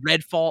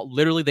 Redfall,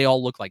 literally they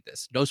all look like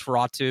this.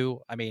 Nosferatu,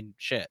 I mean,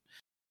 shit.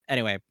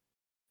 Anyway,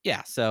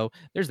 yeah, so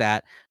there's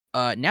that.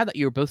 Now that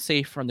you're both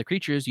safe from the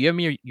creatures,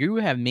 you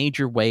have made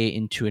your way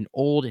into an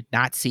old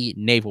Nazi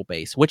naval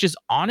base, which is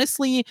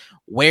honestly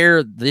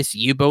where this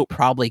U-boat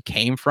probably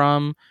came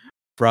from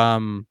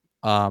from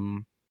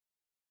the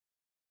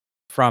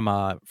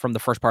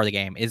first part of the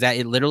game. Is that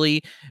it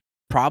literally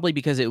probably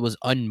because it was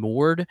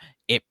unmoored,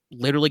 it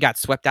literally got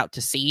swept out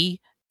to sea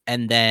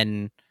and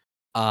then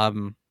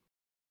um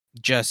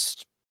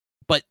just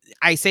but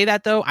I say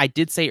that though, I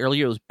did say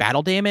earlier it was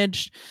battle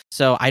damaged,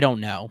 so I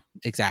don't know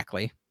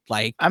exactly.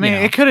 Like, I mean,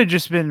 it could have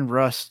just been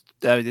rust.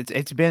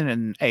 It's been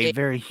in a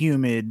very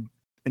humid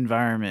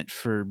environment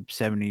for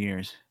 70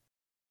 years.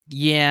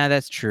 Yeah,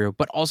 that's true.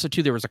 But also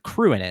too, there was a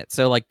crew in it.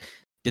 So like,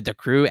 did the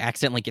crew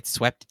accidentally get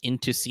swept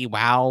into sea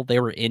while they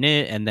were in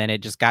it, and then it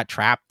just got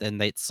trapped and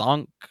they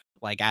sunk?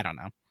 Like, I don't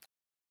know.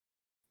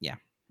 Yeah.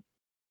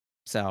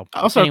 So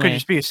Also, it could anyway.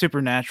 just be a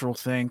supernatural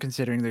thing,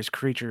 considering there's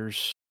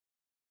creatures.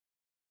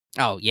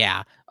 Oh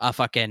yeah, a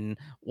fucking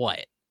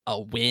what?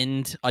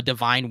 A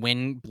divine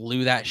wind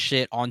blew that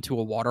shit onto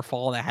a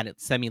waterfall that had it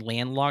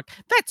semi-landlocked.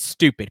 That's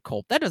stupid,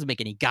 Colt. That doesn't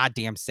make any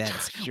goddamn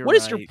sense. What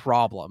is your right.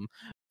 problem?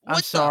 I'm What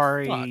the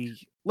sorry. fuck?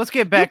 Let's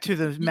get back to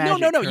the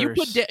magic. No.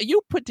 Curse.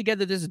 You put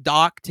together this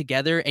doc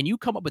together, and you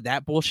come up with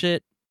that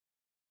bullshit.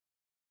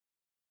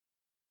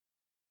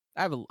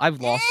 I've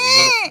lost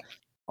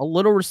a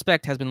little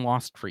respect has been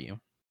lost for you.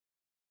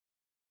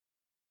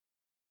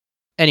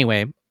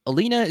 Anyway,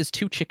 Alina is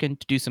too chicken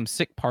to do some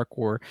sick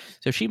parkour,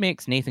 so she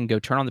makes Nathan go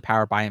turn on the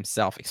power by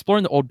himself.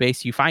 Exploring the old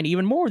base, you find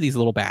even more of these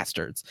little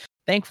bastards.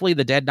 Thankfully,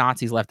 the dead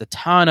Nazis left a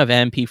ton of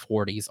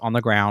MP40s on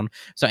the ground,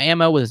 so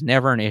ammo was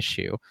never an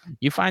issue.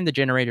 You find the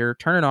generator,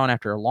 turn it on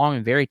after a long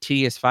and very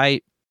tedious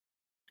fight.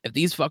 If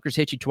these fuckers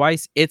hit you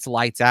twice, it's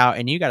lights out,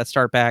 and you got to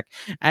start back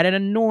at an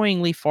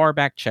annoyingly far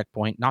back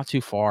checkpoint, not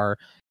too far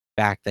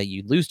back that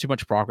you lose too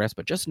much progress,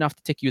 but just enough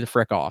to tick you the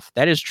frick off.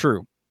 That is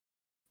true.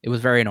 It was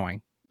very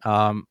annoying.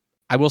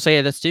 I will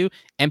say this too.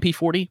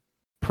 MP40,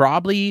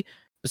 probably,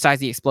 besides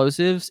the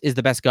explosives, is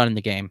the best gun in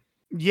the game.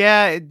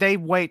 Yeah, they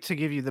wait to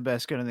give you the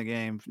best gun in the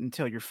game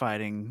until you're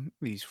fighting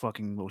these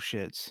fucking little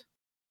shits.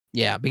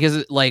 Yeah,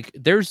 because like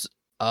there's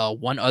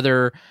one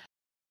other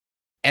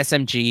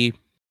SMG,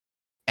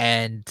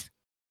 and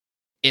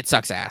it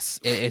sucks ass.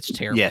 It's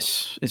terrible.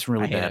 Yes, it's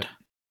really bad.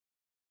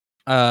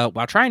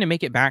 While trying to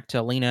make it back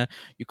to Alina,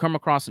 you come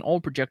across an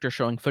old projector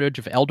showing footage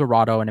of El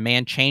Dorado and a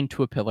man chained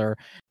to a pillar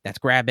that's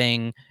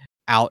grabbing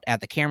out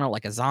at the camera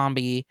like a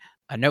zombie.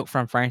 A note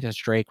from Francis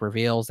Drake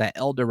reveals that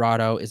El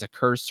Dorado is a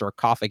cursed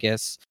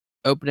sarcophagus.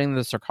 Opening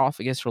the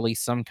sarcophagus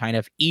released some kind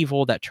of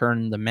evil that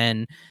turned the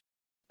men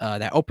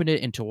that opened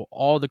it into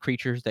all the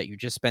creatures that you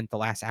just spent the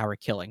last hour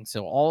killing.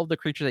 So all of the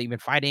creatures that you've been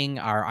fighting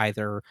are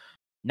either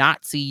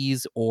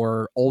Nazis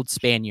or old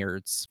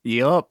Spaniards.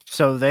 Yup.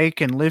 So they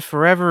can live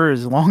forever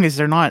as long as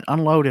they're not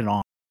unloaded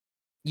on.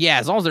 Yeah,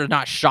 as long as they're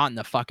not shot in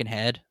the fucking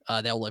head,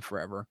 they'll live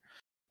forever.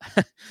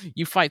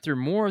 You fight through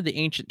more of the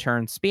ancient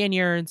turned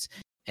Spaniards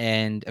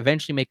and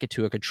eventually make it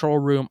to a control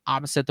room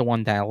opposite the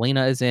one that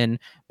Alina is in,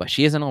 but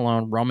she isn't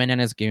alone. Roman and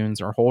his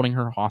goons are holding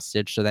her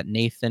hostage so that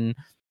Nathan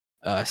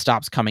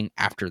stops coming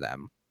after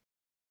them.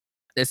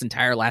 This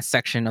entire last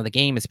section of the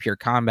game is pure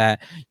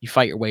combat. You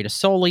fight your way to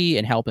Soli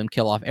and help him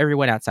kill off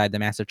everyone outside the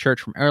massive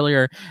church from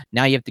earlier.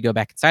 Now you have to go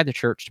back inside the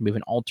church to move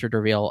an altar to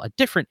reveal a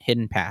different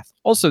hidden path.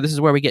 Also, this is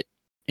where we get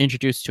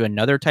introduced to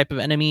another type of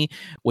enemy,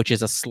 which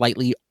is a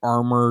slightly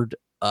armored,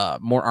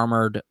 more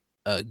armored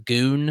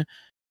goon.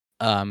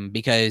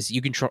 Because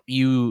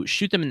you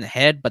shoot them in the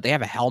head, but they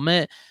have a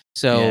helmet.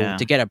 So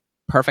to get a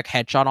perfect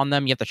headshot on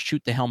them, you have to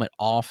shoot the helmet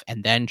off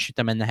and then shoot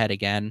them in the head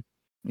again.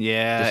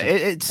 Yeah,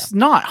 it's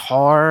not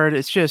hard.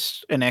 It's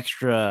just an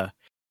extra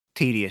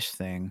tedious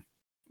thing.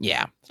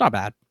 Yeah, it's not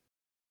bad.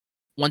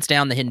 Once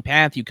down the hidden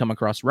path, you come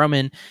across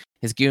Roman,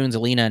 his goons,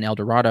 Alina, and El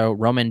Dorado.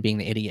 Roman, being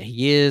the idiot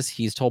he is,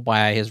 he's told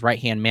by his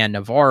right-hand man,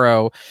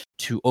 Navarro,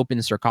 to open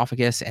the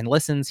sarcophagus and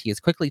listens. He is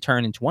quickly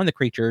turned into one of the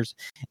creatures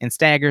and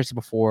staggers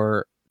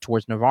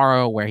towards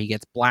Navarro, where he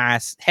gets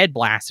head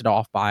blasted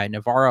off by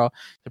Navarro.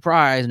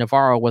 Surprise,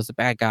 Navarro was the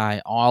bad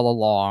guy all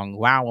along.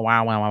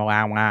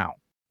 Wow.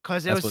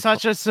 Because it was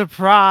such a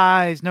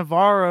surprise.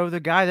 Navarro,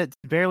 the guy that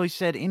barely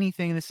said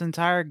anything this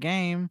entire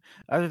game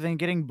other than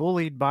getting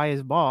bullied by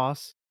his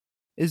boss,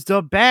 is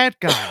the bad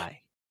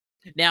guy.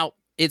 Now,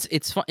 it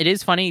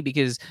is funny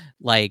because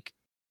like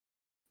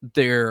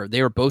they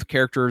were both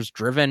characters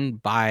driven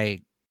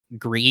by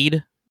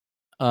greed,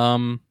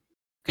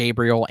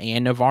 Gabriel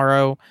and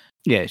Navarro.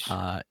 Yes.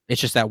 It's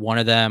just that one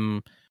of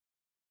them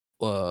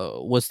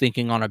was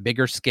thinking on a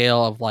bigger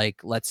scale of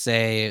like, let's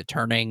say,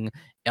 turning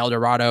El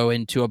Dorado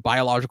into a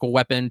biological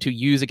weapon to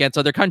use against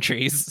other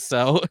countries.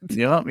 So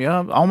Yep.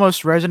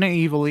 Almost Resident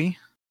Evil-y.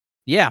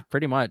 yeah,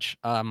 pretty much.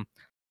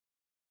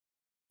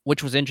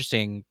 Which was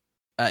interesting.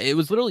 It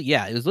was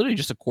literally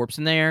just a corpse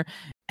in there,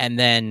 and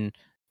then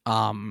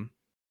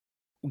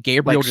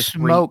Gabriel Like just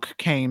smoke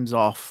comes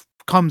off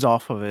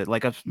of it,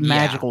 like a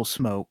magical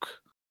smoke.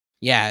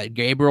 Yeah,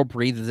 Gabriel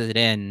breathes it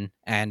in,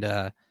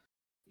 and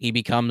he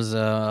becomes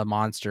a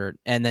monster.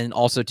 And then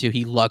also too,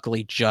 he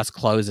luckily just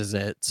closes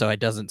it so it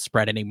doesn't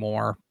spread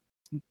anymore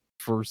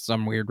for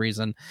some weird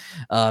reason.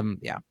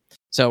 Yeah.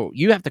 So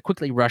you have to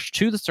quickly rush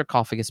to the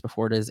sarcophagus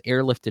before it is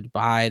airlifted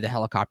by the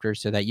helicopter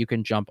so that you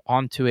can jump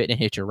onto it and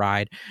hitch a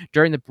ride.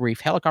 During the brief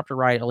helicopter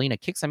ride, Alina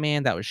kicks a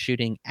man that was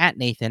shooting at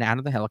Nathan out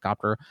of the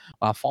helicopter.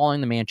 While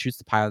falling, the man shoots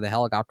the pilot of the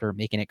helicopter,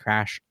 making it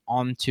crash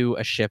onto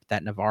a ship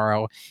that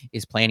Navarro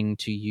is planning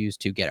to use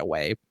to get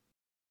away.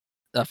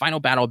 The final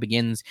battle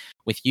begins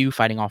with you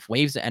fighting off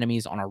waves of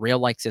enemies on a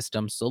rail-like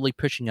system, slowly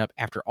pushing up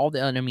after all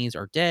the enemies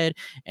are dead,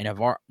 and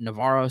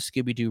Navarro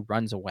Scooby-Doo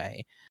runs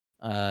away.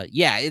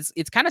 Yeah,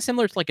 it's kind of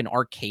similar to like an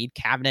arcade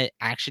cabinet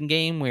action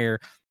game where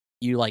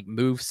you like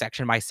move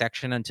section by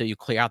section until you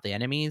clear out the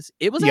enemies.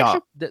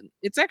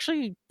 It's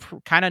actually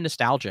kind of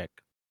nostalgic.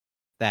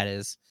 That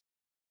is,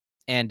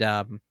 and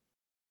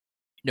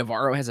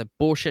Navarro has a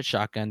bullshit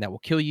shotgun that will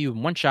kill you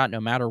in one shot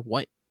no matter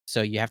what.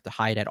 So you have to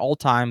hide at all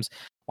times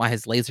while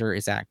his laser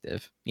is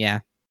active. Yeah.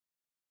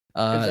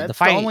 That's The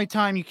fight. the only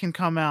time you can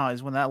come out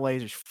is when that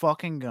laser's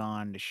fucking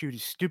gone to shoot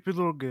his stupid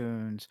little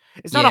goons.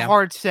 It's not a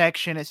hard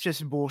section. It's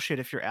just bullshit.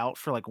 If you're out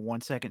for like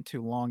 1 second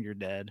too long, you're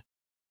dead.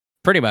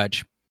 Pretty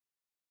much.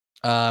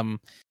 The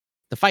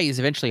fight is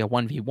eventually a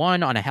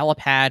 1v1 on a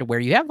helipad where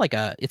you have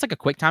it's like a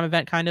quick time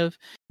event kind of,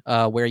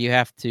 where you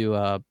have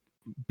to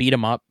beat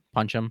him up,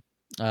 punch him.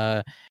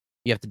 You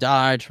have to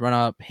dodge, run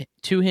up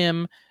to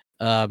him,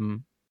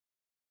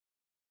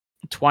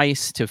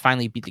 twice to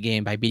finally beat the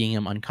game by beating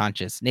him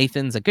unconscious.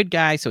 Nathan's a good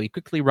guy, so he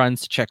quickly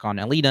runs to check on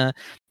Alina,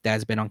 that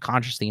has been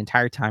unconscious the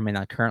entire time in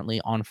a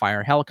currently on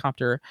fire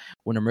helicopter.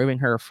 When removing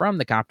her from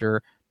the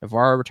copter,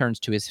 Navarro returns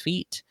to his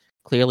feet,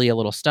 clearly a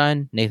little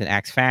stunned. Nathan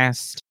acts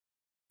fast.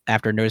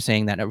 After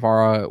noticing that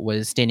Navarro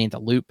was standing at the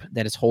loop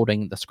that is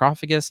holding the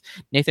sarcophagus,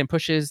 Nathan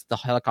pushes the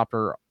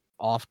helicopter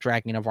off,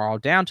 dragging Navarro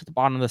down to the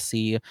bottom of the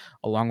sea,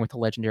 along with the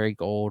legendary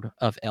gold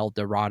of El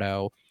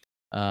Dorado.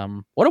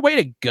 What a way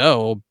to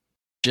go!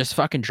 Just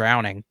fucking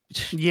drowning.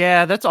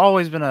 Yeah, that's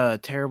always been a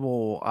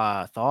terrible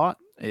thought.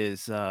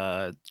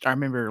 I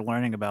remember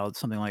learning about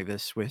something like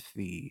this with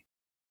the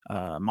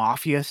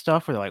mafia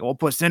stuff, where they're like, "We'll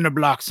put cinder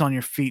blocks on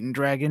your feet and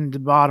drag into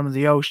the bottom of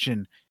the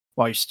ocean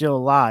while you're still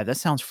alive." That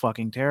sounds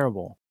fucking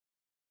terrible.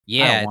 I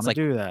Yeah, don't it's want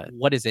to do that.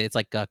 what is it? It's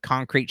like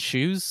concrete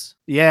shoes.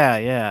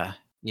 Yeah.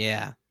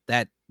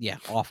 Yeah,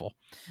 awful.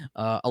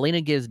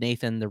 Alina gives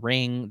Nathan the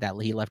ring that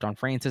he left on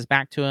Francis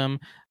back to him,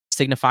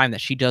 signifying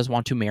that she does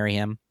want to marry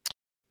him.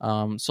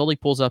 Sully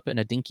pulls up in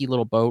a dinky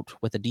little boat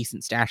with a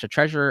decent stash of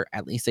treasure.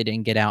 At least they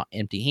didn't get out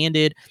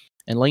empty-handed.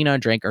 And Lena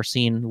and Drake are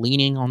seen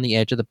leaning on the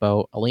edge of the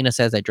boat. Alina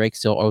says that Drake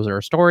still owes her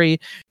a story.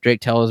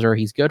 Drake tells her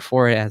he's good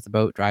for it as the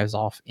boat drives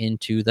off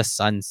into the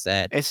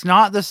sunset. It's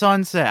not the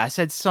sunset. I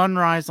said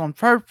sunrise on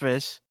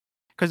purpose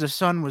because the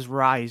sun was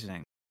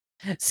rising.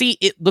 See,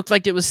 it looked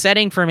like it was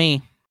setting for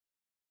me.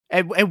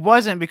 It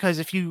wasn't, because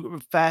if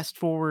you fast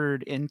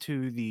forward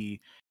into the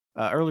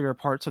earlier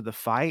parts of the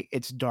fight,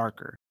 it's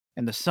darker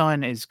and the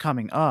sun is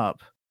coming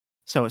up,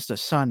 so it's the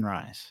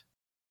sunrise.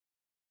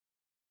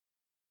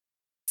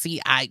 See,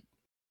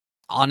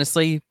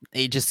 honestly,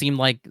 it just seemed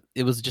like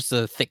it was just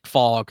a thick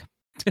fog.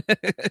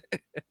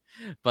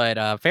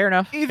 But fair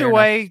enough. Either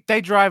way, they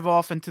drive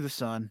off into the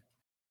sun.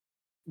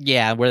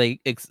 Yeah, where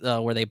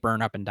they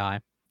burn up and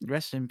die.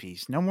 Rest in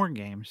peace. No more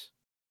games.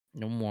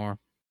 No more.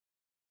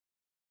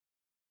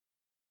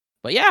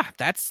 But yeah,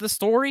 that's the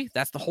story.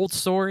 That's the whole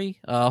story.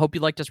 Hope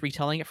you liked us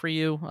retelling it for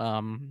you.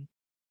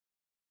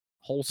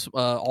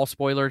 All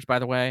spoilers, by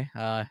the way.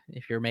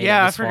 If you're made,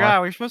 I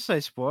forgot. We're supposed to say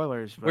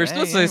spoilers. We're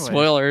supposed to say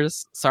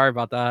spoilers. Sorry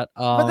about that.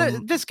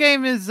 But this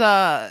game is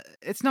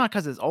it's not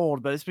because it's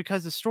old, but it's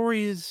because the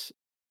story is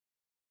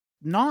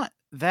not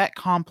that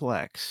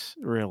complex.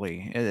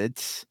 Really,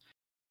 it's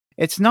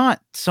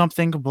not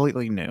something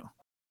completely new.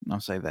 I'll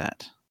say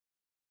that.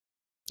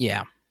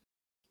 Yeah.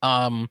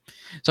 So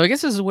I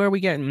guess this is where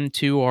we get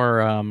into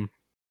our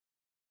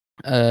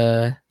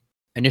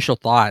initial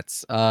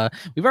thoughts.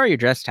 We've already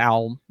addressed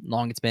how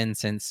long it's been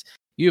since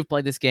you've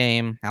played this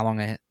game, how long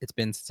it's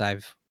been since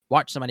I've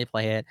watched somebody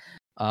play it.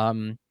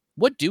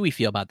 What do we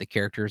feel about the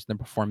characters and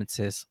the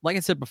performances? Like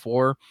I said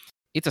before,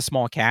 it's a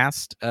small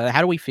cast.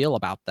 How do we feel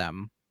about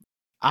them?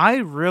 I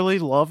really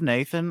love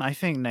Nathan. I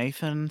think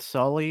Nathan,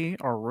 Sully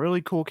are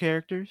really cool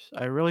characters.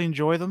 I really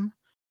enjoy them.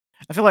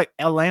 I feel like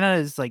Elena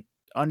is like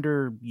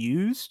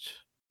underused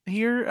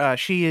here.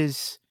 She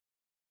is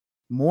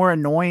more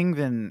annoying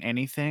than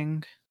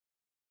anything,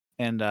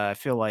 and I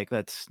feel like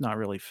that's not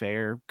really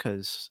fair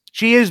because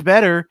she is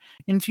better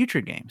in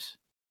future games.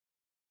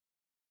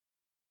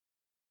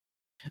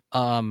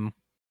 Um,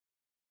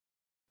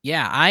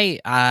 yeah,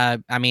 I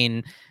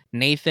mean,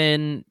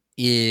 Nathan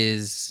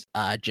is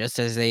just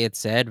as they had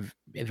said,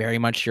 very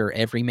much your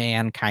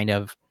everyman kind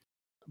of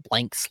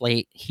blank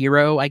slate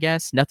hero, I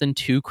guess. Nothing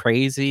too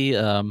crazy.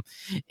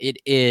 It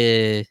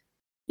is,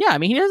 yeah. I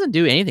mean, he doesn't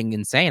do anything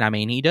insane. I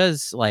mean, he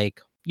does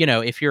like,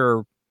 if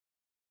you're,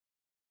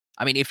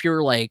 I mean, if you're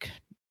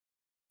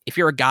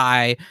a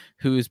guy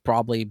who's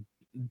probably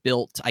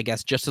built, I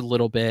guess, just a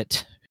little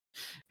bit,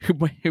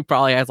 who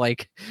probably has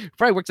like,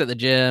 probably works at the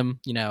gym,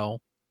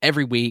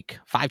 every week,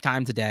 5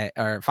 times a day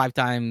or 5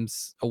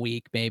 times a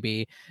week,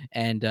 maybe,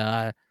 and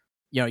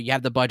you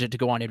have the budget to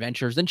go on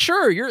adventures, then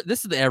sure,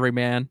 this is the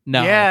everyman.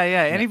 No, Yeah,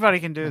 yeah. no, Anybody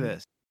can do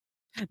this.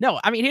 no.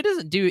 I mean, he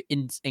doesn't do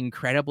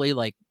incredibly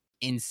like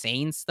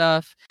insane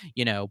stuff,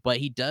 but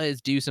he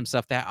does do some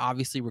stuff that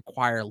obviously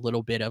require a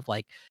little bit of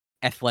like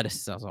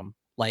athleticism,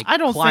 like I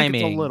don't think it's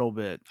a climbing. little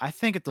bit. I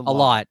think it's a A lot.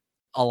 lot,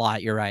 a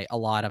lot. You're right. A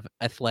lot of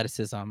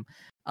athleticism.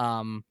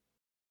 Um,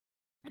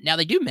 Now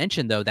they do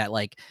mention though that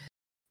like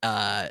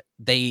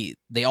they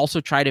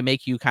also try to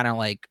make you kind of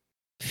like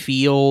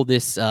feel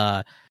this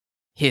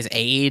his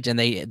age, and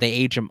they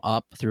age him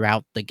up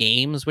throughout the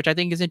games, which I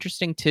think is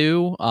interesting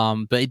too.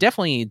 But it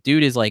definitely,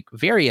 dude is like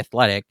very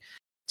athletic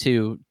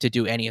to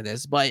do any of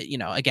this, but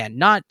again,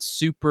 not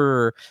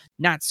super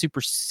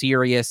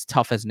serious,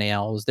 tough as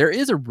nails. There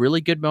is a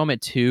really good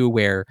moment too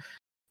where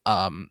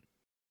um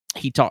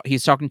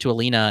he's talking to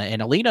Alina,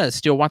 and Alina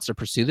still wants to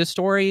pursue this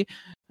story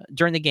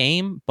during the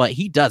game, but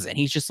he doesn't.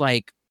 He's just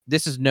like,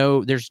 there's no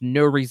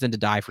reason to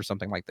die for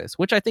something like this,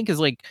 which I think is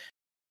like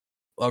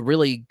a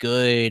really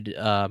good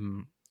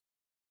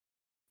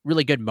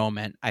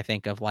moment, I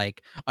think, of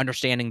like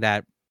understanding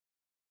that,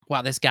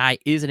 wow, this guy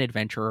is an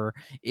adventurer,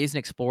 is an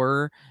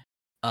explorer.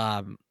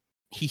 Um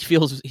he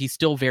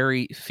still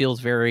very feels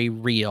very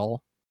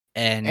real,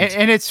 and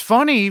And it's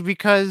funny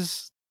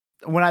because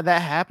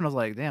that happened, I was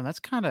like, "Damn,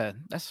 that's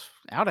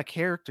out of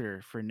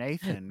character for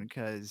Nathan."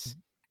 Because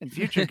in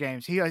future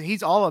games,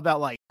 he's all about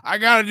like, "I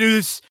gotta do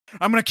this.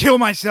 I'm gonna kill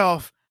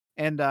myself,"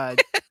 and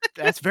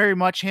that's very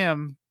much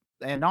him.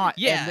 And not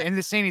and yeah. in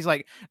the scene, he's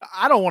like,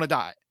 "I don't want to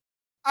die.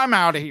 I'm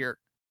out of here."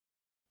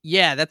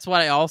 Yeah, that's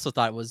what I also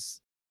thought was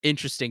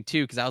interesting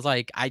too, because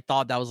I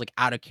thought that was like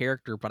out of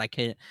character, but I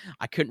couldn't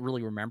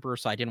really remember,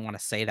 so I didn't want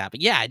to say that. But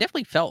yeah, I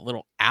definitely felt a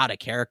little out of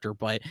character,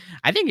 but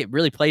I think it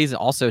really plays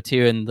also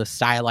too in the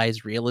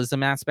stylized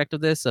realism aspect of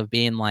this, of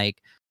being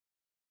like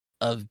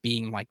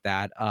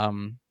that,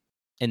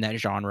 in that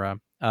genre.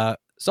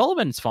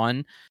 Sullivan's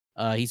fun.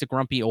 He's a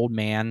grumpy old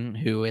man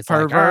who is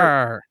like, Pervert.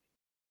 "Arr."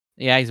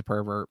 Yeah, he's a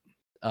pervert.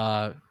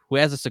 Who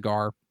has a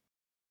cigar.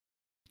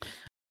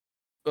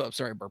 Oh,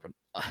 sorry, burping.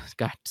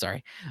 God,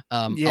 sorry.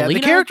 Yeah, the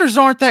Alina, characters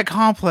aren't that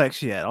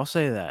complex yet. I'll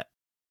say that.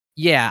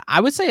 yeah,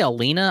 I would say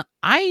Alina.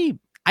 I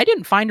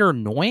didn't find her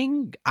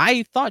annoying.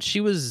 I thought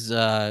she was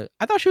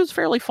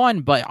fairly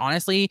fun, but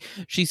honestly,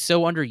 she's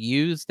so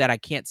underused that I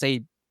can't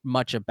say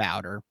much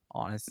about her,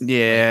 honestly, like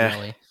Yeah,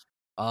 really.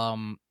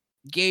 Um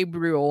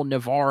Gabriel,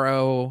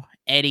 Navarro,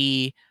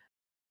 Eddie,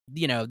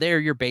 they're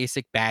your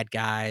basic bad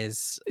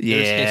guys.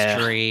 There's yeah.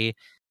 history.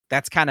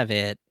 That's kind of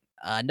it.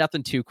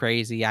 Nothing too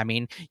crazy. I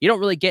mean, you don't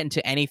really get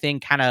into anything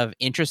kind of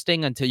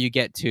interesting until you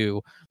get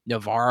to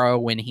Navarro,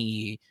 when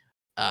he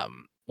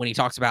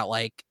talks about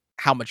like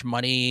how much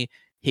money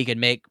he can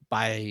make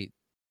by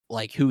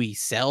like who he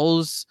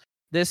sells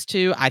this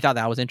to. I thought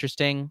that was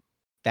interesting,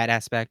 that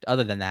aspect.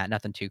 Other than that,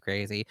 nothing too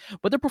crazy.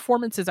 But the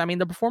performances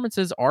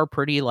are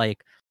pretty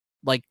like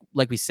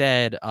we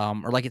said,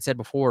 or like it said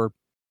before,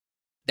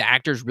 the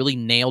actors really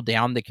nail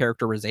down the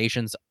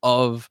characterizations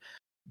of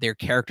their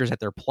characters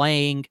that they're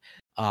playing.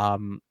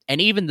 And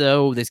even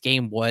though this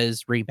game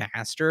was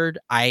remastered,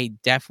 I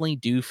definitely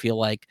do feel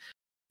like,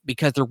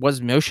 because there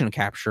was motion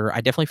capture,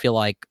 I definitely feel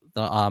like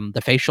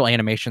the facial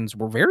animations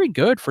were very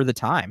good for the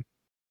time.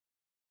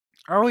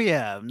 Oh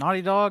yeah,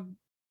 Naughty Dog,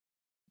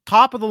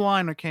 top of the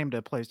line when it came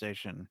to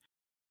PlayStation.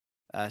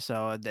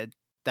 So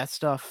that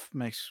stuff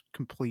makes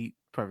complete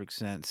perfect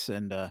sense,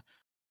 and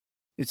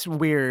it's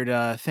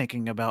weird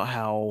thinking about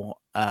how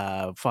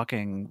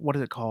fucking what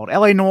is it called?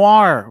 LA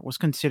Noir was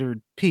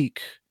considered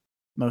peak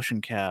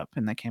motion cap,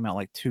 and that came out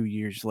like 2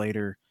 years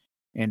later,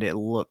 and it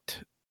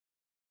looked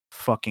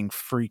fucking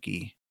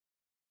freaky.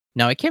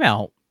 No, it came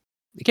out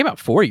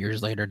 4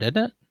 years later,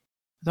 didn't it?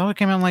 I thought it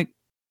came out like,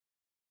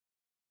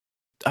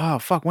 oh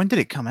fuck, when did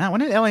it come out?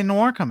 When did LA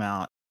Noir come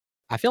out?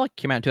 I feel like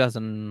it came out in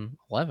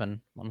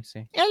 2011. Let me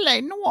see. LA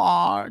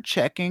Noir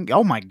checking.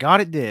 Oh my god,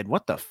 it did.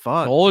 What the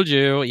fuck? Told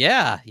you.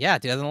 Yeah,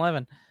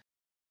 2011.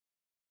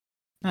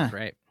 Huh. That's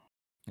right.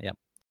 Yep.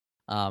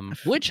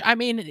 Which, I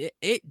mean,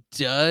 it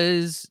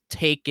does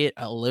take it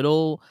a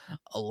little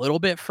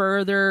bit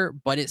further,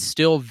 but it's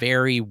still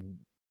very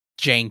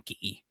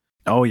janky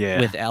Oh yeah.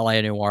 with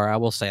LA Noir. I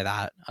will say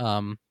that.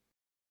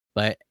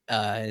 But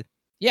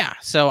yeah,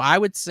 so I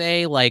would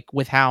say like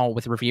with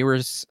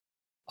reviewers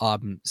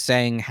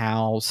saying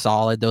how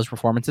solid those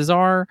performances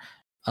are,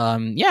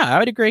 yeah, I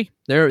would agree.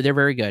 They're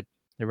very good.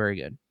 They're very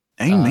good.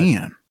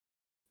 Amen.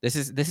 This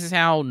is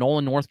how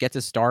Nolan North gets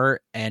his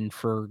start, and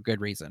for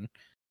good reason.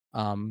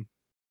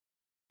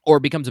 Or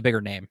becomes a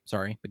bigger name.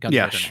 Sorry, becomes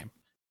a bigger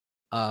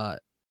name.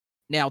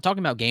 Now talking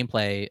about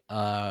gameplay,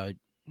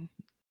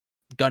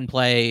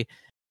 gunplay,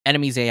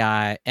 enemies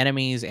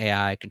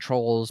AI,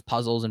 controls,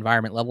 puzzles,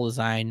 environment, level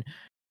design.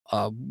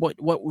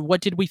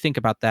 What did we think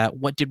about that?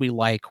 What did we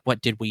like?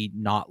 What did we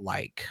not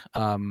like?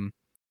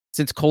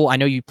 Since Cole, I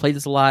know you played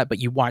this a lot, but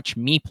you watch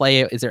me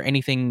play it. Is there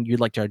anything you'd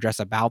like to address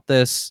about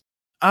this?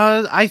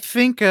 I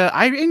think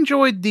I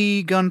enjoyed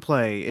the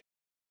gunplay. It's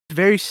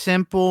very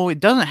simple. It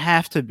doesn't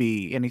have to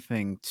be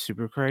anything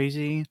super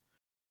crazy,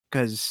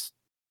 because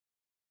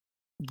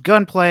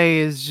gunplay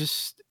is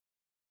just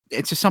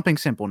something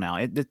simple now.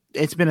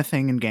 It's been a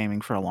thing in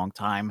gaming for a long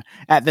time.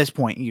 At this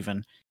point,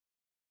 even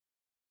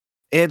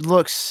it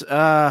looks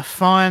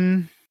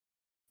fun.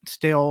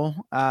 Still,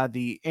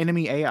 the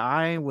enemy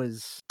AI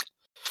was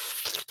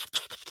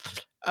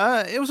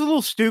it was a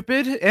little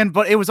stupid,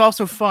 but it was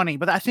also funny.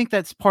 But I think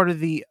that's part of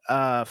the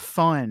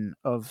fun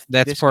of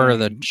That's this part of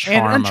the game.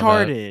 charm And of it.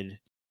 Uncharted.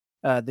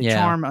 The Yeah.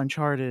 charm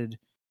Uncharted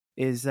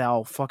is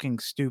how fucking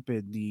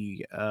stupid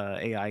the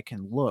AI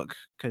can look.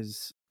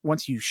 Because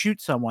once you shoot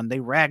someone, they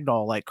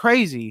ragdoll like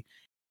crazy.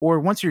 Or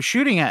once you're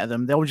shooting at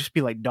them, they'll just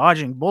be like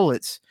dodging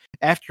bullets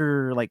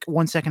after like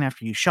 1 second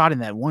after you shot in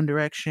that one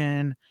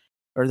direction.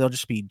 Or they'll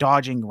just be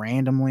dodging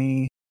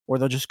randomly. Or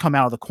they'll just come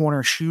out of the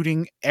corner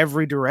shooting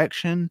every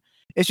direction.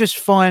 It's just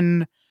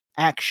fun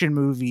action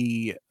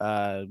movie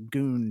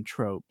goon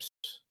tropes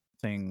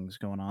things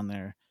going on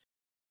there.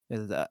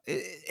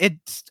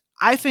 It's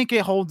I think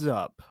it holds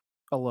up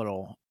a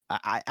little.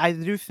 I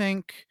do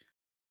think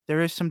there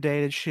is some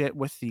dated shit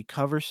with the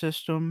cover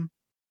system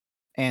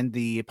and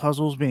the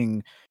puzzles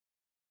being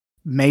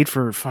made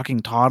for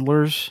fucking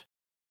toddlers.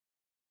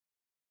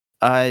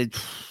 Other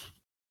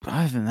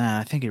than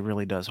that, I think it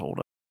really does hold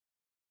up.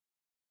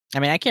 I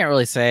mean, I can't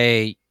really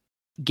say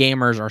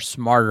gamers are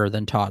smarter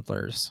than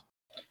toddlers.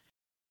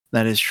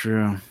 That is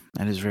true.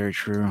 That is very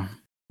true.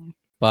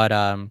 But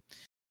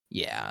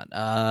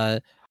yeah.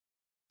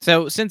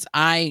 So since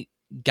I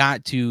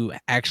got to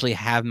actually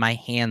have my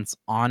hands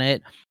on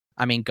it,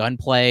 I mean,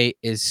 gunplay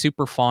is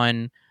super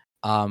fun.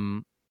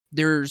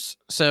 There's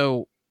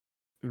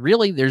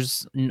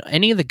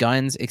any of the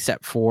guns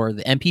except for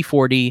the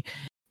MP40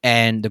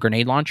 and the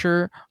grenade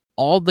launcher.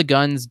 All the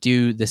guns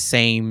do the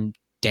same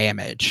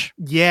damage.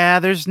 Yeah,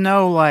 there's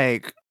no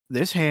like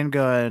this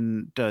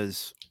handgun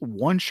does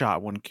 1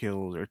 shot 1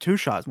 kills or 2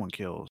 shots 1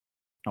 kills.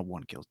 Not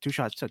 1 kills, 2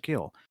 shots to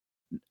kill.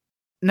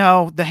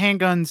 No, the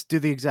handguns do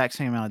the exact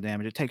same amount of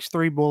damage. It takes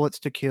 3 bullets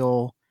to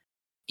kill.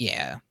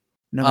 Yeah.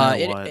 No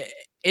matter what.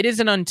 It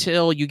isn't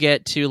until you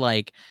get to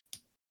like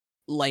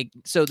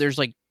so there's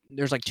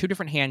 2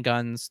 different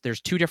handguns.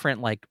 There's 2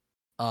 different like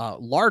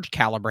large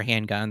caliber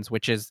handguns,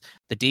 which is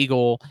the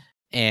Deagle,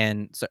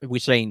 and so we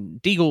say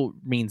Deagle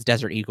means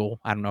Desert Eagle.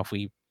 I don't know if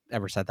we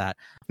ever said that.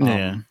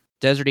 Yeah.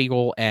 Desert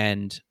Eagle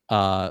and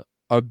a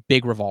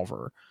big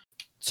revolver.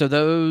 So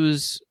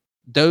those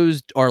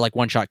are like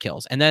 1-shot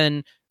kills. And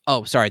then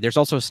there's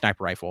also a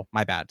sniper rifle.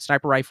 My bad.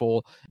 Sniper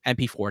rifle,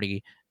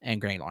 MP40, and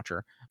grenade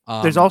launcher.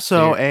 There's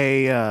also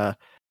a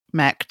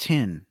Mac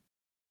 10.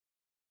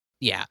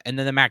 Yeah, and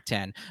then the Mac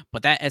 10,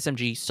 but that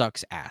SMG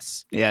sucks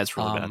ass. Yeah, it's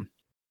really bad.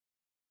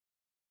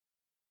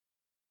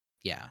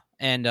 Yeah,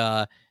 and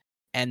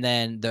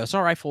then the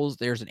assault rifles,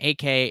 there's an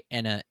AK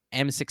and a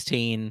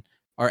M16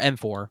 or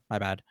M4. My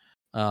bad.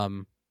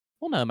 Well,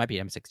 no, it might be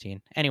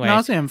M16. Anyway, No,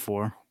 it's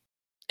M4.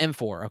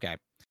 M4. Okay.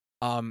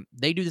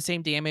 They do the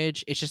same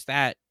damage. It's just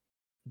that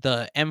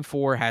the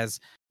M4 has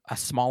a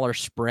smaller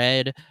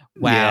spread,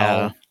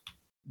 while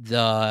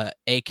the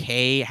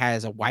AK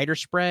has a wider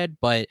spread,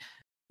 but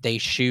they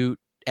shoot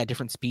at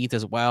different speeds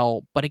as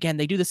well. But again,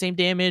 they do the same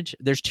damage.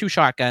 There's 2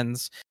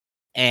 shotguns,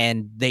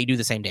 and they do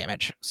the same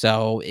damage.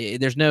 So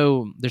there's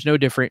no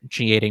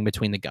differentiating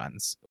between the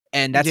guns,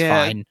 and that's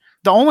fine.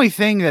 The only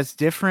thing that's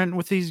different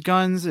with these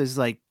guns is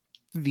like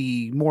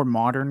the more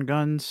modern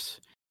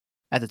guns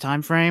at the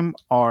time frame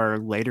are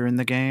later in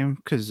the game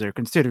because they're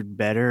considered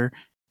better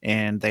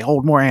and they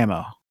hold more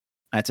ammo.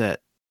 That's it.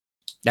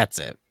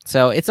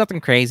 So it's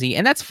nothing crazy,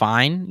 and that's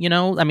fine. You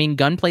know, I mean,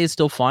 gunplay is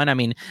still fun. I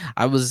mean,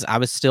 I was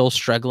still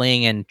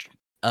struggling and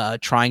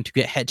trying to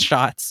get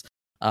headshots,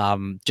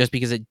 just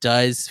because it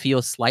does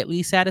feel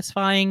slightly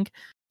satisfying.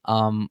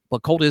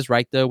 But Colt is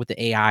right though with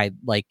the AI.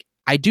 Like,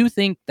 I do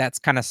think that's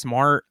kind of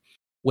smart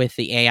with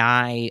the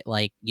AI.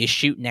 Like, you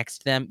shoot next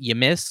to them, you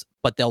miss,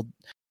 but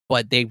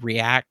they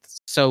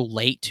react so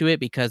late to it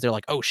because they're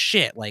like, oh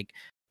shit, like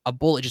a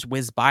bullet just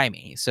whizzed by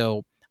me.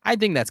 So I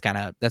think that's kind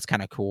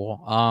of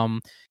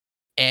cool.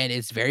 And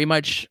it's very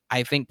much,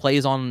 I think,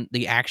 plays on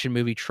the action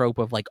movie trope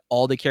of like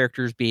all the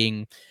characters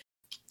being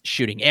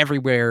shooting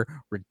everywhere,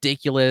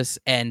 ridiculous.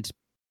 And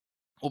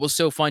what was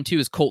so fun too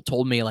is Colt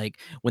told me like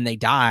when they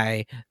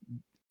die,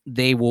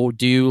 they will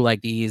do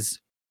like these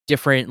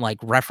different like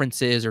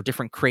references or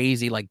different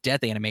crazy like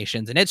death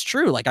animations, and it's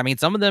true. Like I mean,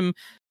 some of them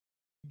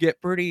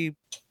get pretty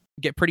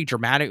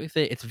dramatic with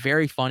it. It's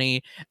very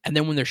funny, and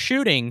then when they're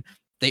shooting,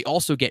 they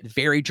also get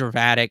very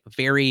dramatic,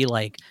 very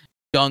like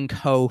gung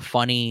ho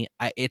funny.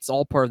 It's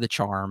all part of the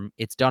charm.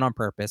 It's done on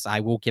purpose. I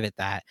will give it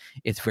that.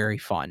 It's very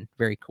fun,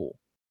 very cool.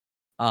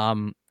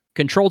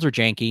 Controls are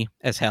janky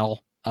as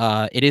hell.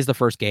 It is the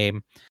first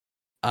game.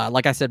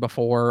 Like I said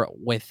before,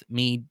 with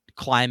me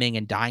climbing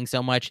and dying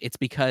so much, it's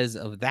because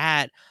of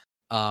that.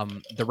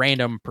 The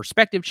random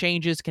perspective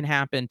changes can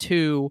happen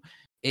too.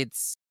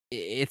 It's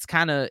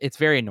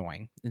very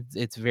annoying.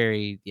 It's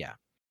very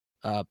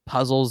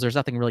puzzles. There's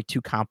nothing really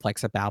too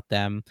complex about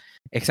them,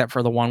 except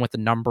for the one with the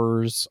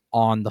numbers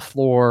on the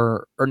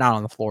floor, or not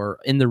on the floor,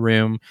 in the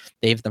room.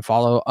 They have to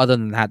follow. Other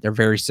than that, they're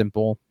very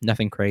simple.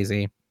 Nothing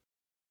crazy.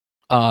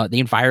 The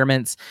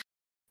environments.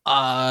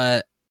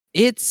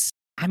 It's.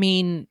 I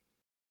mean,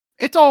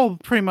 It's all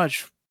pretty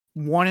much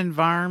one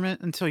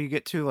environment until you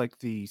get to like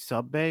the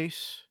sub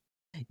base.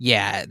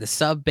 yeah, the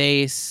sub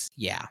base.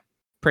 Yeah,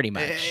 pretty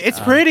much. It's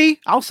pretty.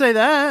 I'll say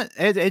that.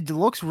 It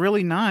looks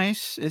really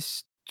nice.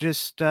 It's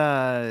just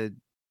not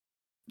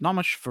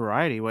much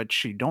variety,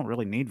 which you don't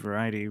really need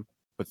variety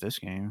with this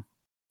game.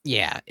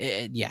 Yeah,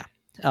 yeah.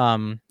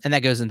 And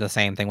that goes into the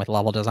same thing with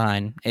level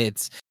design.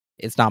 It's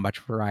not much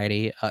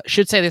variety.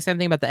 Should say the same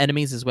thing about the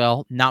enemies as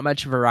well. Not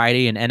much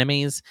variety in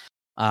enemies.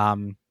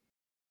 Other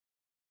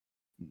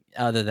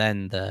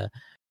than the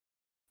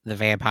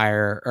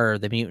vampire or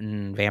the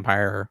mutant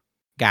vampire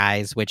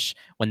guys, which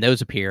when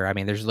those appear, I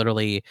mean, there's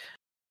literally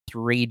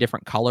 3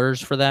 different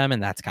colors for them,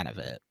 and that's kind of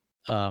it.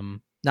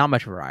 Not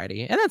much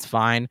variety, and that's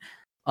fine.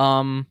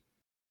 Other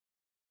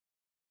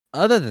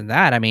than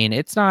that, I mean,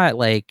 it's not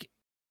like,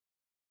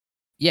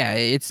 yeah,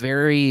 it's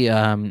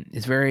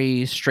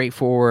very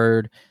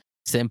straightforward,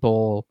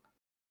 simple.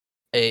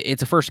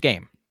 It's a first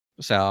game,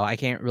 so I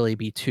can't really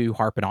be too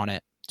harping on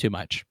it too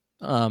much.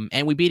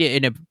 And we beat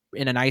it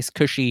in a nice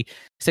cushy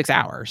 6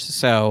 hours.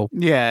 So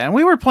yeah, and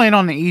we were playing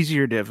on the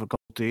easier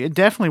difficulty. It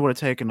definitely would have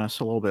taken us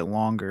a little bit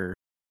longer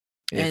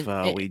if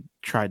we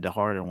tried the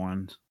harder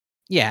ones.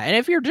 Yeah, and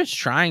if you're just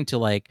trying to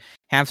like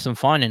have some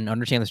fun and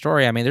understand the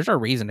story, I mean, there's no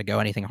reason to go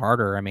anything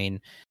harder. I mean,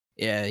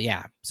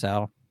 yeah.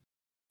 So,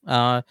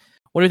 what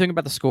do you think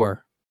about the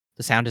score,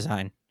 the sound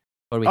design?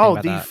 What do we think Oh,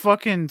 about the that?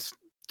 fucking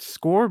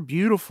score,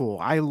 beautiful.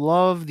 I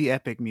love the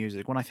epic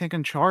music. When I think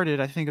Uncharted,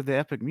 I think of the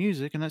epic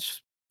music, and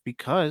that's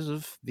because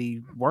of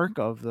the work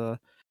of the.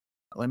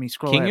 Let me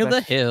scroll King that of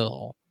the back.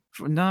 Hill.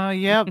 No,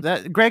 yeah,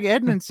 that Greg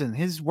Edmondson.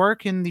 His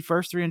work in the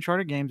first 3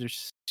 Uncharted games are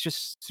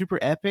just super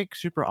epic,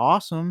 super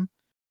awesome,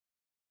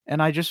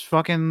 and I just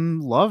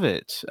fucking love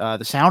it.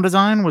 The sound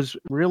design was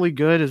really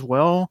good as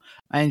well.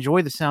 I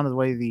enjoy the sound of the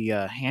way the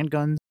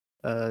handguns,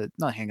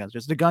 not handguns,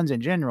 just the guns in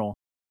general,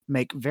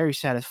 make very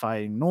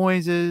satisfying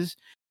noises.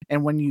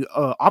 And when you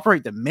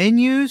operate the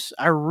menus,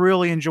 I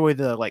really enjoy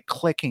the like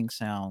clicking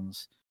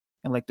sounds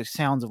and like the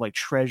sounds of like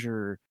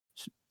treasure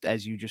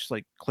as you just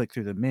like click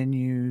through the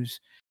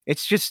menus.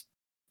 It's just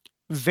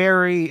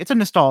it's a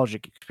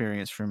nostalgic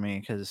experience for me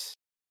because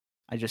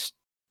the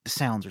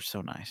sounds are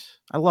so nice.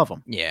 I love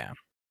them. Yeah.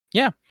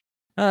 Yeah.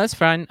 That's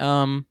fine.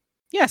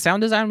 Yeah,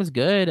 sound design was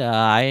good.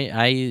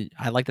 I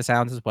like the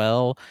sounds as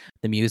well.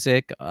 The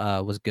music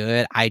was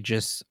good. I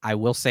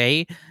will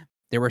say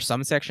there were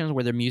some sections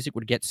where the music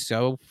would get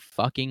so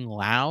fucking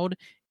loud,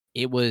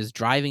 it was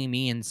driving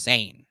me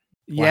insane.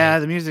 Yeah,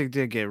 the music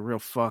did get real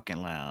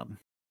fucking loud.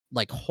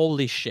 Like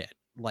holy shit.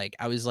 Like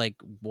I was like,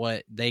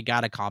 what? They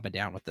gotta calm it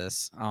down with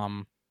this.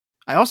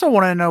 I also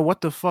want to know what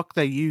the fuck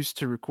they used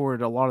to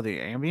record a lot of the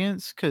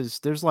ambience because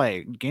there's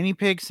like guinea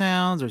pig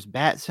sounds, there's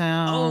bat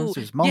sounds, Oh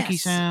there's monkey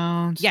yes,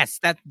 sounds. yes.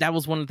 That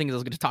was one of the things I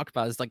was going to talk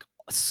about. Is like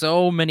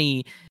so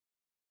many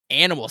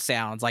animal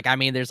sounds. Like I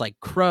mean, there's like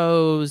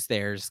crows,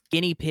 there's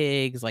guinea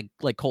pigs. Like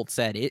Colt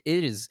said, it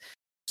is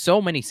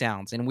so many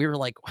sounds, and we were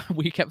like,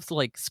 we kept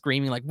like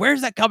screaming, like,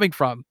 where's that coming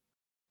from?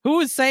 Who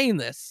is saying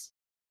this?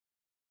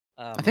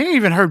 I think I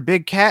even heard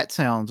big cat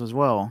sounds as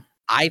well.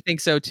 I think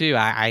so too.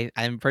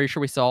 I'm pretty sure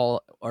we saw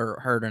or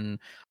heard an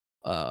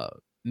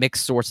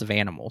mixed sorts of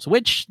animals,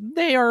 which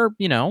they are,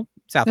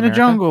 South In a America.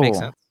 jungle. Makes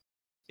sense.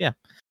 Yeah.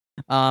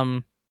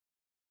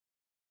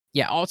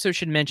 Yeah, also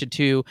should mention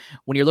too,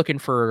 when you're looking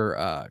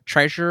for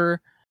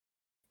treasure,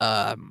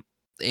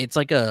 it's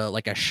like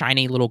a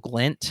shiny little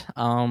glint.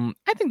 I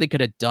think they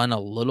could have done a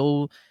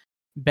little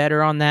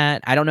better on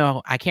that. I don't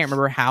know. I can't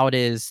remember how it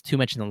is too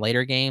much in the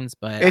later games,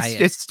 but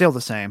It's still the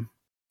same.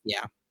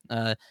 yeah.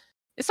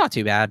 It's not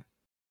too bad.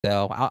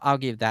 So I'll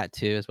give that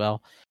too as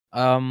well.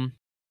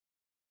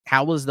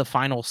 How was the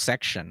final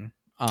section?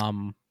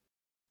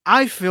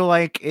 I feel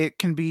like it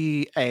can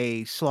be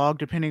a slog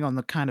depending on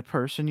the kind of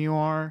person you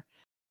are.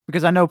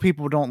 Because I know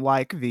people don't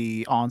like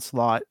the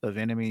onslaught of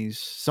enemies.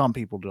 Some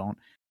people don't.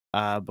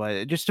 But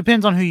it just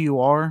depends on who you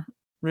are,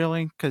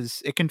 really.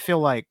 Because it can feel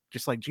like,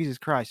 just like, Jesus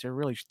Christ, they're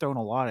really throwing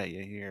a lot at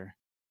you here.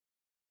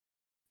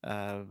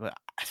 But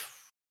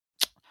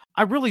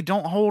I really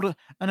don't hold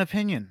an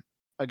opinion.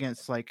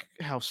 against like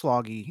how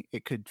sloggy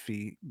it could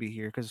be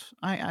here because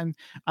I'm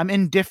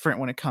indifferent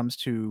when it comes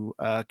to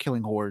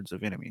killing hordes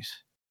of enemies.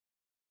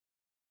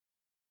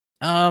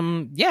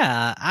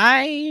 Yeah,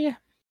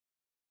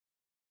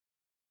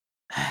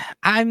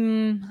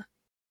 I'm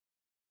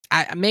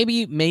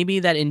maybe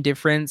that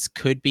indifference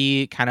could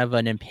be kind of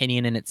an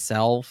opinion in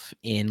itself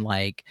in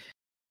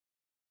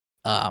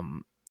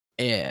um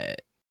eh,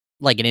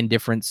 like an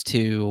indifference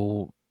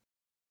to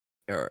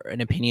or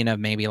an opinion of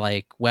maybe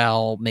like,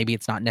 well, maybe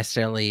it's not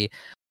necessarily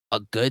a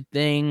good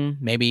thing.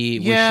 Maybe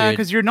we Yeah, should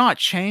because you're not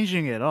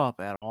changing it up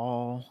at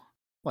all.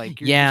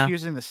 Like you're just yeah,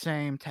 using the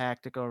same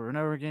tactic over and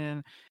over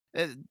again.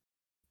 Uh,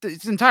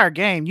 this entire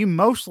game, you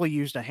mostly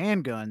used a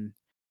handgun,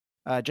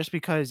 just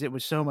because it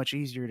was so much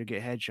easier to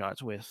get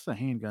headshots with a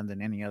handgun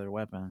than any other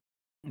weapon.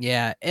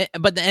 yeah,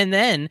 and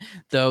then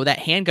though that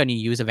handgun you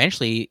use,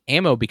 eventually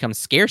ammo becomes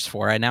scarce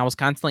for it, and I was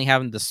constantly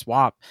having to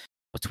swap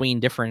between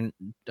different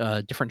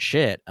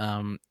shit.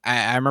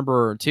 I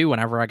remember too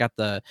whenever I got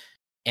the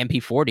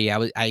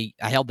MP40,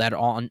 I held that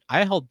on.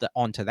 I held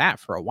onto that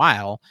for a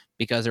while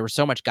because there was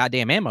so much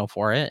goddamn ammo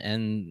for it,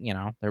 and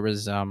there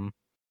was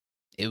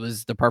it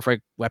was the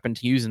perfect weapon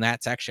to use in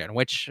that section,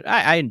 which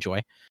I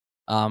enjoy.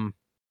 Um,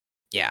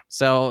 yeah,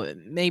 so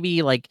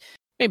maybe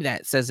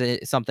that says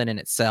it something in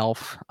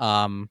itself.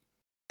 I'm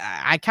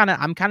kind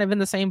of in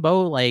the same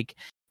boat. Like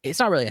it's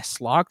not really a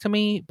slog to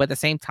me, but at the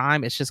same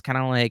time, it's just kind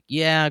of like,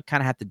 yeah,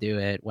 kind of have to do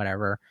it,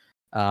 whatever.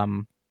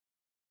 Um,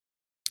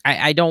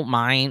 I don't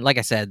mind. Like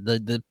I said,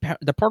 the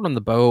part on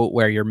the boat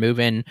where you're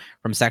moving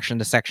from section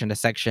to section to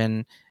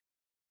section,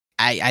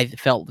 I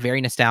felt very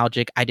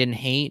nostalgic. I didn't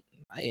hate.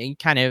 I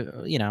kind of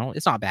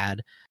it's not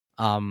bad.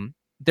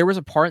 There was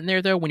a part in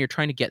there though when you're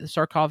trying to get the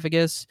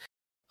sarcophagus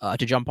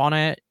to jump on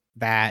it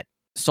that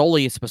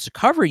solely is supposed to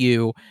cover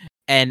you,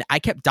 and I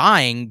kept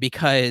dying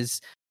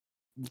because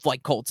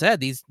like Colt said,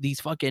 these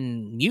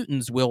fucking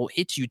mutants will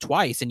hit you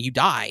twice and you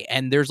die.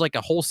 And there's like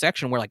a whole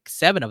section where like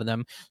 7 of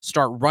them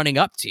start running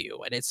up to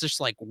you, and it's just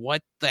like,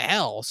 what the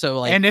hell? So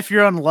like And if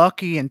you're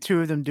unlucky and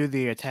two of them do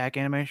the attack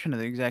animation at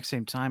the exact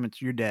same time,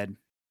 you're dead.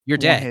 you're One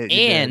dead, hit,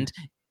 you're dead.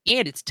 and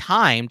it's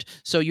timed,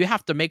 so you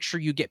have to make sure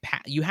you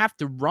you have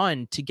to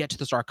run to get to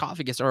the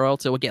sarcophagus, or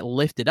else it will get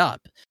lifted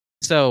up.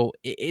 So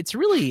it's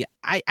really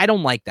I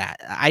don't like that.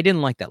 I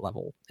didn't like that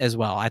level as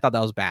well. I thought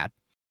that was bad.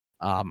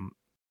 Um,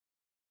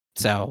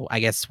 So I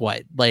guess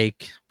what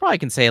probably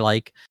can say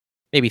like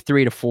maybe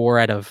 3 to 4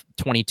 out of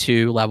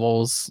 22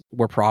 levels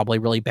were probably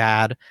really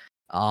bad.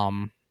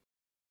 Um,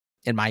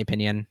 in my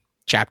opinion,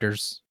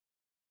 chapters.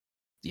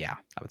 Yeah,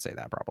 I would say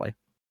that probably.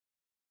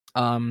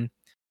 Um,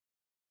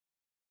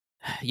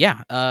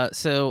 yeah.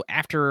 So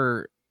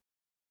after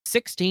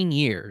 16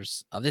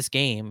 years of this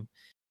game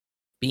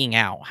being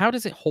out, how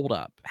does it hold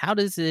up? How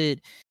does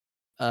it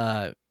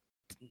uh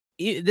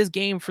this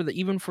game for the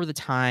even for the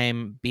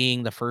time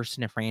being the first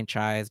in a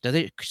franchise, does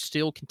it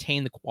still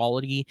contain the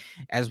quality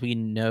as we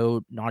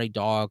know Naughty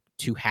Dog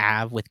to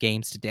have with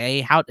games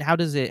today? How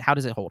does it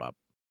hold up?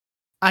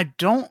 I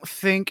don't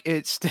think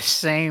it's the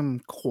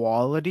same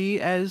quality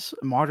as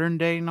modern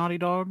day Naughty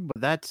Dog,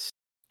 but that's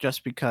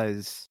just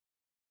because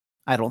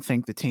I don't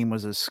think the team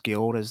was as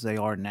skilled as they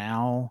are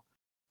now,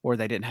 or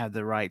they didn't have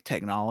the right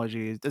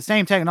technology. The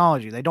same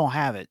technology, they don't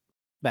have it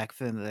back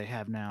then that they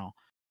have now.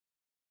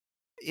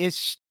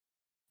 It's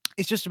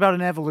it's just about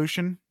an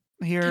evolution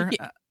here.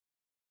 Y-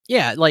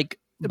 Yeah, but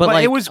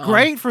But it was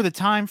great for the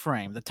time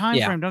frame. The time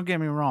yeah, frame, don't get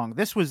me wrong.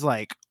 This was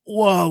like,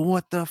 whoa,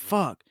 what the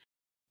fuck?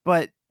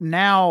 But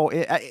now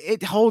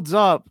it holds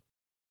up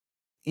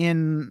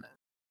in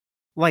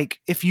like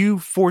if you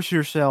force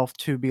yourself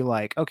to be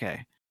like,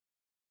 okay,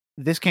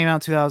 this came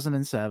out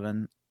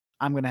 2007.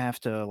 I'm gonna have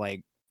to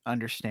like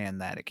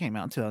understand that it came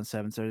out in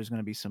 2007, so there's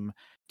gonna be some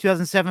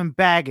 2007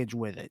 baggage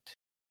with it,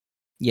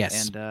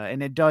 yes.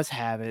 and it does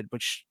have it,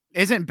 which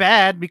isn't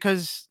bad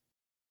because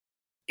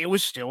it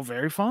was still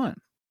very fun.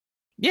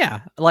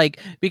 Yeah,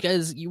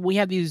 because we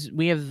have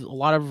a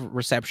lot of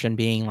reception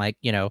being like,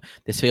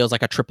 this feels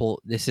like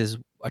this is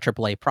a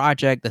triple A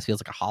project, this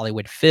feels like a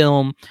Hollywood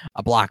film,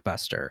 a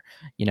blockbuster,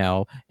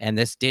 and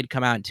this did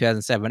come out in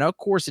 2007. Of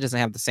course, it doesn't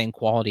have the same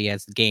quality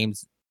as the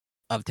games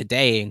of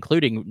today,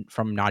 including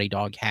from Naughty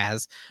Dog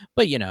has,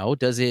 but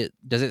does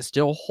it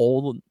still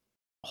hold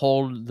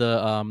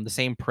the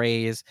same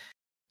praise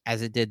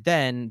as it did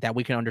then that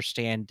we can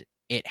understand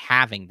it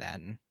having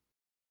then?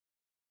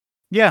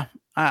 Yeah,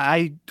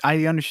 I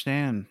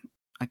understand.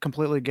 I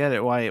completely get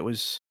it why it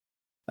was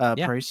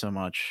Yeah. praised so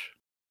much.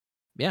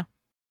 Yeah.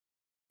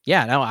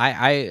 Yeah, no,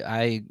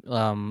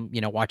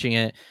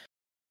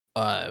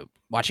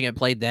 watching it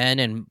played then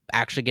and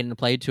actually getting to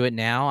play to it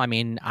now, I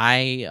mean,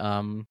 I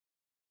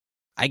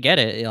get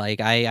it.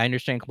 Like I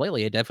understand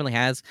completely. It definitely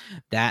has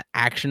that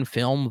action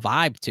film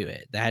vibe to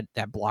it. That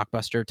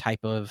blockbuster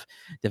type of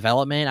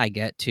development I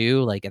get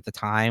too, like at the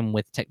time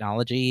with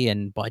technology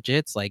and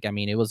budgets. Like I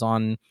mean,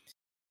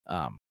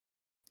 um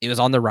it was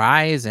on the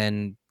rise,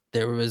 and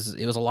it was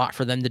a lot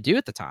for them to do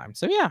at the time.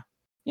 So yeah.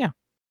 Yeah.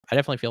 I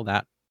definitely feel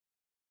that.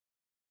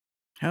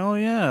 Hell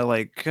yeah,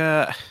 like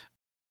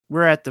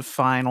we're at the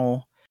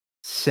final.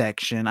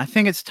 section, I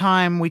think it's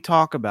time we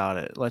talk about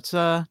it. Let's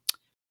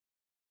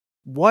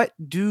what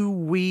do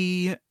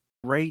we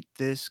rate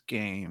this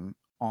game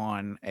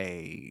on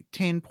a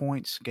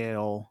 10-point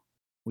scale?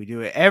 We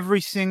do it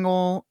every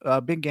single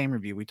big game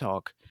review we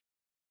talk.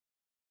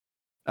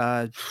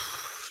 Do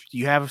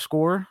you have a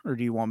score or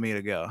do you want me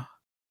to go?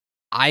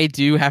 I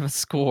do have a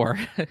score.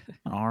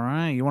 All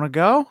right, you want to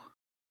go?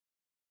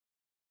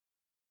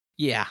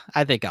 Yeah,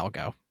 I think I'll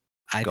go.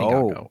 I think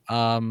I'll Go.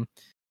 go.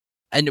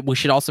 And we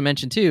should also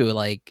mention too,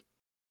 like,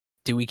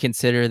 do we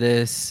consider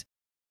this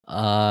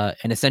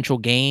an essential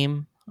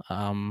game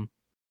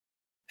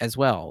as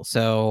well?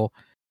 So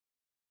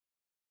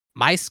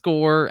my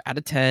score out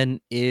of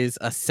 10 is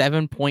a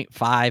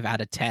 7.5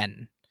 out of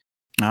 10.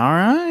 All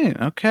right,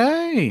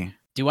 okay.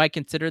 Do I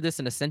consider this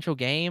an essential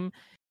game?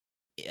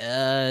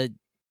 Yeah,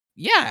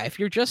 if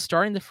you're just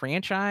starting the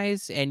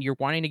franchise and you're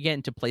wanting to get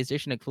into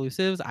PlayStation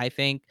exclusives, I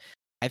think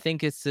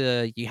it's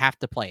you have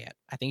to play it.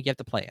 I think you have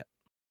to play it.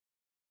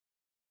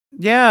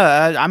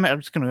 Yeah, I'm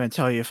just gonna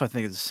tell you if I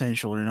think it's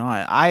essential or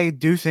not. I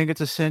do think it's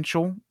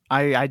essential.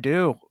 I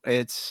do.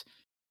 It's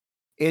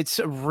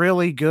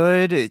really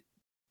good. It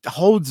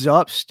holds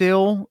up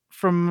still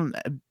from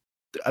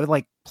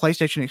like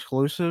PlayStation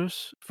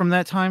exclusives from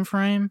that time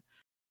frame.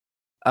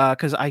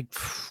 Because I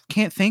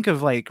can't think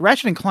of like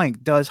Ratchet and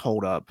Clank does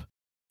hold up,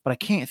 but I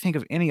can't think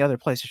of any other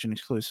PlayStation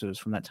exclusives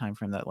from that time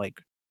frame that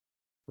like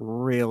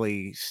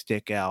really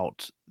stick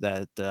out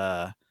that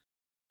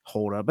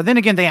hold up. But then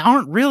again, they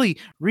aren't really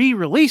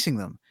re-releasing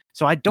them.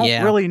 So I don't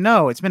Yeah. really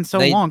know. It's been so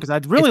They- long because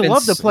I'd really been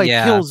love to s- play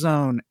yeah.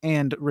 Killzone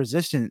and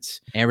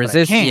Resistance. And but I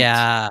resist, can't.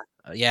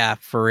 yeah,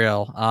 for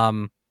real.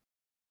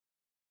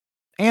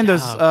 And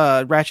those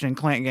Oh. Ratchet and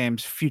Clank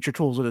games, Future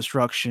Tools of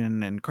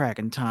Destruction and Crack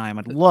in Time.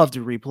 I'd love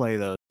to replay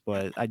those,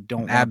 but I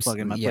don't want to plug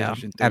in my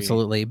PlayStation 3.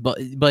 Absolutely. But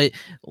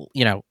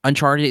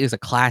Uncharted is a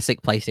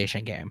classic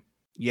PlayStation game.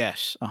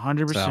 Yes,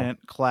 100%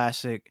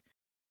 classic.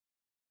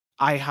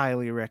 I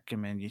highly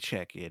recommend you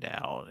check it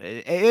out.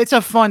 It's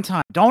a fun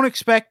time. Don't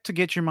expect to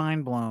get your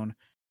mind blown,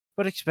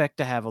 but expect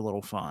to have a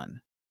little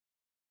fun.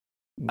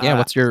 Yeah,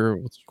 what's your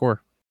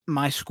score?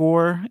 My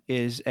score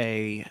is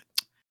a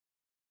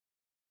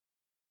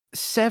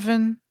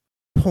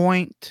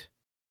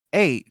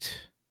 7.8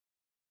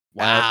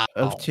 out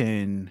of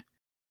 10.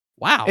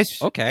 Wow.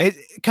 Okay.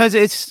 Because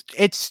it's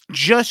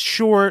just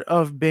short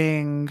of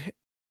being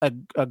a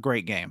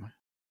great game.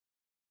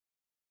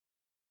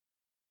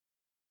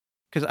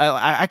 Because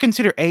I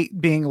consider 8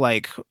 being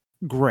like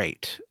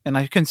great, and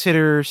I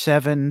consider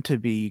 7 to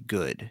be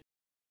good.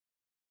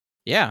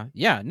 Yeah.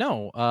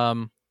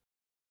 No.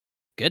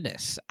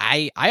 Goodness.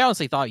 I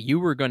honestly thought you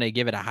were going to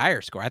give it a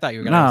higher score. I thought you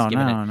were going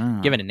to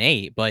give it an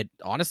 8, but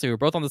honestly, we're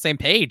both on the same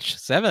page.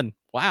 7.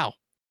 Wow.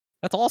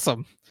 That's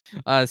awesome.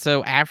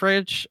 So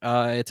average,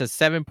 it's a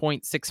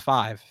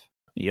 7.65.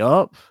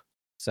 Yup.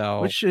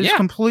 So Which is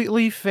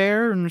completely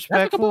fair and that's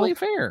respectful. completely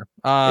fair.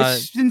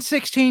 It's been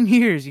 16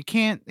 years. You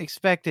can't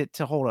expect it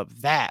to hold up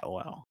that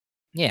well.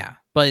 Yeah,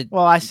 but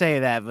Well, I say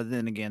that, but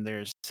then again,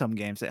 there's some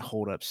games that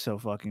hold up so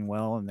fucking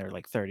well, and they're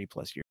like 30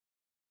 plus years.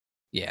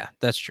 yeah,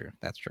 that's true.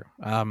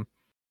 But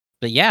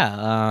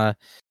yeah,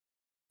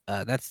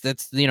 that's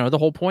the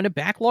whole point of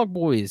Backlog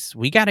Boys.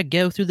 We got to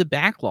go through the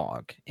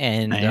backlog,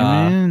 and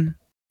Amen.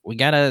 we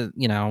gotta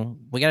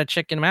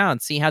check them out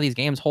and see how these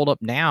games hold up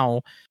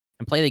now,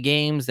 and play the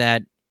games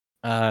that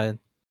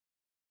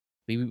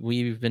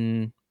we've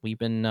been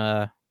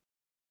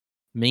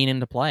meaning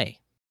to play,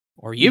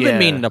 or you've been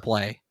meaning to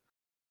play,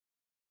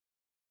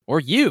 or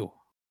you.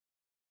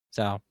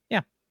 So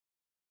yeah.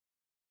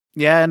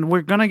 Yeah, and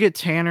we're gonna get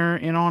Tanner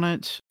in on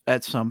it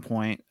at some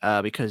point,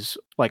 because,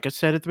 like I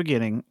said at the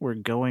beginning, we're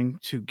going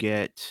to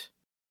get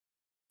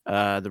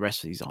the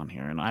rest of these on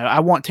here, and I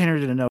want Tanner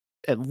to know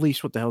at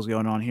least what the hell's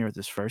going on here with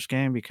this first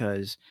game,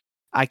 because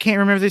I can't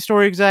remember the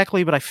story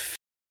exactly, but it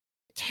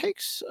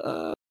takes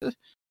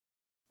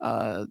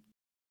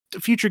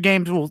future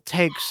games will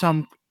take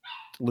some.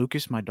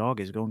 Lucas, my dog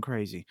is going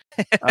crazy.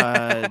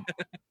 It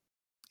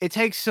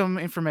takes some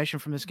information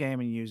from this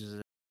game and uses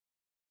it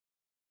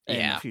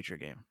in a future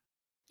game.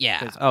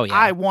 Yeah. Oh yeah.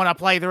 I want to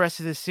play the rest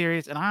of this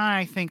series, and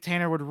I think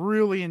Tanner would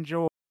really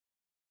enjoy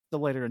the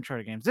later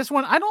Uncharted games. This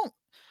one, I don't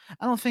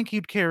think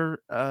he'd care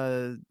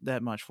that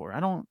much for.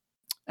 I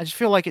just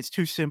feel like it's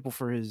too simple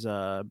for his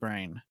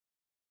brain.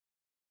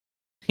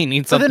 He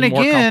needs something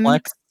more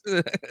complex.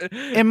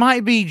 It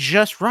might be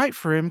just right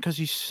for him because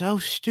he's so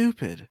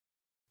stupid.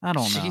 I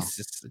don't know.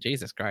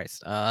 Jesus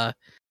Christ.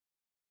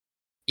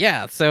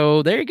 Yeah.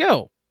 So there you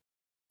go.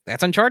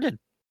 That's Uncharted.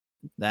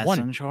 That's 1.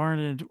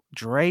 Uncharted.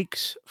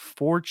 Drake's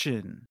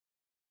Fortune.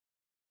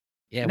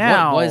 Yeah.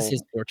 Now, what was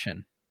his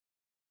fortune?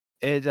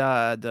 It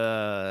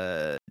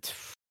the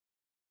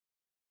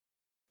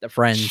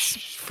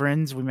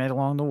friends we made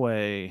along the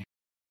way.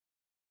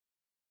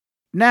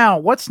 Now,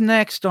 what's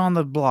next on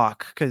the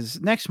block?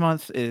 Because next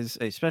month is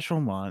a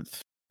special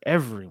month.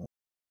 Everyone,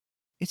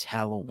 it's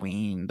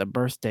Halloween, the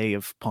birthday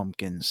of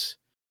pumpkins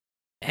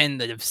and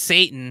of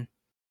Satan.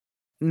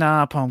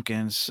 Nah,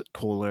 pumpkins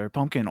cooler.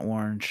 Pumpkin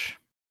orange.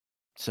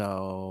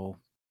 So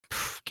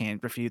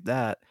can't refute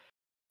that.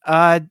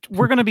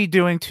 We're going to be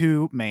doing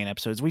 2 main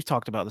episodes. We've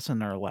talked about this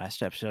in our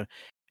last episode.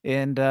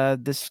 And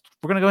this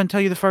we're going to go ahead and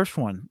tell you the first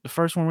one. The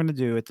first one we're going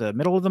to do at the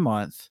middle of the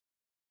month.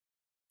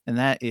 And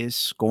that is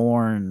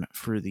Scorn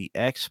for the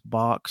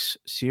Xbox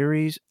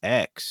Series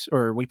X.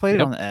 Or we played it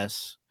Yep. on the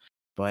S,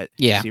 but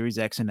Yeah. Series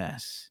X and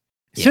S.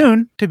 Yeah.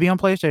 Soon to be on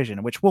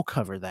PlayStation, which we'll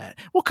cover that.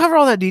 We'll cover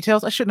all that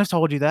details. I shouldn't have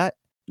told you that.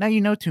 Now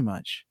you know too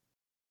much.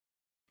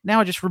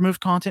 Now I just removed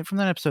content from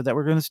that episode that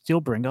we're going to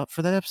still bring up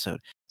for that episode.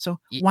 So,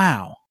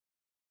 wow.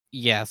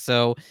 Yeah,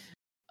 so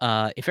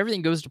if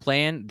everything goes to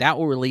plan, that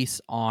will release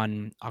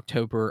on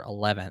October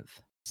 11th.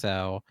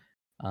 So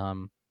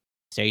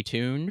stay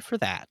tuned for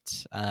that.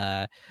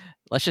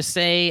 Let's just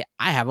say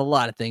I have a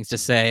lot of things to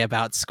say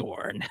about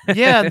Scorn.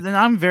 Yeah, then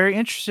I'm very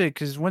interested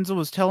because Wenzel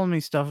was telling me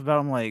stuff about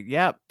it. I'm like,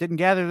 yep, didn't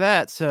gather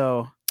that.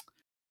 So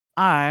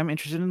I'm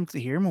interested in to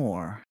hear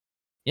more.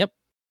 Yep.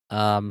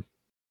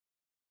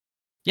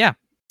 Yeah.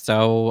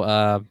 So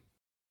I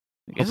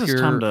guess it's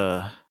time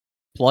to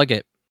plug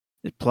it.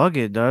 Plug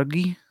it,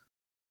 Dougie.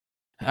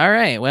 All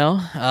right. Well,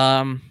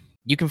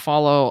 you can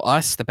follow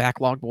us, the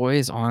Backlog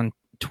Boys, on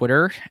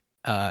Twitter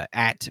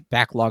at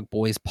Backlog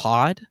Boys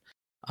Pod.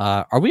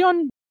 Are we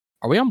on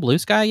Blue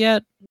Sky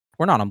yet?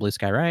 We're not on Blue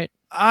Sky, right?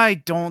 I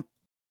don't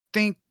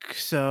think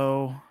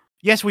so.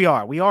 Yes, we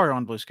are. We are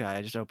on Blue Sky.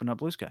 I just opened up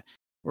Blue Sky.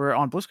 We're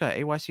on Blue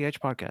Sky, AYCH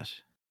podcast.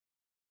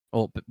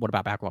 Oh, but what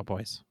about Backlog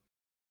Boys?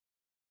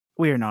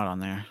 We are not on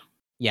there.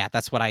 Yeah,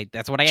 that's what I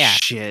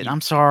asked. Shit,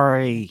 I'm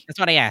sorry. That's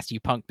what I asked, you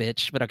punk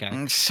bitch. But okay.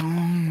 I'm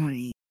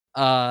sorry.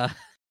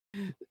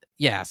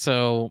 Yeah.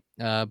 So,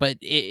 but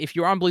if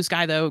you're on Blue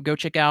Sky though, go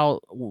check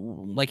out.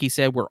 Like he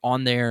said, we're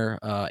on their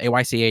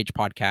AYCH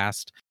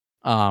podcast.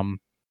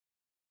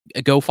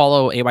 Go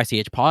follow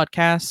AYCH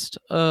podcast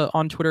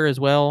on Twitter as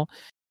well.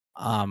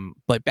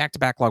 But back to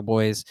Backlog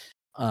Boys.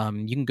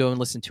 You can go and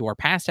listen to our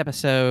past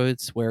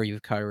episodes where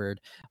you've covered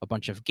a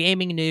bunch of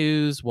gaming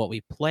news, what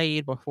we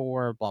played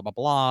before, blah blah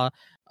blah.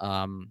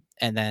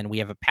 And then we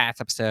have a past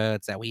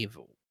episodes that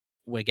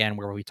again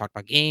where we talk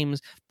about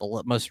games.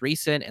 The most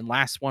recent and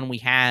last one we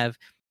have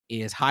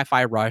is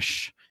Hi-Fi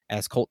Rush,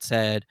 as Colt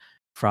said,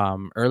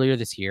 from earlier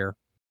this year.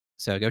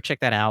 So go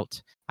check that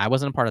out. I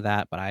wasn't a part of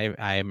that, but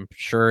I'm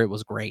sure it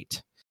was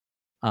great.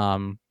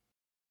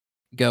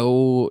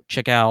 Go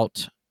check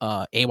out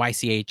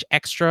AYCH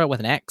Extra with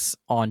an X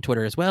on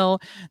Twitter as well.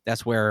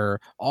 That's where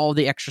all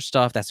the extra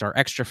stuff, that's our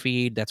extra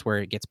feed. That's where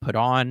it gets put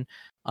on,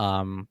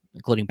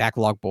 including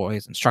Backlog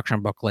Boys,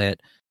 Instruction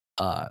Booklet,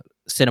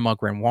 Cinema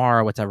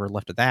Grimoire, whatever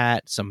left of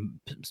that, some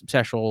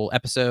special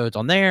episodes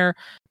on there.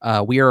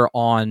 We are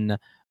on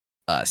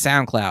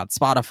SoundCloud,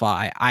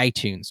 Spotify,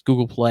 iTunes,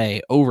 Google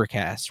Play,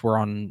 Overcast. We're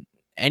on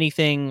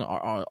anything,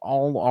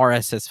 all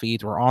RSS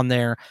feeds. We're on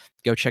there.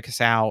 Go check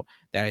us out.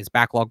 That is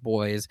Backlog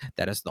Boys.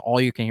 That is the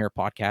All You Can Hear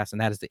podcast, and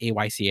that is the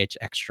AYCH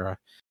Extra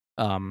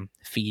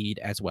feed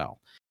as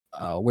well.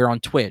 We're on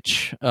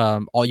Twitch,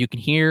 All You Can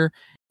Hear,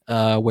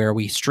 where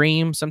we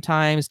stream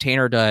sometimes.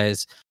 Tanner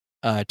does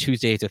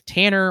Tuesdays with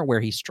Tanner,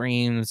 where he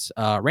streams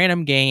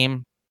random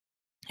game.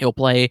 He'll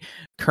play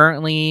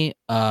currently,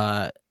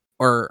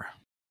 or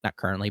not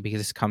currently, because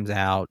this comes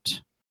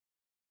out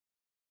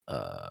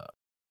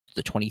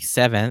the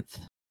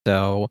 27th.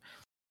 So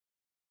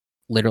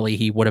literally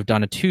he would have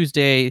done a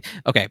Tuesday.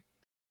 Okay.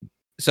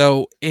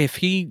 So if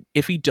he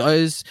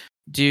does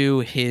do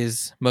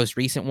his most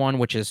recent one,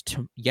 which is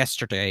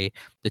yesterday,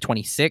 the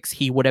 26th,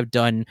 he would have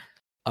done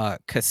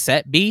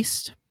Cassette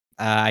Beast.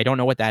 I don't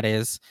know what that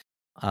is.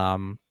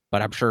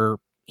 But I'm sure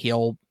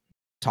he'll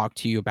talk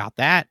to you about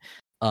that.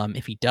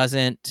 If he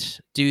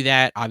doesn't do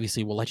that,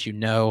 obviously we'll let you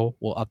know.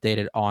 We'll update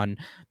it on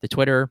the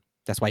Twitter.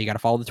 That's why you got to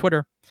follow the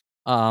Twitter.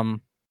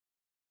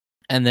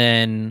 And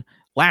then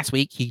last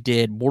week he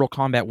did Mortal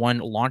Kombat 1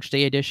 Launch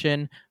Day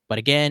Edition. But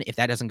again, if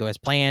that doesn't go as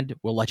planned,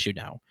 we'll let you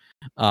know.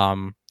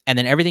 And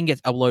then everything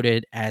gets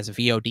uploaded as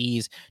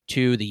VODs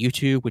to the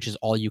YouTube, which is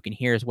All You Can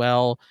Hear as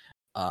well.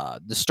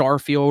 The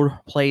Starfield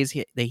plays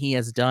that he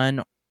has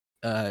done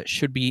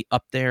should be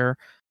up there.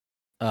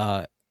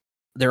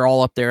 They're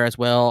all up there as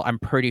well, I'm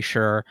pretty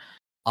sure.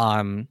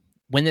 When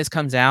this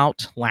comes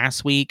out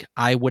last week,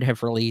 I would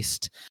have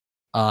released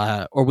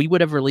or we would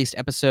have released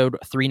episode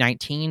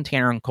 319,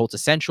 Tanner and Colt's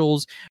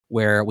Essentials,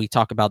 where we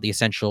talk about the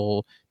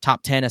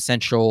top 10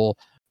 essential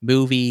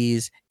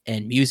movies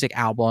and music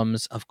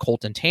albums of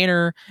Colt and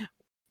Tanner,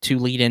 to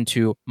lead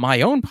into my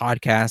own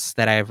podcast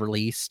that I've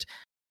released.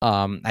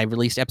 I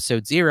released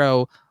episode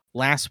 0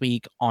 last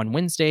week on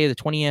Wednesday, the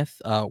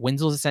 20th,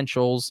 Wenzel's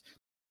Essentials,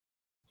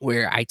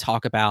 where I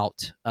talk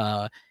about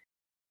my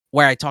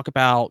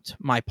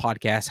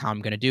podcast, how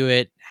I'm going to do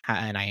it,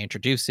 and I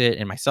introduce it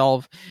and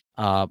myself.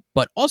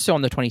 But also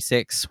on the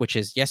 26th, which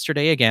is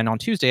yesterday, again on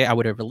Tuesday, I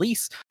would have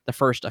released the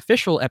first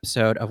official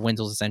episode of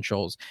Wenzel's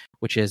Essentials,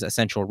 which is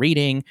Essential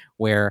Reading,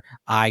 where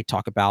I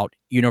talk about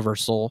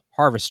Universal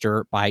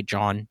Harvester by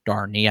John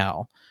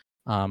Darnielle.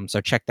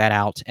 So check that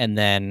out. And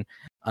then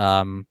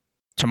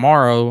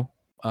tomorrow,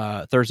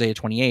 Thursday the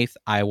 28th,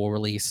 I will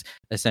release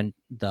the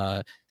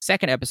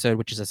second episode,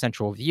 which is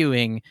Essential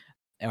Viewing,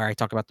 where I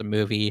talk about the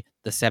movie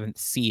The Seventh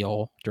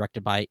Seal,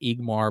 directed by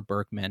Ingmar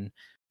Bergman.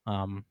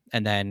 And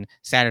then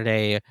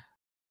Saturday,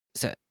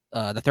 the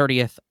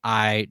 30th,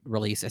 I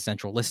release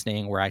Essential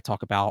Listening, where I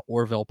talk about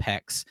Orville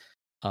Peck's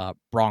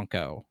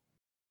Bronco.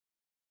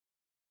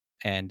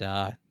 And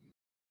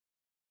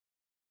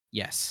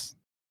yes,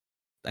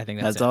 I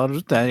think that's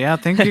That's it. all. Yeah, I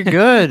think you're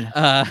good.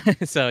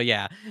 So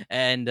yeah,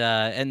 and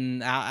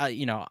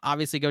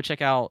obviously go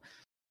check out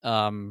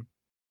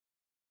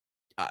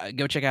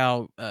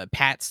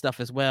Pat's stuff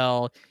as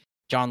well.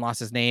 John lost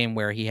his name,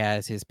 where he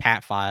has his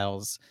Pat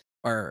files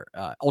or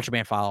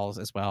Ultraman files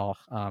as well.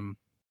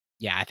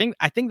 Yeah, I think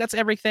that's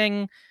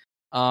everything.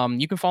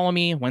 You can follow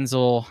me,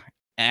 Wenzel,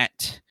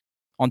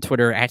 on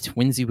Twitter at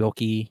Winsy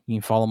Wilkie. You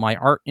can follow my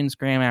art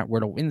Instagram at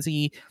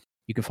WordleWinsy.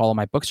 You can follow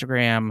my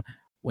Bookstagram,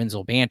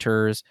 Wenzel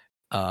Banters.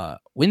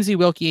 Winsy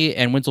Wilkie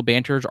and Wenzel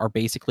Banters are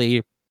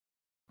basically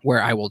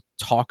where I will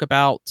talk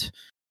about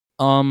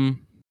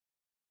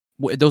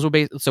those will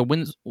be so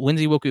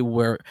Winsy Wilkie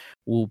will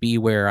be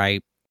where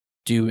I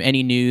do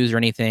any news or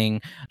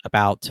anything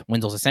about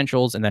Wenzel's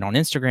Essentials, and then on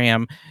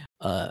Instagram,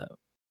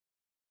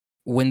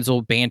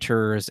 Wenzel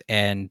Banters,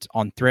 and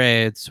on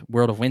Threads,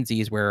 World of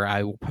Winsies, where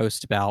I will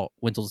post about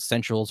Wenzel's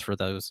Essentials for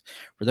those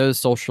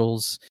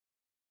socials.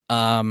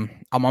 I'm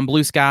on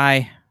Blue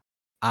Sky.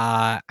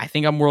 I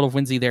think I'm World of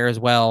Winsy there as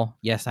well.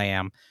 Yes, I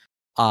am.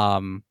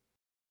 I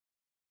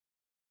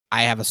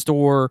have a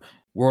store,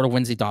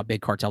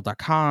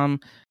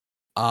 worldofwinsy.bigcartel.com.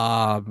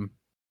 I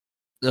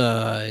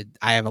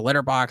have a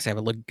letterbox. I have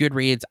a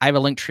Goodreads. I have a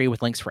link tree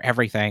with links for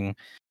everything.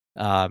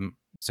 So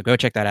go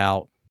check that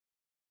out.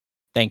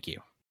 Thank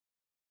you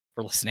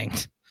for listening.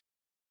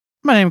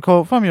 My name is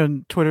Colt. Follow me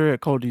on Twitter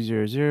at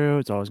ColtD00.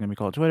 It's always going to be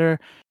called Twitter.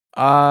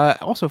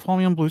 Also, follow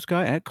me on Blue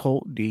Sky at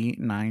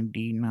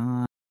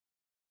ColtD99.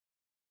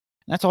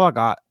 That's all I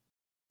got.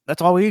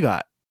 That's all we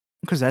got.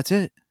 Because that's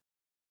it.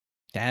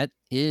 That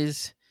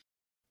is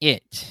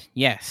it.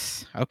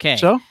 Yes. Okay.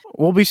 So,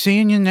 we'll be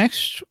seeing you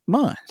next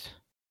month.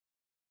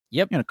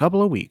 Yep. In a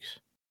couple of weeks.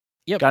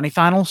 Yep. Got any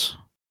finals?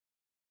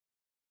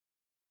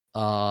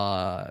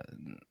 I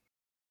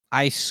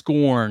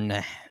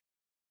scorn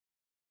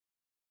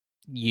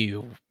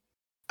you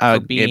for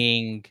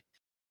being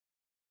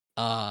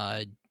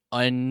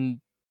Uncharted.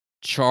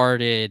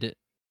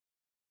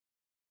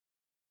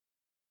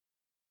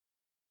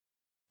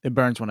 It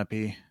burns when I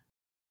pee.